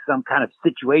bankruptcy, some kind of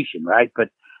situation, right? But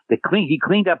he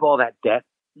cleaned up all that debt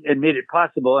and made it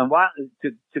possible and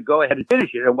to go ahead and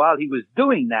finish it. And while he was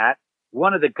doing that,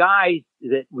 one of the guys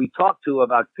that we talked to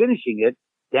about finishing it,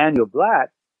 Daniel Blatt,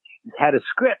 had a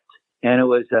script, and it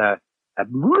was a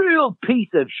real piece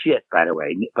of shit, by the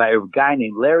way, by a guy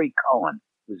named Larry Cohen,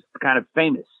 who's kind of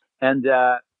famous. And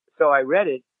so I read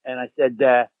it, and I said,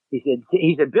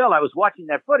 he said, Bill, I was watching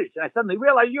that footage, and I suddenly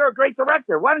realized you're a great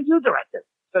director. Why don't you direct it?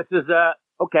 So I says,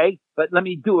 okay, but let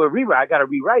me do a rewrite. I got to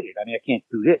rewrite it. I mean, I can't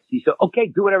do this. He said, okay,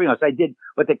 do whatever you want. So I did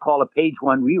what they call a page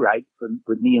one rewrite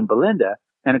with me and Belinda.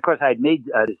 And of course, I had made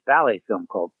this ballet film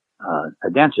called A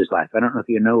Dancer's Life. I don't know if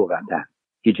you know about that.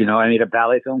 Did you know I made a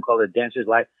ballet film called A Dancer's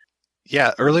Life?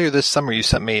 Yeah, earlier this summer you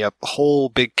sent me a whole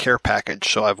big care package,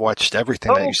 so I've watched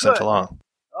everything that you sent along.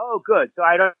 Oh, good. So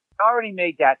I'd already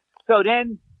made that. So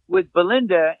then with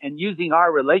Belinda and using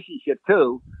our relationship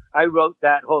too, I wrote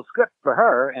that whole script for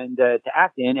her and to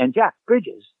act in, and Jeff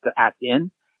Bridges to act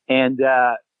in. And,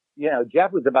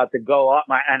 Jeff was about to go off,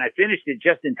 and I finished it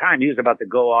just in time. He was about to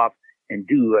go off and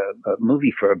do a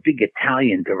movie for a big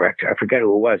Italian director. I forget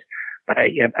who it was. But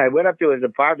I went up to his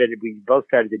apartment and we both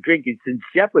started to drink. And since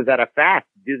Jeff was at a fast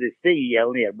to do this thing, he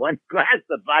only had one glass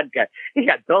of vodka. He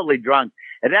got totally drunk.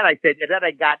 And then I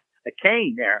got a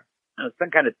cane there, some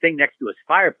kind of thing next to his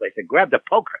fireplace. I grabbed a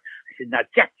poker. I said, now,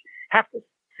 Jeff, half the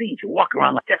scene, you walk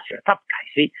around like this. You're a tough guy,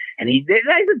 see? And he just did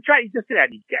that.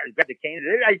 He grabbed the cane.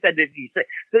 I said,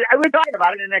 I was talking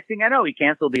about it. And the next thing I know, he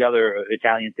canceled the other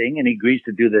Italian thing and he agrees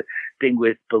to do the thing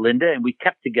with Belinda. And we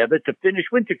kept together to finish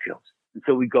Winter Kills. And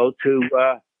so we go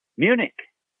to Munich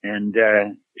and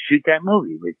shoot that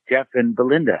movie with Jeff and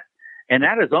Belinda. And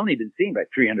that has only been seen by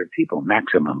 300 people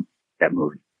maximum, that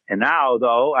movie. And now,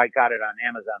 though, I got it on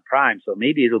Amazon Prime, so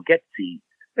maybe it'll get seen.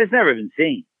 But it's never been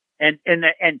seen. And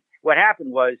what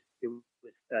happened was it was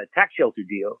a tax shelter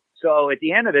deal. So at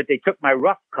the end of it, they took my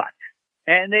rough cut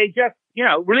and they just,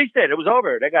 released it. It was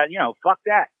over. They got, fuck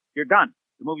that. You're done.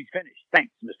 The movie's finished.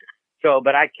 Thanks, mister. So,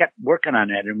 but I kept working on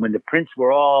that. And when the prints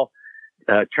were all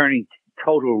turning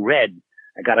total red,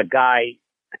 I got a guy,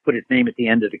 I put his name at the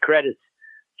end of the credits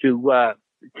to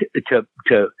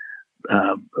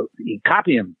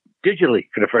copy him digitally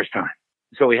for the first time.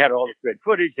 So we had all this red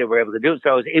footage that we were able to do. So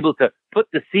I was able to put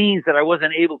the scenes that I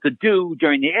wasn't able to do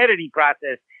during the editing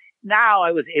process. Now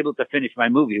I was able to finish my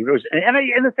movie. And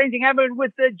the same thing happened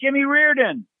with Jimmy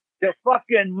Reardon, the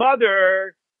fucking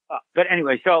mother. But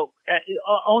anyway, so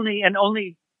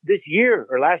only this year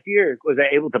or last year was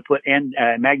I able to put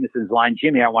Magnuson's line,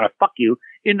 Jimmy, I want to fuck you,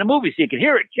 in the movie so you can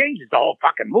hear it. Changes the whole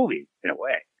fucking movie in a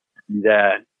way.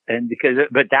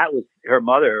 But that was, her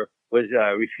mother was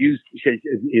refused. She said,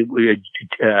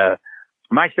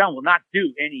 my son will not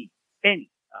do any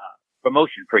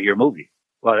promotion for your movie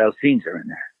while those scenes are in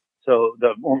there. So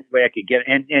the only way I could get,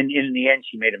 and in the end,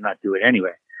 she made him not do it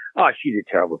anyway. Oh, she did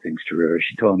terrible things to River.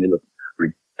 She told him he looked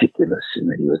ridiculous and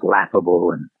that he was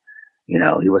laughable and,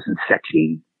 he wasn't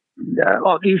sexy. And,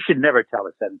 you should never tell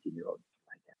a 17-year-old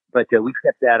like that. But we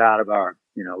kept that out of our,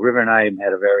 River and I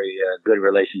had a very good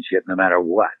relationship no matter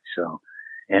what. So,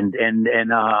 and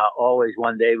always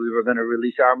one day we were going to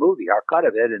release our movie, our cut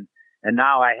of it. And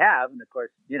now I have, and of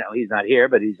course, he's not here,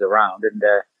 but he's around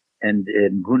and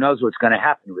who knows what's going to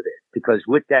happen with it, because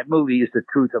with that movie is the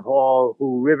truth of all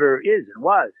who River is and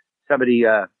was. Somebody,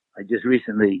 I just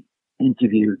recently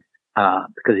interviewed,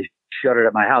 because he showed it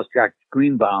at my house, Jack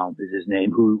Greenbaum is his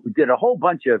name, who did a whole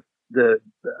bunch of the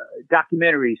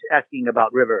documentaries asking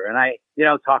about River, and I,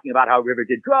 talking about how River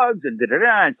did drugs and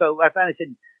da-da-da. And so I finally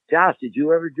said, Josh, did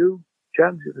you ever do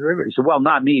drugs with River? He said, well,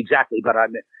 not me exactly, but I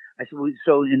said, well,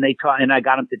 so, and they taught, and I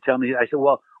got him to tell me, I said,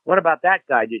 well, what about that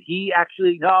guy? Did he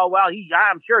actually? No, well,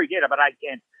 I'm sure he did, but I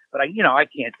can't, I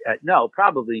can't, no,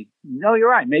 probably, no, you're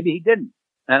right. Maybe he didn't.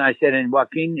 And I said, and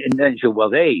Joaquin, and then she said, well,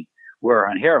 they were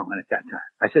on heroin at that time.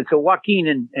 I said, so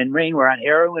Joaquin and Rain were on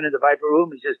heroin in the Viper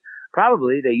Room? He says,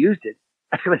 probably they used it.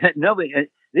 I said, nobody,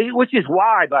 which is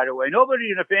why, by the way, nobody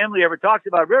in the family ever talks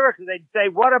about River, because they'd say,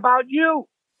 what about you?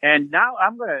 And now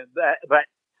but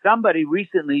somebody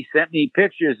recently sent me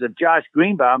pictures of Josh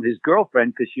Greenbaum, his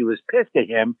girlfriend, because she was pissed at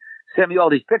him, sent me all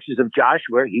these pictures of Josh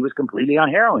where he was completely on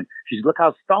heroin. She said, look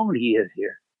how stoned he is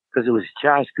here. Because it was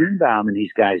Josh Greenbaum and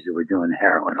these guys that were doing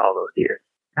heroin all those years.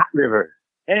 Not River.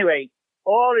 Anyway,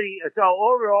 so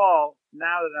overall,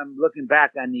 now that I'm looking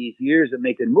back on these years of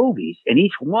making movies, and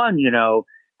each one,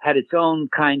 had its own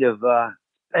kind of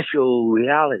special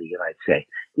reality, I'd say.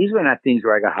 These were not things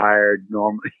where I got hired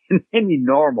in any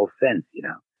normal sense,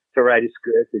 to write a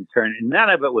script and turn it. None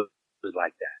of it was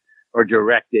like that. Or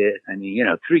direct it. I mean,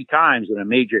 3 times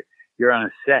when you're on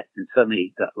a set and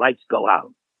suddenly the lights go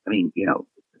out. I mean,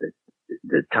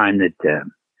 the time that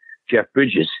Jeff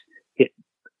Bridges hit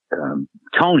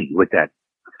Tony with that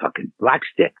fucking black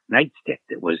stick, nightstick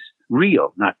that was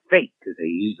real, not fake, because they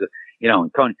used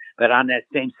and Tony. But on that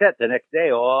same set, the next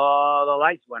day, all the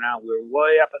lights went out. We were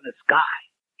way up in the sky,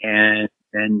 And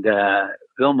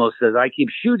Vilmos says, I keep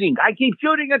shooting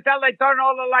until they turn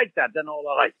all the lights out. Then all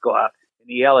the lights go out and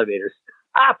the elevator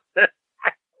stops.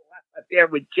 Up there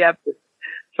with Jeff and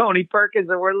Tony Perkins,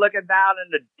 and we're looking down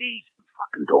and these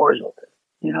fucking doors open,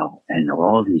 you know, and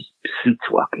all these suits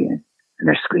walk in and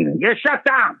they're screaming, "You're shut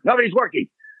down. Nobody's working.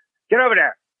 Get over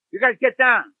there. You guys get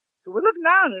down." So we're looking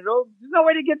down and there's no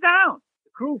way to get down.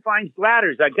 The crew finds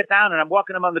ladders. I get down and I'm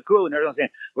walking them on the crew and they're all saying,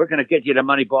 "We're going to get you the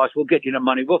money, boss. We'll get you the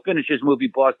money. We'll finish this movie,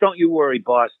 boss. Don't you worry,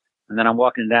 boss." And then I'm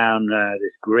walking down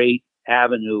this great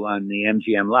avenue on the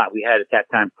MGM lot. We had at that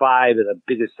time 5 of the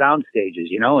biggest sound stages,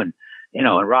 and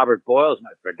Robert Boyle's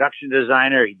my production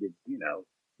designer. He did,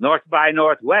 North by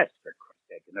Northwest, for Christ's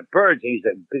sake, and the Birds. He's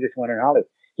the biggest one in Hollywood.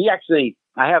 He actually,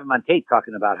 I have him on tape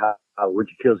talking about how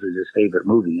Richard Kills is his favorite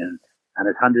movie. And on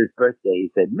his 100th birthday,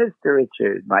 he said, "Mr.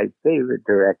 Richard, my favorite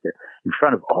director," in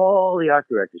front of all the art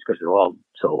directors, because they're all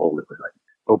so old. It was like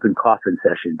open coffin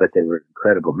session, but they were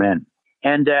incredible men.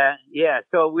 And,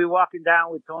 so we're walking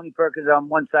down with Tony Perkins on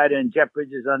one side and Jeff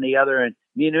Bridges on the other, and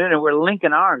me and him, and we're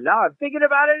linking arms. Now I'm thinking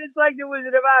about it, it's like the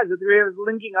Wizard of Oz. The three of us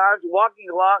linking arms, walking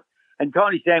along, and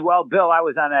Tony saying, "Well, Bill, I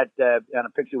was on on a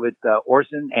picture with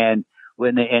Orson, and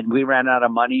we ran out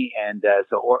of money, and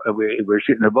we were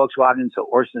shooting a Volkswagen, so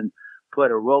Orson put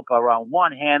a rope around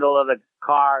one handle of the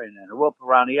car and then a rope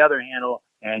around the other handle,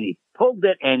 and he pulled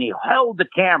it and he held the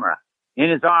camera in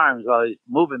his arms while he's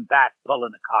moving back,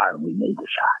 pulling the car, and we made the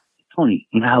shot." Tony,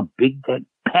 you know how big that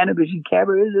Panavision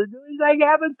camera is? It's like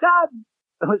having time.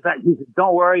 He said,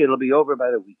 "Don't worry, it'll be over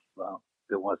by the week." Well,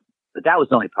 it wasn't. But that was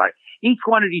the only part. Each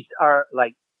one of these are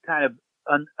like kind of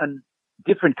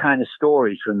different kind of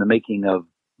stories from the making of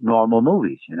normal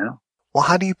movies, Well,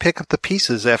 how do you pick up the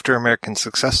pieces after American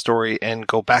Success Story and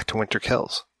go back to Winter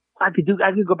Kills? I could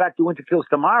go back to Winter Kills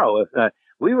tomorrow. If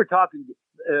we were talking,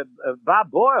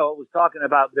 Bob Boyle was talking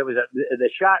about, there was the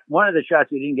shot. One of the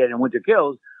shots we didn't get in Winter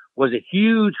Kills was a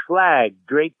huge flag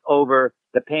draped over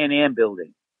the Pan Am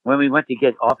building. When we went to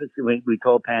get offices, we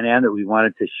told Pan Am that we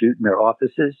wanted to shoot in their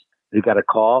offices. We got a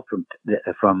call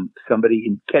from somebody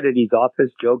in Kennedy's office,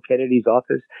 Joe Kennedy's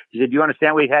office. He said, "Do you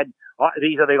understand? We had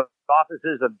these are the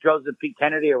offices of Joseph P.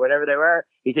 Kennedy or whatever they were."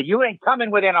 He said, "You ain't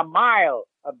coming within a mile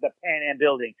of the Pan Am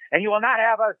building, and you will not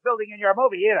have us building in your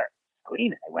movie either."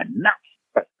 Screaming, I went nuts.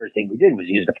 But the first thing we did was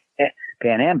use the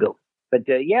Pan Am building. But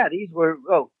these were.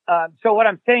 So what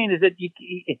I'm saying is that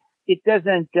it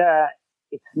doesn't.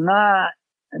 It's not.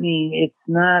 I mean, it's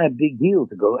not a big deal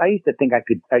to go. I used to think I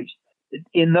could.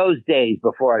 In those days,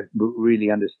 before I really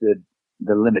understood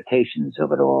the limitations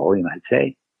of it all, you might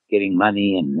say, getting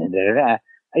money and I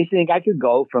used to think I could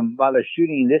go from while they're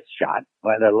shooting this shot,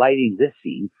 while they're lighting this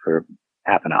scene for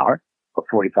half an hour or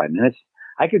 45 minutes,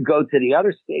 I could go to the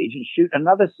other stage and shoot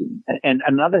another scene and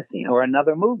another scene or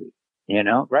another movie.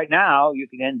 Right now you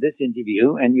can end this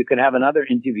interview and you can have another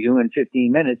interview in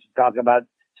 15 minutes to talk about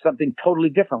something totally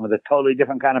different with a totally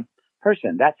different kind of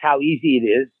person. That's how easy it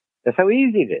is. That's how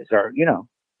easy it is. Or,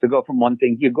 to go from one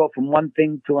thing, you go from one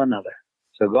thing to another.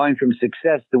 So going from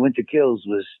Success to Winter Kills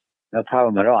was no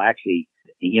problem at all. Actually,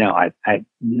 I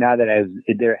now that I was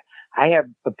there, I have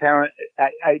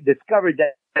I discovered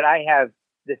that I have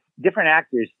this different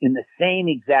actors in the same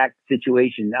exact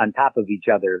situation on top of each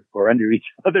other or under each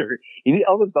other in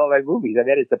almost all my movies. I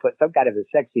managed to put some kind of a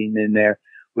sex scene in there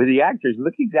where the actors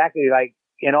look exactly like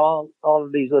in all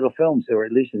of these little films, or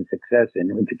at least in Success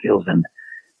and Winter Kills and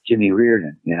Jimmy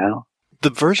Reardon, The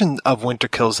version of Winter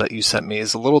Kills that you sent me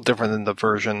is a little different than the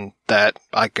version that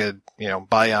I could,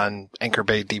 buy on Anchor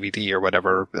Bay DVD or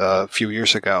whatever a few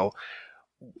years ago.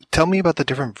 Tell me about the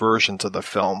different versions of the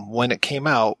film. When it came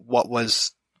out, what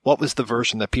was the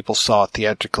version that people saw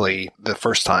theatrically the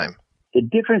first time? The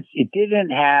difference,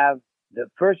 the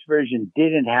first version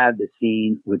didn't have the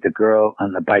scene with the girl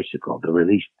on the bicycle, the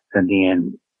release in the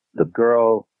end, the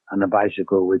girl on the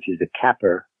bicycle, which is a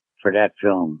capper for that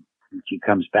film. She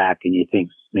comes back and you think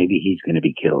maybe he's going to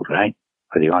be killed, right?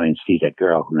 Or the audience sees that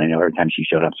girl and they know every time she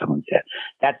showed up, someone said.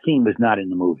 That scene was not in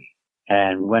the movie.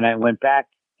 And when I went back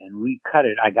and recut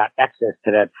it, I got access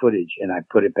to that footage and I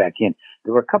put it back in.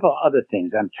 There were a couple of other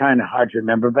things I'm trying to hard to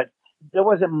remember, but there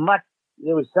wasn't much.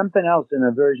 There was something else in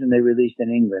a version they released in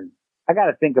England. I got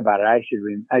to think about it. I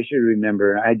should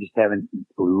remember. I just haven't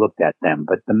looked at them.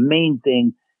 But the main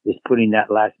thing is putting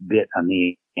that last bit on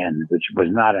the end, which was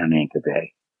not on Anchor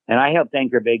Bay. And I helped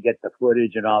Anchor Bay get the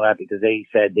footage and all that because they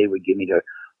said they would give me the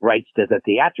rights to the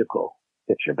theatrical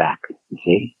picture back, you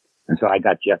see. And so I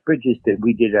got Jeff Bridges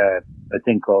we did a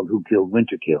thing called Who Killed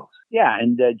Winter Kills. Yeah,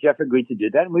 and Jeff agreed to do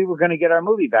that, and we were going to get our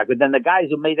movie back. But then the guys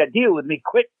who made that deal with me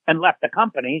quit and left the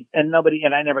company, and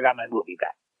I never got my movie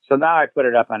back. So now I put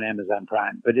it up on Amazon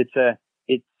Prime. But it's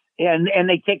And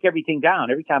they take everything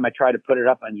down. Every time I try to put it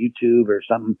up on YouTube or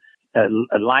something,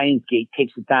 Lionsgate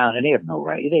takes it down, and they have no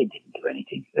right. They didn't do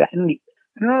anything.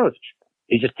 No,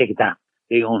 they just take it down.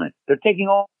 They own it. They're taking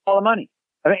all the money.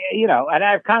 I mean, you know, and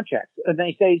I have contracts, and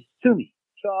they say sue me.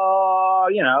 So,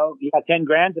 you know, you got 10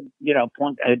 grand to, you know,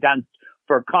 point down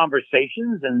for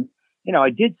conversations, and you know,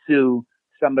 I did sue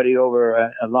somebody over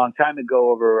a long time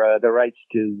ago over the rights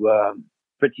to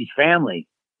Pritchie's Family,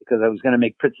 because I was going to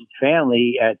make Pritchie's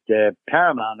Family at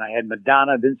Paramount. I had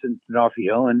Madonna, Vincent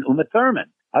D'Onofrio, and Uma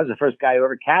Thurman. I was the first guy who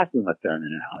ever cast Uma Thurman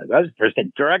in Hollywood. I was the first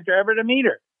director ever to meet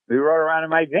her. We rode around in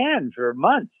my van for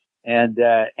months. And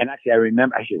actually, I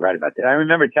remember, I should write about that. I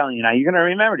remember telling you, now you're going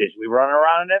to remember this. We were running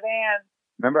around in a van.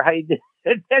 Remember how you did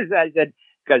this? I said,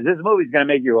 because this movie's going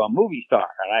to make you a movie star.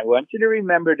 And I want you to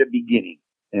remember the beginning.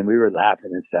 And we were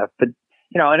laughing and stuff. But,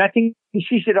 you know, and I think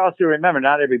she should also remember,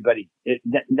 not everybody,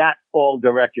 not all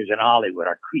directors in Hollywood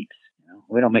are creeps. You know?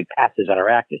 We don't make passes on our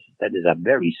actors. That is a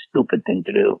very stupid thing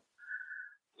to do.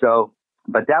 So,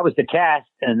 but that was the cast,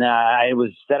 and I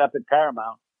was set up at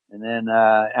Paramount. And then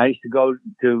I used to go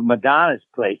to Madonna's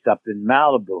place up in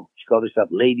Malibu. She called herself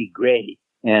Lady Grey,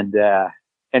 and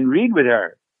read with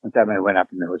her. One time I went up,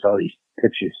 and there was all these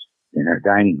pictures in her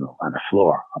dining room on the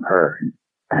floor of her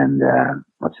and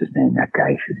what's his name? That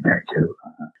guy she's married to.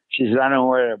 She says, I don't know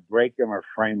whether to break them or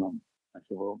frame them. I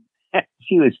said, well,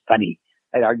 she was funny.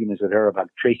 I had arguments with her about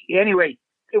Tracy. Anyway,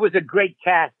 it was a great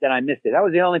cast, and I missed it. That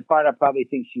was the only part I probably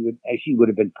think she would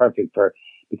have been perfect for,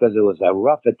 because it was a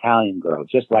rough Italian girl,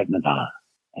 just like Madonna.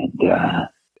 And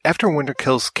after Winter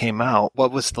Kills came out,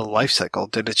 what was the life cycle?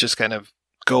 Did it just kind of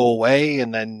go away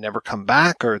and then never come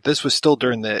back? Or this was still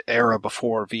during the era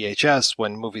before VHS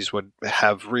when movies would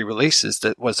have re-releases.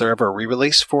 Was there ever a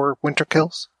re-release for Winter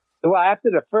Kills? Well, after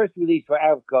the first release for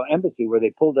Africa Embassy, where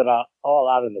they pulled it all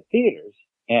out of the theaters,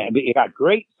 and it got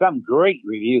some great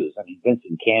reviews. I mean,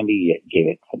 Vincent Canby gave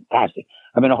it fantastic.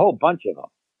 I mean, a whole bunch of them.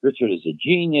 Richard is a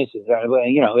genius,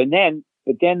 you know,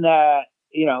 but then,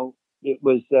 you know, it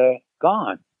was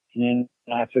gone. And then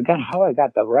I forgot how I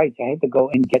got the rights. I had to go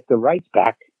and get the rights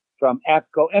back from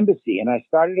AFCO Embassy. And I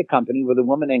started a company with a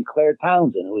woman named Claire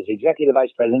Townsend, who was executive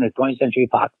vice president of 20th Century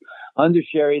Fox, under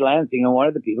Sherry Lansing, and one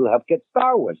of the people who helped get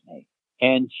Star Wars made.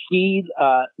 And she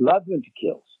loved Winter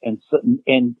Kills and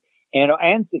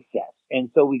Success. And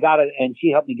so we got it, and she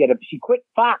helped me get it. She quit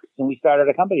Fox, and we started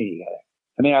a company together.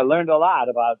 I mean, I learned a lot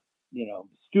about, you know,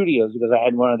 studios, because I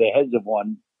had one of the heads of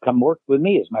one come work with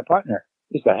me as my partner.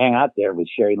 I used to hang out there with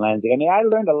Sherry Lansing. I mean, I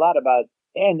learned a lot about,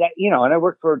 and that, you know, and I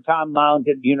worked for Tom Mount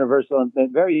at Universal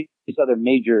and various other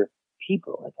major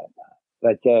people at that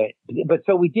time. But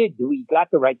so we got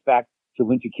the rights back to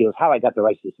Winter Kills. How I got the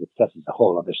rights to Success is a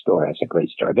whole other story. That's a great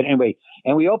story. But anyway,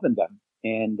 and we opened them,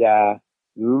 and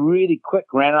really quick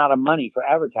ran out of money for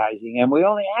advertising, and we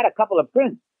only had a couple of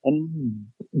prints. And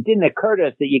it didn't occur to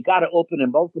us that you got to open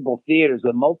in multiple theaters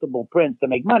with multiple prints to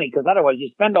make money, because otherwise you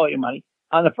spend all your money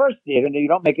on the first theater and you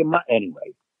don't make it money.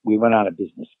 Anyway, we went out of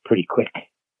business pretty quick.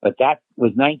 But that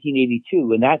was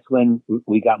 1982, and that's when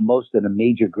we got most of the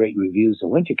major great reviews of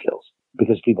Winter Kills,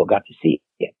 because people got to see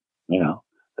it, you know,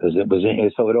 because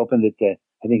it opened at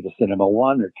I think the Cinema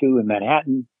 1 or 2 in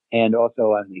Manhattan, and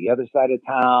also on the other side of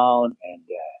town, and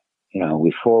you know,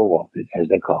 we four-walled it, as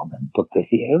they call them, booked the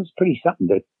theater. It was pretty something.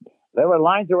 There were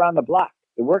lines around the block.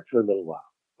 It worked for a little while.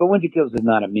 But Winter Kills is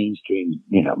not a mainstream,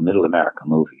 you know, middle America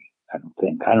movie, I don't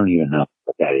think. I don't even know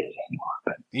what that is anymore.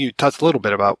 But you touched a little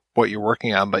bit about what you're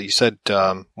working on, but you said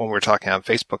when we were talking on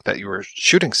Facebook that you were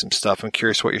shooting some stuff. I'm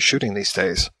curious what you're shooting these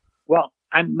days. Well,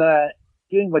 I'm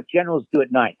doing what generals do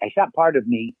at night. I shot part of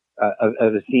me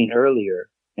of a scene earlier,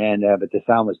 and but the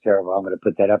sound was terrible. I'm going to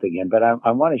put that up again. But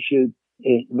I want to shoot.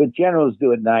 What generals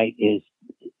do at night is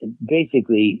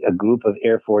basically a group of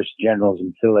Air Force generals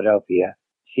in Philadelphia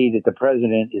see that the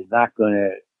president is not going to,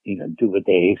 you know, do what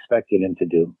they expected him to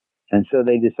do. And so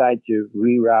they decide to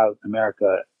reroute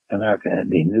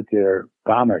the nuclear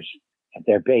bombers at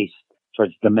their base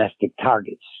towards domestic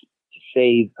targets to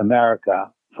save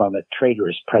America from a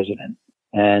traitorous president.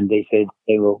 And they said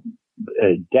they will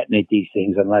detonate these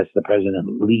things unless the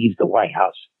president leaves the White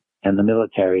House and the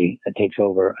military takes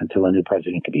over until a new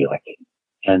president can be elected.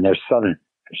 And they're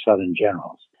Southern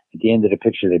generals. At the end of the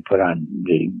picture,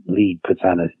 the lead puts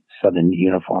on a Southern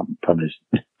uniform from his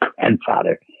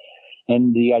grandfather.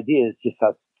 And the idea is just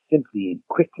how simply and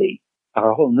quickly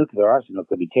our whole nuclear arsenal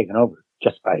could be taken over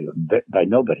just by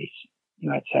nobodies, you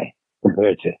might say,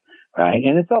 compared to, right?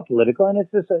 And it's all political, and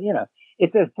it's just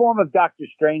it's a form of Dr.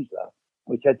 Strangelove,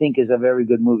 which I think is a very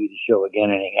good movie to show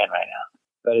again and again right now.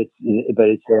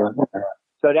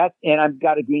 So that's, and I've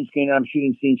got a green screen and I'm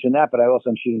shooting scenes from that, but I also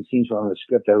am shooting scenes from the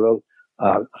script I wrote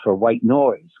for White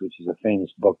Noise, which is a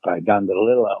famous book by Don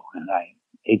DeLillo. And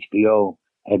HBO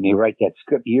had me write that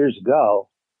script years ago,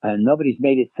 and nobody's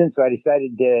made it since. So I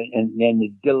decided and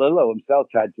DeLillo himself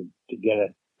tried to get a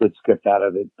good script out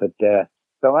of it. But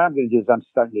so what I'm going to do is I'm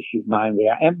starting to shoot mine.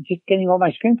 I'm just getting all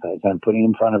my screenplays. I'm putting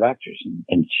them in front of actors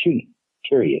and shooting,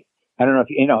 period. I don't know if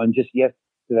you know, and just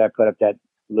yesterday I put up that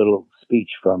little speech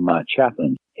from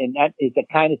Chaplin. And that is the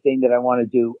kind of thing that I want to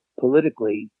do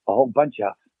politically, a whole bunch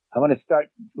of. I want to start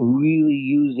really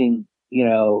using,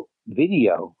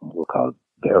 video, we'll call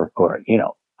it, or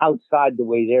outside the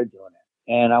way they're doing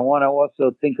it. And I want to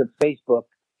also think of Facebook.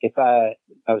 If I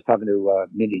was talking to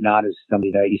Mindy Nadas,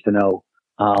 somebody that I used to know,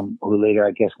 who later,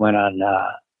 I guess, went on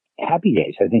Happy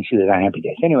Days. I think she was on Happy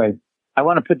Days. Anyway, I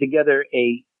want to put together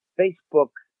a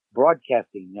Facebook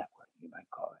broadcasting network, you might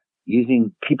call it,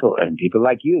 using people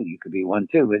like you. You could be one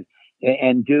too,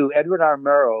 and do Edward R.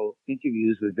 Murrow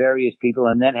interviews with various people,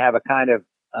 and then have a kind of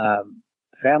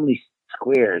family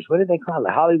squares. What do they call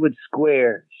it? Hollywood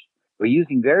squares. We're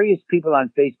using various people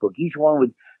on Facebook.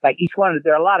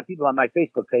 There are a lot of people on my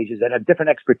Facebook pages that have different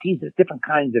expertises, different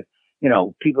kinds of,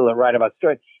 people that write about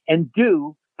stories, and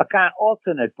do a kind of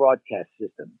alternate broadcast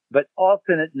system, but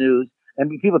alternate news. And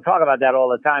people talk about that all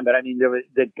the time, but I mean,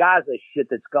 the Gaza shit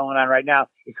that's going on right now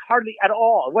is hardly at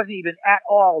all. It wasn't even at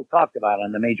all talked about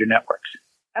on the major networks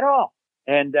at all.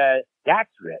 And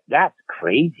that's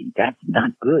crazy. That's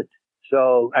not good.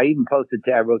 So I even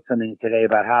I wrote something today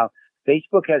about how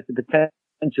Facebook has the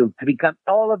potential to become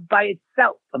all by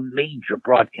itself a major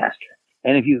broadcaster.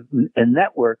 And if you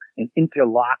network and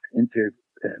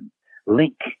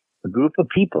link a group of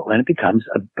people, and it becomes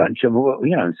a bunch of,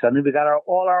 suddenly we got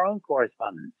all our own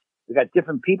correspondents. We got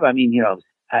different people. I mean,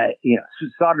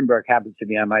 Soderbergh happens to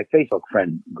be on my Facebook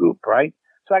friend group, right?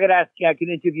 So I could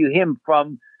interview him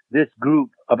from this group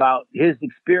about his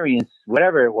experience,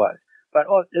 whatever it was. But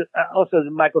also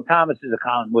Michael Thomas's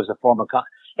account was a former account.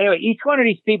 Anyway, each one of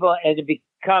these people, and it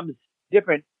becomes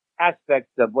different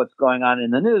aspects of what's going on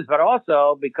in the news, but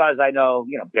also because I know,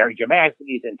 Barry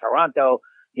Jermaski's in Toronto,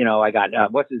 I got,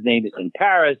 what's his name is in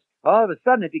Paris. All of a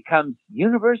sudden it becomes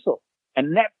universal.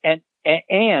 And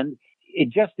it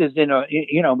just is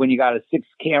when you got a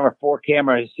 6-camera,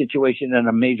 4-camera situation in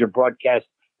a major broadcast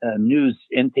news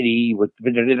entity with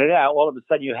all of a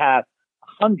sudden you have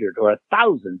 100 or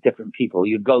 1,000 different people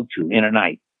you go to in a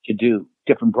night to do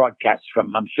different broadcasts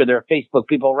from. I'm sure there are Facebook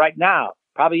people right now,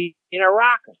 probably in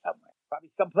Iraq or somewhere, probably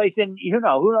someplace in, who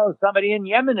knows, somebody in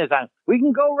Yemen is on. We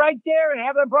can go right there and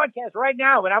have a broadcast right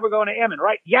now. And now we're going to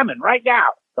Yemen right now.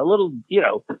 The little,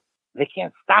 they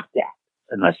can't stop that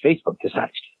unless Facebook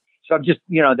decides to. So I'm just,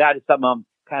 that is something I'm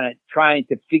kind of trying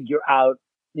to figure out,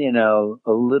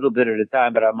 a little bit at a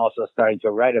time, but I'm also starting to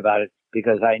write about it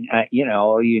because I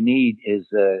all you need is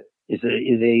a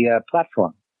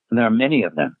platform. And there are many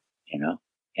of them,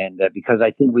 and because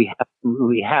I think we have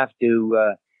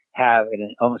to have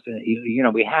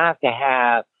we have to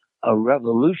have a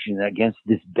revolution against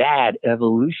this bad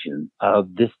evolution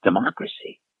of this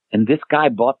democracy. And this guy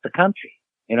bought the country.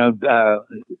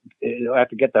 I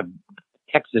forget the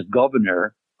Texas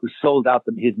governor who sold out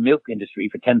his milk industry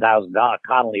for $10,000.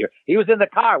 Connolly, he was in the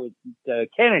car with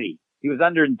Kennedy. He was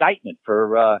under indictment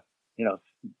for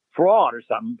fraud or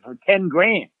something for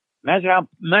 $10,000. Imagine how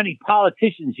many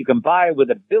politicians you can buy with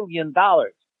 $1 billion.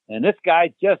 And this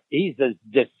guy he's as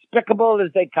despicable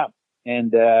as they come.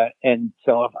 And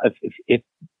so if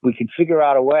we can figure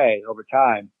out a way over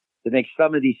time to make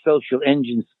some of these social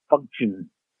engines function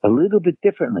a little bit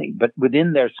differently, but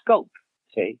within their scope,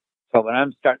 see? So when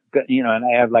I'm and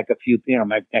I have like a few,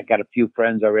 I got a few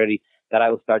friends already that I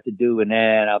will start to do, and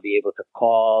then I'll be able to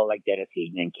call like Dennis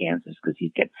Keaton in Kansas because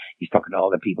he's talking to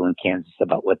all the people in Kansas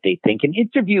about what they think and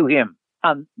interview him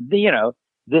on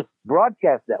this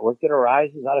broadcast network that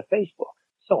arises out of Facebook.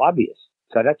 So obvious.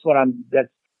 So that's what but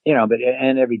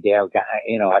every day I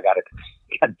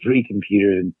got 3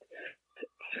 computers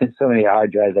and so many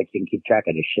hard drives I can't keep track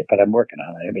of this shit, but I'm working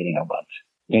on it, everything at once.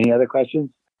 Any other questions?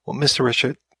 Well, Mr.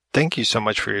 Richert, thank you so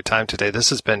much for your time today. This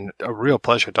has been a real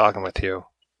pleasure talking with you.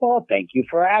 Well, thank you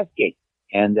for asking.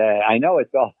 And I know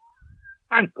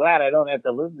I'm glad I don't have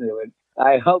to listen to it.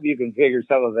 I hope you can figure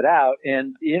some of it out.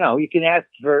 And, you can ask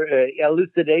for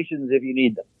elucidations if you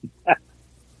need them.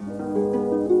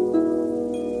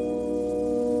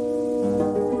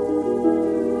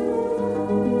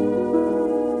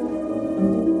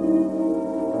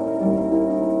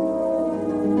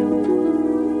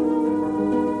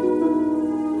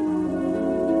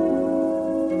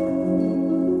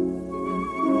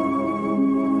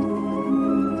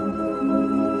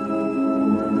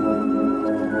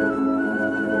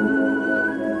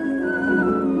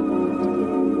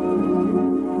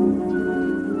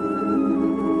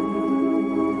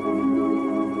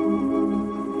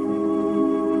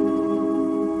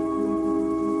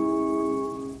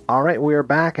 All right, we are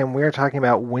back, and we're talking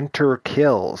about Winter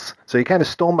Kills. So you kind of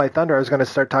stole my thunder. I was going to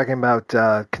start talking about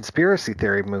conspiracy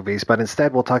theory movies, but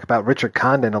instead we'll talk about Richard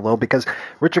Condon a little, because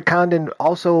Richard Condon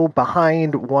also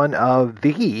behind one of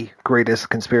the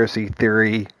greatest conspiracy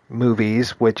theory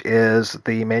movies, which is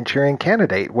The Manchurian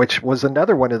Candidate, which was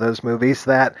another one of those movies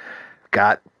that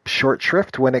got short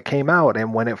shrift when it came out,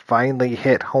 and when it finally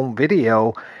hit home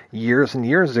video years and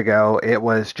years ago, it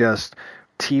was just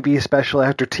TV special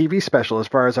after TV special. As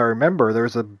far as I remember, there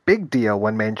was a big deal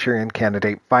when Manchurian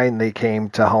Candidate finally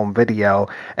came to home video,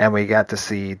 and we got to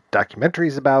see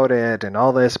documentaries about it and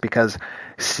all this, because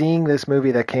seeing this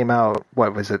movie that came out,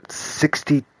 what was it,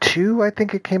 62, I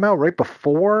think it came out right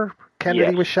before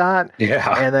Kennedy was shot.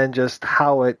 Yeah. And then just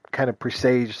how it kind of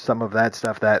presaged some of that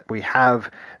stuff, that we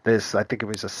have this, I think it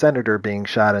was a senator being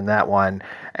shot in that one,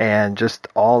 and just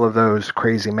all of those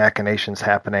crazy machinations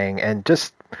happening, and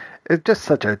just it's just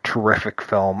such a terrific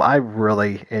film. I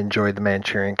really enjoyed The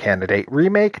Manchurian Candidate.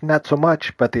 Remake, not so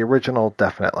much, but the original,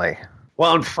 definitely.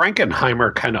 Well, and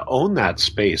Frankenheimer kind of owned that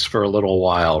space for a little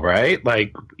while, right?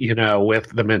 Like, you know, with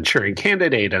The Manchurian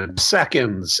Candidate and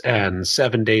Seconds and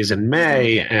 7 Days in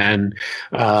May. And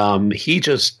he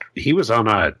was on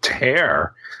a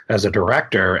tear as a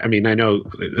director. I mean, I know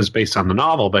it was based on the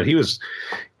novel, but he was,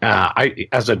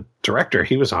 as a director,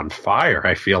 he was on fire,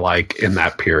 I feel like, in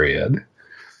that period.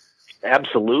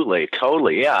 Absolutely,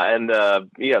 totally, yeah, and the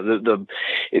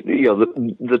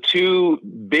two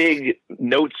big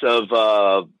notes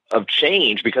of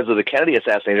change because of the Kennedy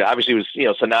assassination. Obviously, it was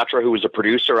Sinatra, who was a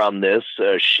producer on this,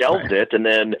 shelved it, and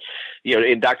then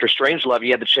in Dr. Strangelove, he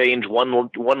had to change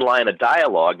one line of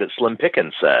dialogue that Slim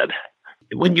Pickens said.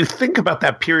 When you think about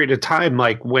that period of time,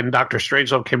 like when Dr.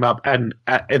 Strangelove came up, and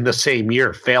in the same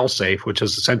year, Failsafe, which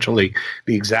is essentially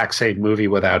the exact same movie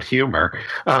without humor,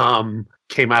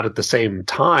 came out at the same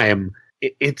time.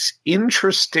 It's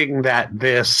interesting that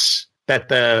the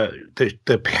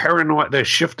paranoia, the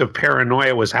shift of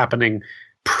paranoia, was happening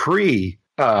pre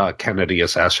Kennedy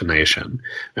assassination.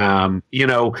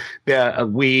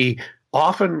 We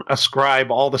often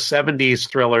ascribe all the 70s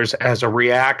thrillers as a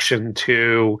reaction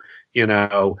to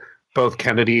both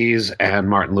Kennedy's and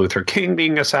Martin Luther King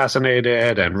being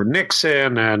assassinated, and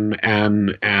Nixon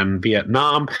and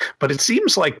Vietnam. But it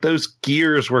seems like those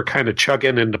gears were kind of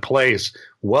chugging into place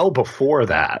well before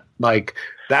that. Like,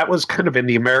 that was kind of in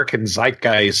the American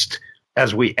zeitgeist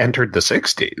as we entered the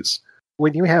 60s.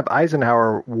 When you have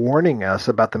Eisenhower warning us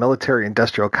about the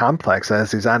military-industrial complex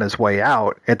as he's on his way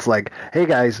out, it's like, hey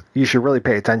guys, you should really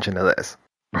pay attention to this.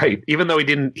 Right, even though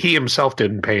he himself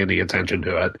didn't pay any attention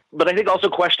to it. But I think also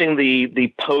questioning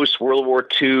the post-World War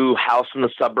II house in the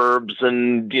suburbs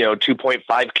and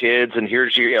 2.5 kids, and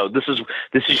here's your this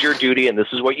is your duty and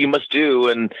this is what you must do,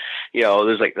 and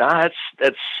there's like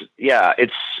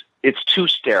it's too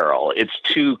sterile, it's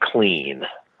too clean.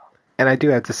 And I do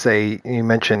have to say, you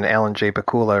mentioned Alan J.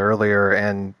 Pakula earlier,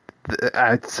 and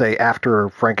I'd say after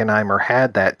Frankenheimer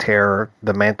had that tear,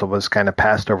 the mantle was kind of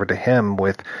passed over to him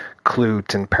with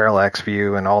Clute and Parallax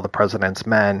View and All the President's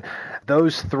Men.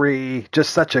 Those three,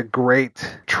 just such a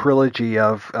great trilogy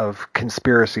of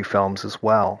conspiracy films as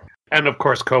well. And of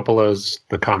course, Coppola's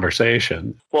The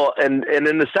Conversation. Well, and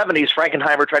in the 70s,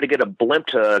 Frankenheimer tried to get a blimp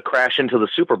to crash into the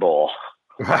Super Bowl.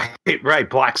 Right.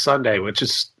 Black Sunday, which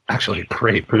is actually a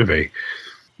great movie.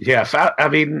 Yeah, I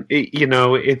mean,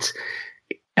 it's...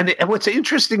 And what's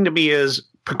interesting to me is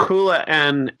Pakula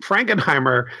and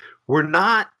Frankenheimer were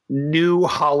not new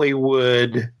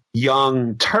Hollywood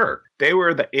young Turk. They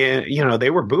were they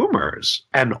were boomers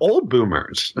and old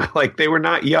boomers. Like, they were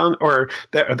not young, I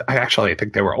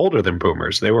think they were older than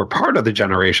boomers. They were part of the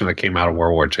generation that came out of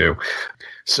World War II.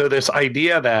 So this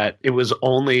idea that it was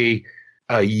only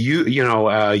a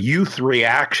youth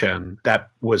reaction that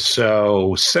was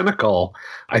so cynical,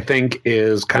 I think,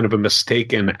 is kind of a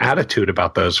mistaken attitude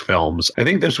about those films. I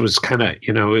think this was kind of,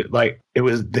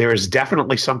 there's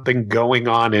definitely something going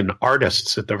on in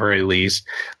artists, at the very least,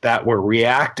 that were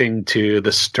reacting to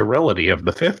the sterility of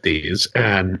the 50s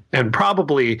and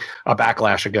probably a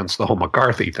backlash against the whole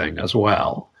McCarthy thing as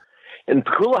well. And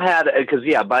Pakula had,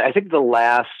 but I think the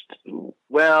last, I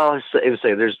would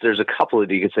say there's a couple of,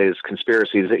 you could say, is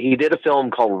conspiracies. He did a film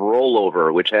called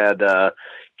Rollover, which had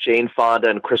Jane Fonda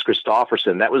and Chris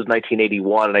Christopherson. That was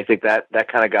 1981, and I think that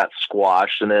kind of got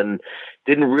squashed, and then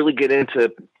didn't really get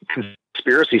into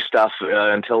conspiracy stuff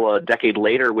until a decade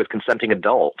later with Consenting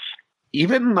Adults.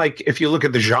 Even if you look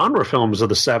at the genre films of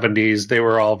the 70s, they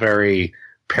were all very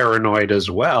paranoid as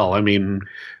well. I mean,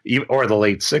 or the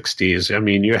late 60s. I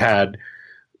mean, you had,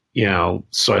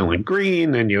 Soylent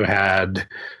Green, and you had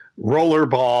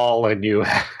Rollerball, and you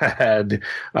had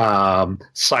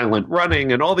Silent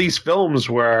Running, and all these films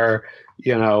where,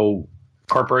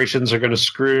 corporations are going to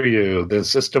screw you. The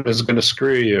system is going to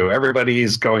screw you.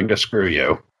 Everybody's going to screw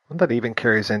you. That even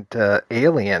carries into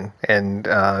Alien and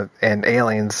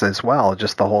Aliens as well.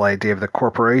 Just the whole idea of the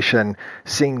corporation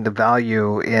seeing the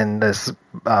value in this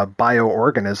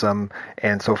bioorganism,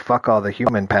 and so fuck all the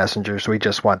human passengers. We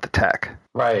just want the tech.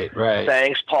 Right.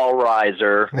 Thanks, Paul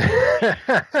Reiser.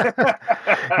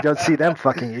 You don't see them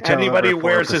fucking each other. Anybody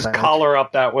wears his collar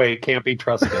up that way can't be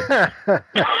trusted.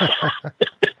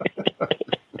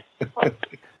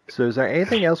 So is there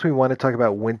anything else we want to talk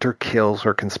about Winter Kills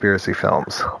or conspiracy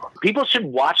films? People should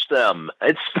watch them.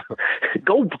 It's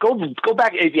go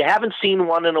back if you haven't seen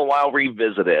one in a while.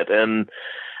 Revisit it, and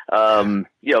enjoy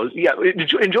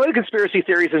the conspiracy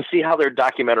theories and see how they're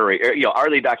documentary. Are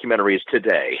they documentaries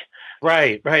today?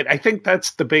 Right. I think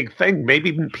that's the big thing.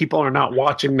 Maybe people are not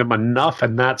watching them enough,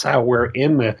 and that's how we're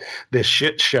in this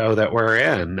shit show that we're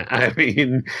in. I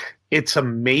mean, it's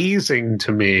amazing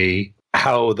to me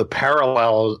how the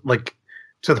parallel, like,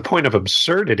 to the point of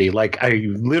absurdity. Like, I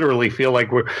literally feel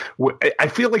like we're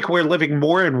living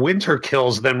more in Winter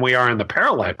Kills than we are in the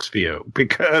Parallax View,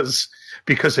 because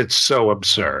it's so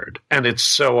absurd and it's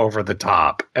so over the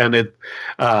top, and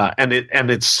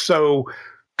it's so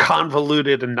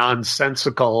convoluted and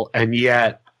nonsensical, and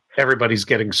yet everybody's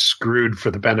getting screwed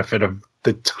for the benefit of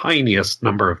the tiniest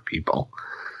number of people.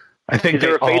 I think is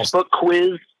there a Facebook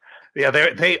quiz? Yeah,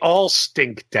 they all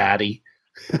stink, Daddy.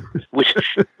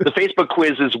 The Facebook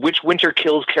quiz is, which Winter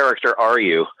Kills character are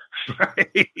you?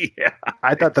 Right, yeah,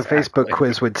 I thought the Facebook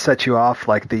quiz would set you off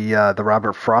like the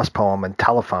Robert Frost poem in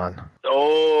Telephone.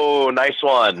 Oh, nice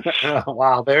one.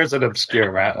 Wow, there's an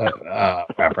obscure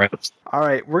reference. All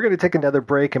right, we're going to take another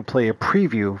break and play a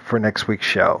preview for next week's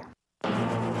show.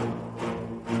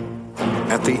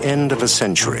 At the end of a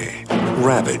century,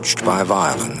 ravaged by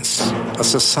violence, a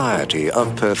society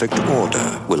of perfect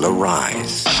order will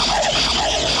arise.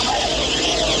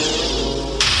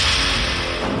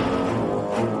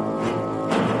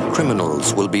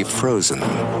 Criminals will be frozen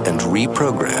and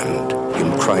reprogrammed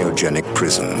in cryogenic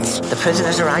prisons. The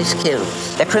prisoners are ice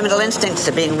cubes. Their criminal instincts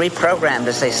are being reprogrammed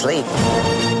as they sleep.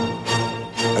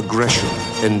 Aggression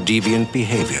and deviant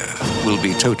behavior will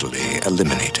be totally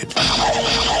eliminated.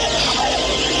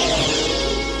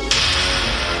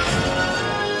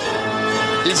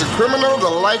 He's a criminal the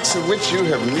likes of which you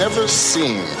have never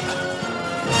seen.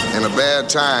 In a bad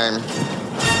time,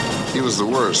 he was the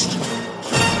worst.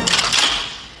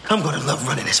 I'm gonna love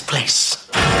running this place.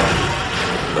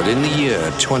 But in the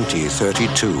year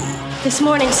 2032... This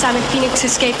morning, Simon Phoenix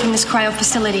escaped from this cryo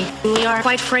facility. We are,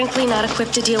 quite frankly, not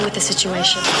equipped to deal with the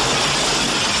situation.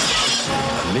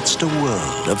 Amidst a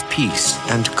world of peace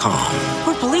and calm...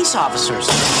 We're police officers.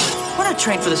 We're not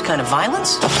trained for this kind of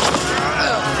violence.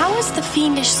 How was the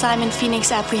fiendish Simon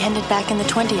Phoenix apprehended back in the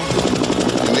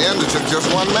 20th? In the end, it took just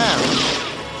one man.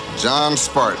 John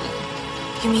Spartan.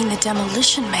 You mean the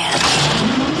Demolition Man?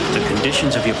 The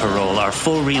conditions of your parole are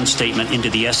full reinstatement into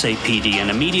the SAPD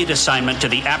and immediate assignment to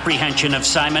the apprehension of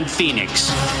Simon Phoenix.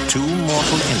 Two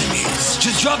mortal enemies.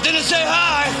 Just dropped in to say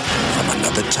hi. From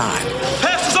another time.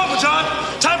 Pass is over, John.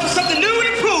 Time for something new and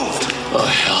improved. Oh,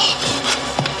 hell.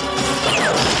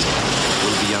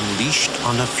 Will be unleashed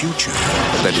on a future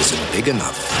that isn't big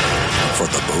enough for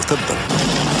the both of them.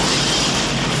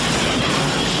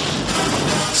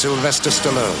 Sylvester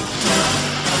Stallone,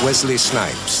 Wesley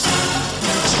Snipes,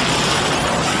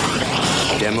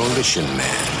 Demolition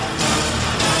Man.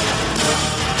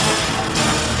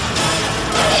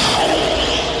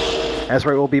 That's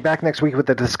right, we'll be back next week with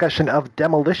a discussion of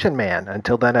Demolition Man.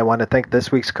 Until then, I want to thank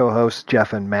this week's co-hosts,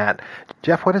 Jeff and Matt.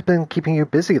 Jeff, what has been keeping you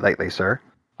busy lately, sir?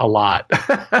 A lot.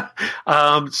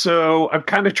 So I've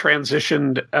kind of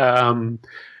transitioned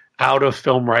out of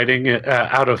film writing,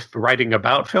 out of writing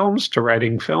about films to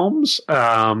writing films.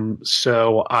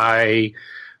 So I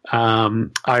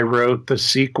wrote the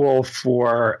sequel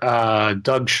for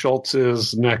Doug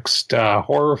Schultz's next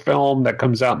horror film that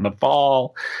comes out in the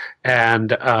fall,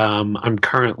 and I'm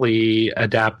currently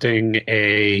adapting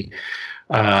a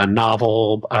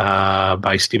novel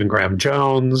by Stephen Graham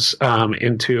Jones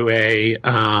into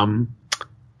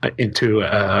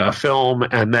a film,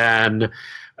 and then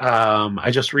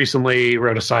I just recently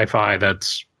wrote a sci-fi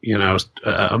that's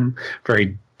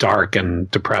very dark and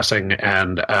depressing,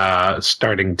 and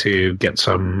starting to get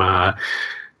some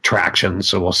traction.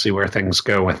 So we'll see where things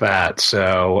go with that.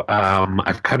 So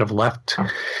I've kind of left.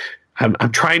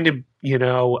 I'm trying to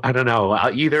I don't know.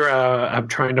 Either I'm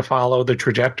trying to follow the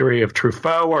trajectory of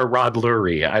Truffaut or Rod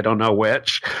Lurie. I don't know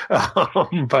which,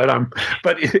 but I'm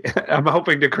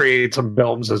hoping to create some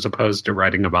films as opposed to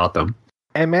writing about them.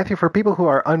 And Matthew, for people who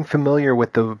are unfamiliar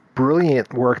with the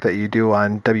brilliant work that you do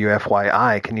on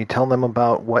WFYI, can you tell them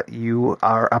about what you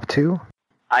are up to?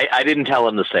 I didn't tell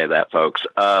him to say that, folks.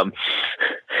 I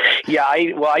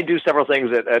do several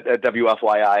things at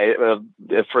WFYI.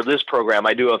 For this program,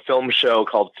 I do a film show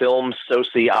called Film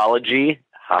Sociology.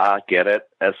 Get it?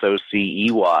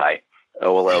 SOCEYOLOGY.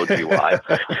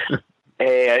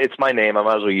 Hey, it's my name. I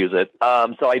might as well use it.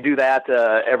 So I do that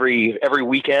every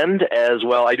weekend as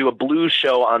well. I do a blues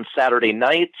show on Saturday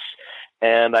nights.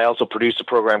 And I also produce a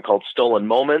program called Stolen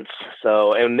Moments.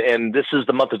 So, and this is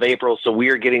the month of April, so we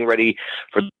are getting ready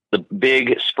for the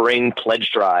big spring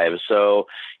pledge drive. So,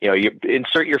 you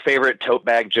insert your favorite tote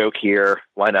bag joke here.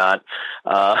 Why not?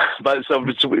 But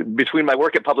between my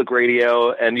work at Public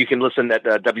Radio, and you can listen at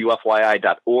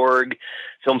WFYI.org.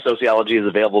 Film Sociology is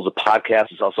available as a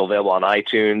podcast. It's also available on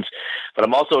iTunes. But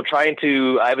I'm also I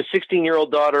have a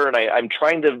 16-year-old daughter, and I'm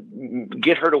trying to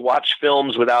get her to watch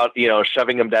films without,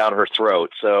 shoving them down her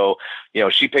throat. So,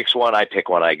 she picks one, I pick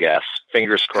one, I guess.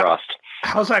 Fingers crossed.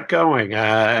 How's that going?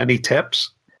 Any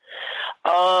tips?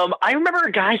 I remember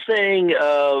a guy saying,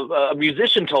 a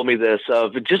musician told me this,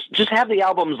 just have the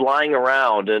albums lying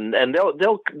around and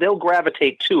they'll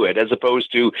gravitate to it, as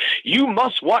opposed to, you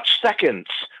must watch Seconds,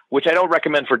 which I don't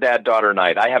recommend for dad-daughter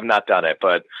night. I have not done it,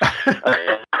 but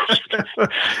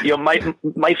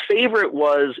my favorite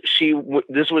was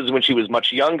this was when she was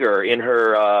much younger in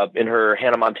her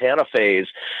Hannah Montana phase.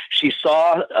 She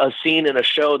saw a scene in a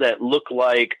show that looked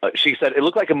like, she said it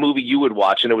looked like a movie you would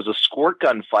watch, and it was a squirt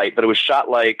gun fight, but it was shot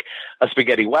like a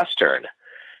spaghetti Western.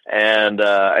 And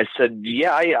I said,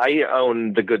 yeah, I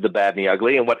own The Good, the Bad, and the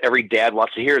Ugly, and what every dad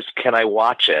wants to hear is, can I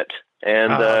watch it?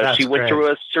 And she went through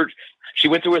a search. She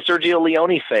went through a Sergio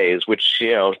Leone phase, which,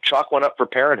 chalk one up for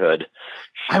Parenthood.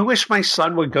 I wish my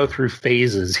son would go through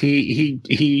phases.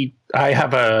 I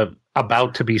have a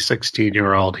about to be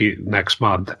 16-year-old next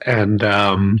month. And,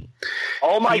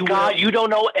 oh my God, you don't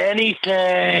know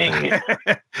anything.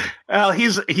 Well,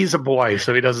 he's a boy,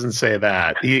 so he doesn't say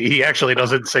that. He actually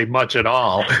doesn't say much at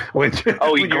all.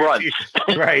 He grunts.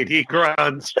 Right, he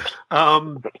grunts.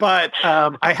 But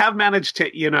I have managed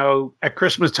to, at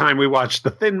Christmas time, we watched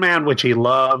The Thin Man, which he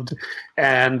loved.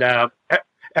 And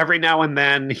every now and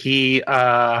then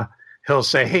he'll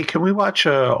say, hey, can we watch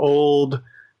an old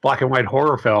black and white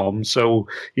horror film? So,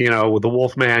 with the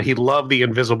Wolf Man, he loved The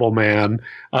Invisible Man.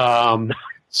 And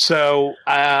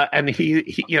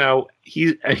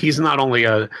he's not only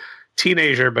a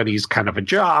teenager, but he's kind of a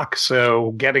jock.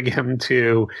 So getting him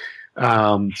to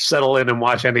settle in and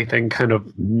watch anything kind of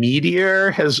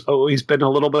meatier has always been a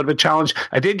little bit of a challenge.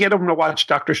 I did get him to watch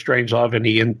Dr. Strangelove, and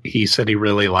he said he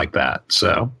really liked that.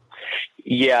 So.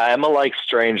 Yeah, Emma likes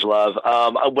Strangelove.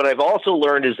 What I've also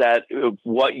learned is that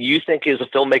what you think is a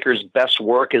filmmaker's best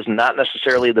work is not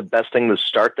necessarily the best thing to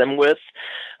start them with.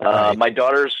 Right. My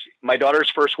daughter's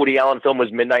first Woody Allen film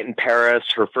was Midnight in Paris.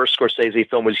 Her first Scorsese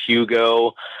film was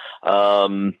Hugo.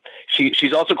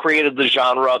 She's also created the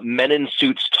genre men in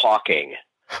suits talking.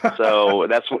 So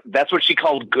that's what she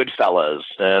called Goodfellas.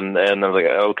 And I was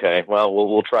like, okay, well,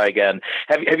 we'll try again.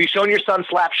 Have you shown your son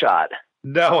Slapshot?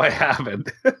 No, I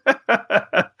haven't.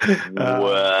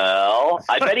 Well,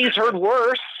 I bet he's heard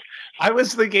worse. I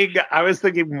was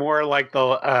thinking more like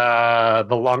the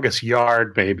Longest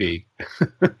Yard, maybe.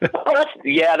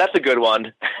 That's a good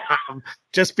one.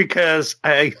 Just because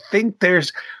I think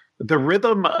there's the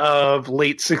rhythm of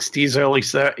late 60s, early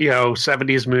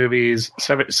 70s movies,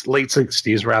 late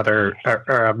 60s rather,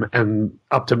 and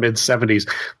up to mid 70s.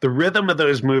 The rhythm of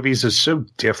those movies is so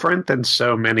different than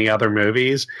so many other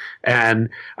movies, and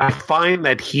I find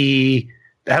that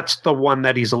that's the one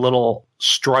that he's a little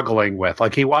struggling with.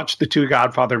 Like, he watched the two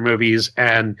Godfather movies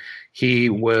and he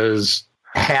was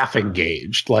half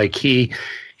engaged. Like, he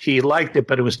liked it,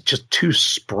 but it was just too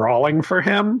sprawling for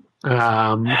him.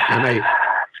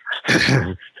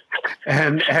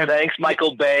 And thanks,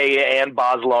 Michael Bay and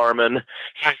Baz Luhrmann.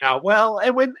 I know. Well,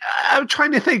 and I'm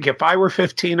trying to think, if I were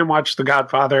 15 and watched The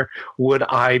Godfather, would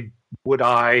I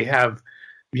have,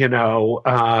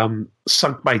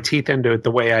 sunk my teeth into it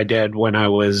the way I did when I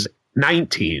was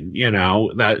 19?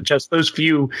 That just those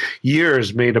few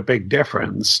years made a big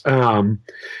difference.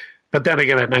 But then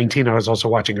again, at 19, I was also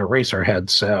watching Eraserhead,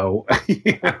 so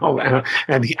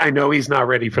and I know he's not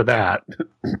ready for that.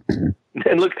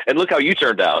 And look how you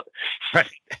turned out. Right.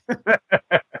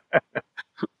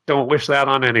 Don't wish that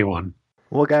on anyone.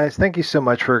 Well, guys, thank you so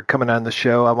much for coming on the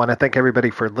show. I want to thank everybody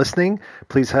for listening.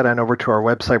 Please head on over to our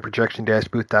website,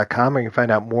 projection-booth.com, where you can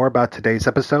find out more about today's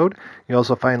episode. You'll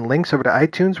also find links over to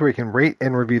iTunes, where you can rate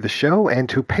and review the show, and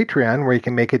to Patreon, where you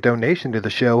can make a donation to the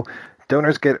show.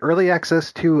 Donors get early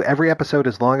access to every episode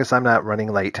as long as I'm not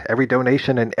running late. Every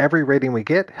donation and every rating we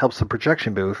get helps the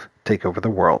Projection Booth take over the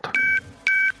world.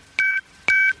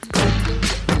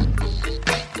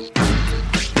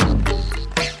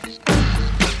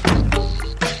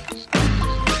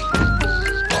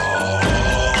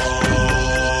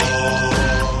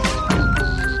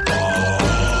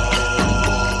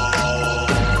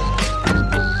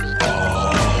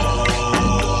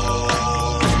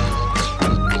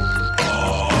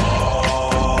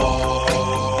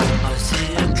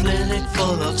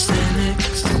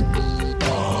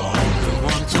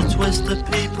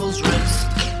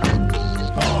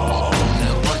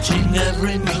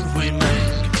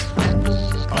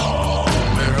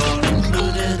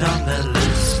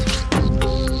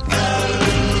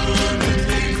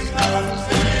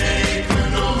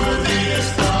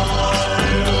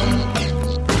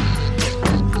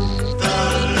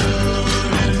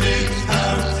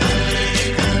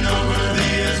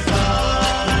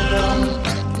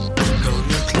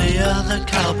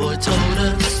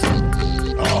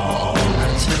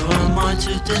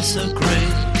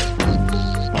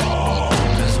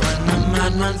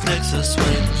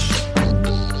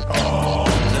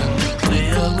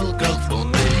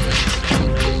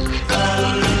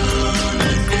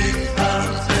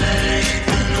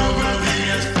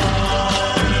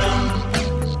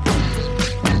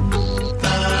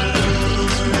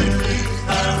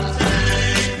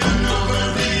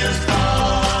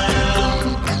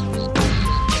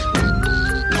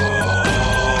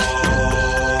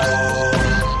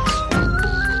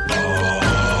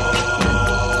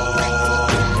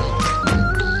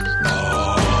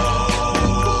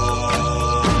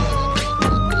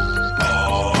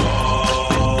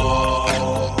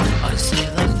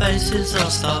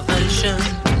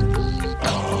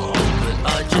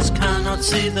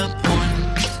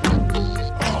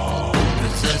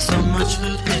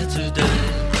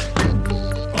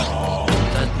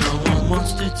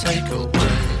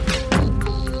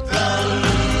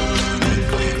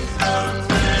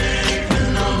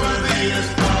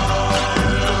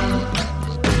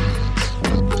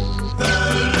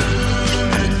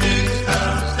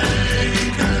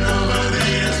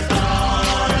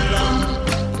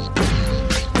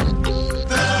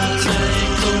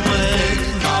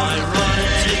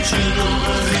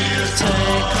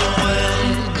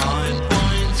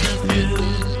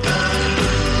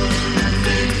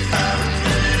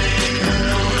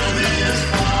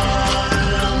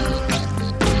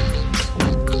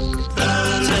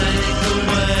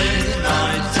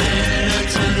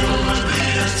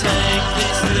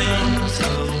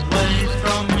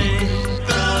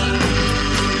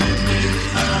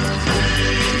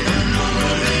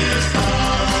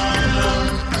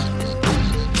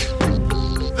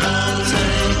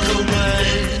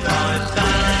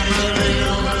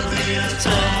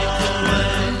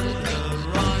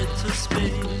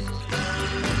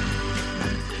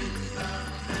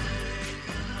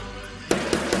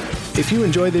 If you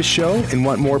enjoy this show and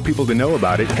want more people to know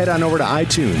about it, head on over to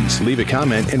iTunes, leave a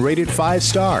comment, and rate it 5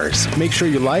 stars. Make sure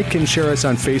you like and share us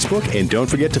on Facebook, and don't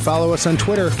forget to follow us on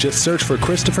Twitter. Just search for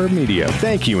Christopher Media.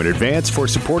 Thank you in advance for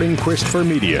supporting Christopher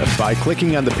Media by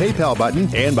clicking on the PayPal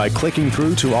button and by clicking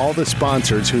through to all the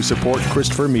sponsors who support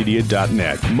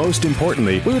ChristopherMedia.net. Most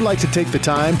importantly, we would like to take the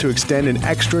time to extend an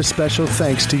extra special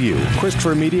thanks to you.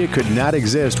 Christopher Media could not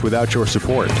exist without your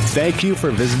support. Thank you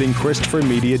for visiting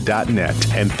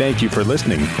ChristopherMedia.net, and thank you for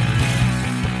listening.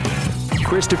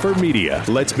 Christopher Media,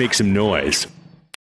 let's make some noise.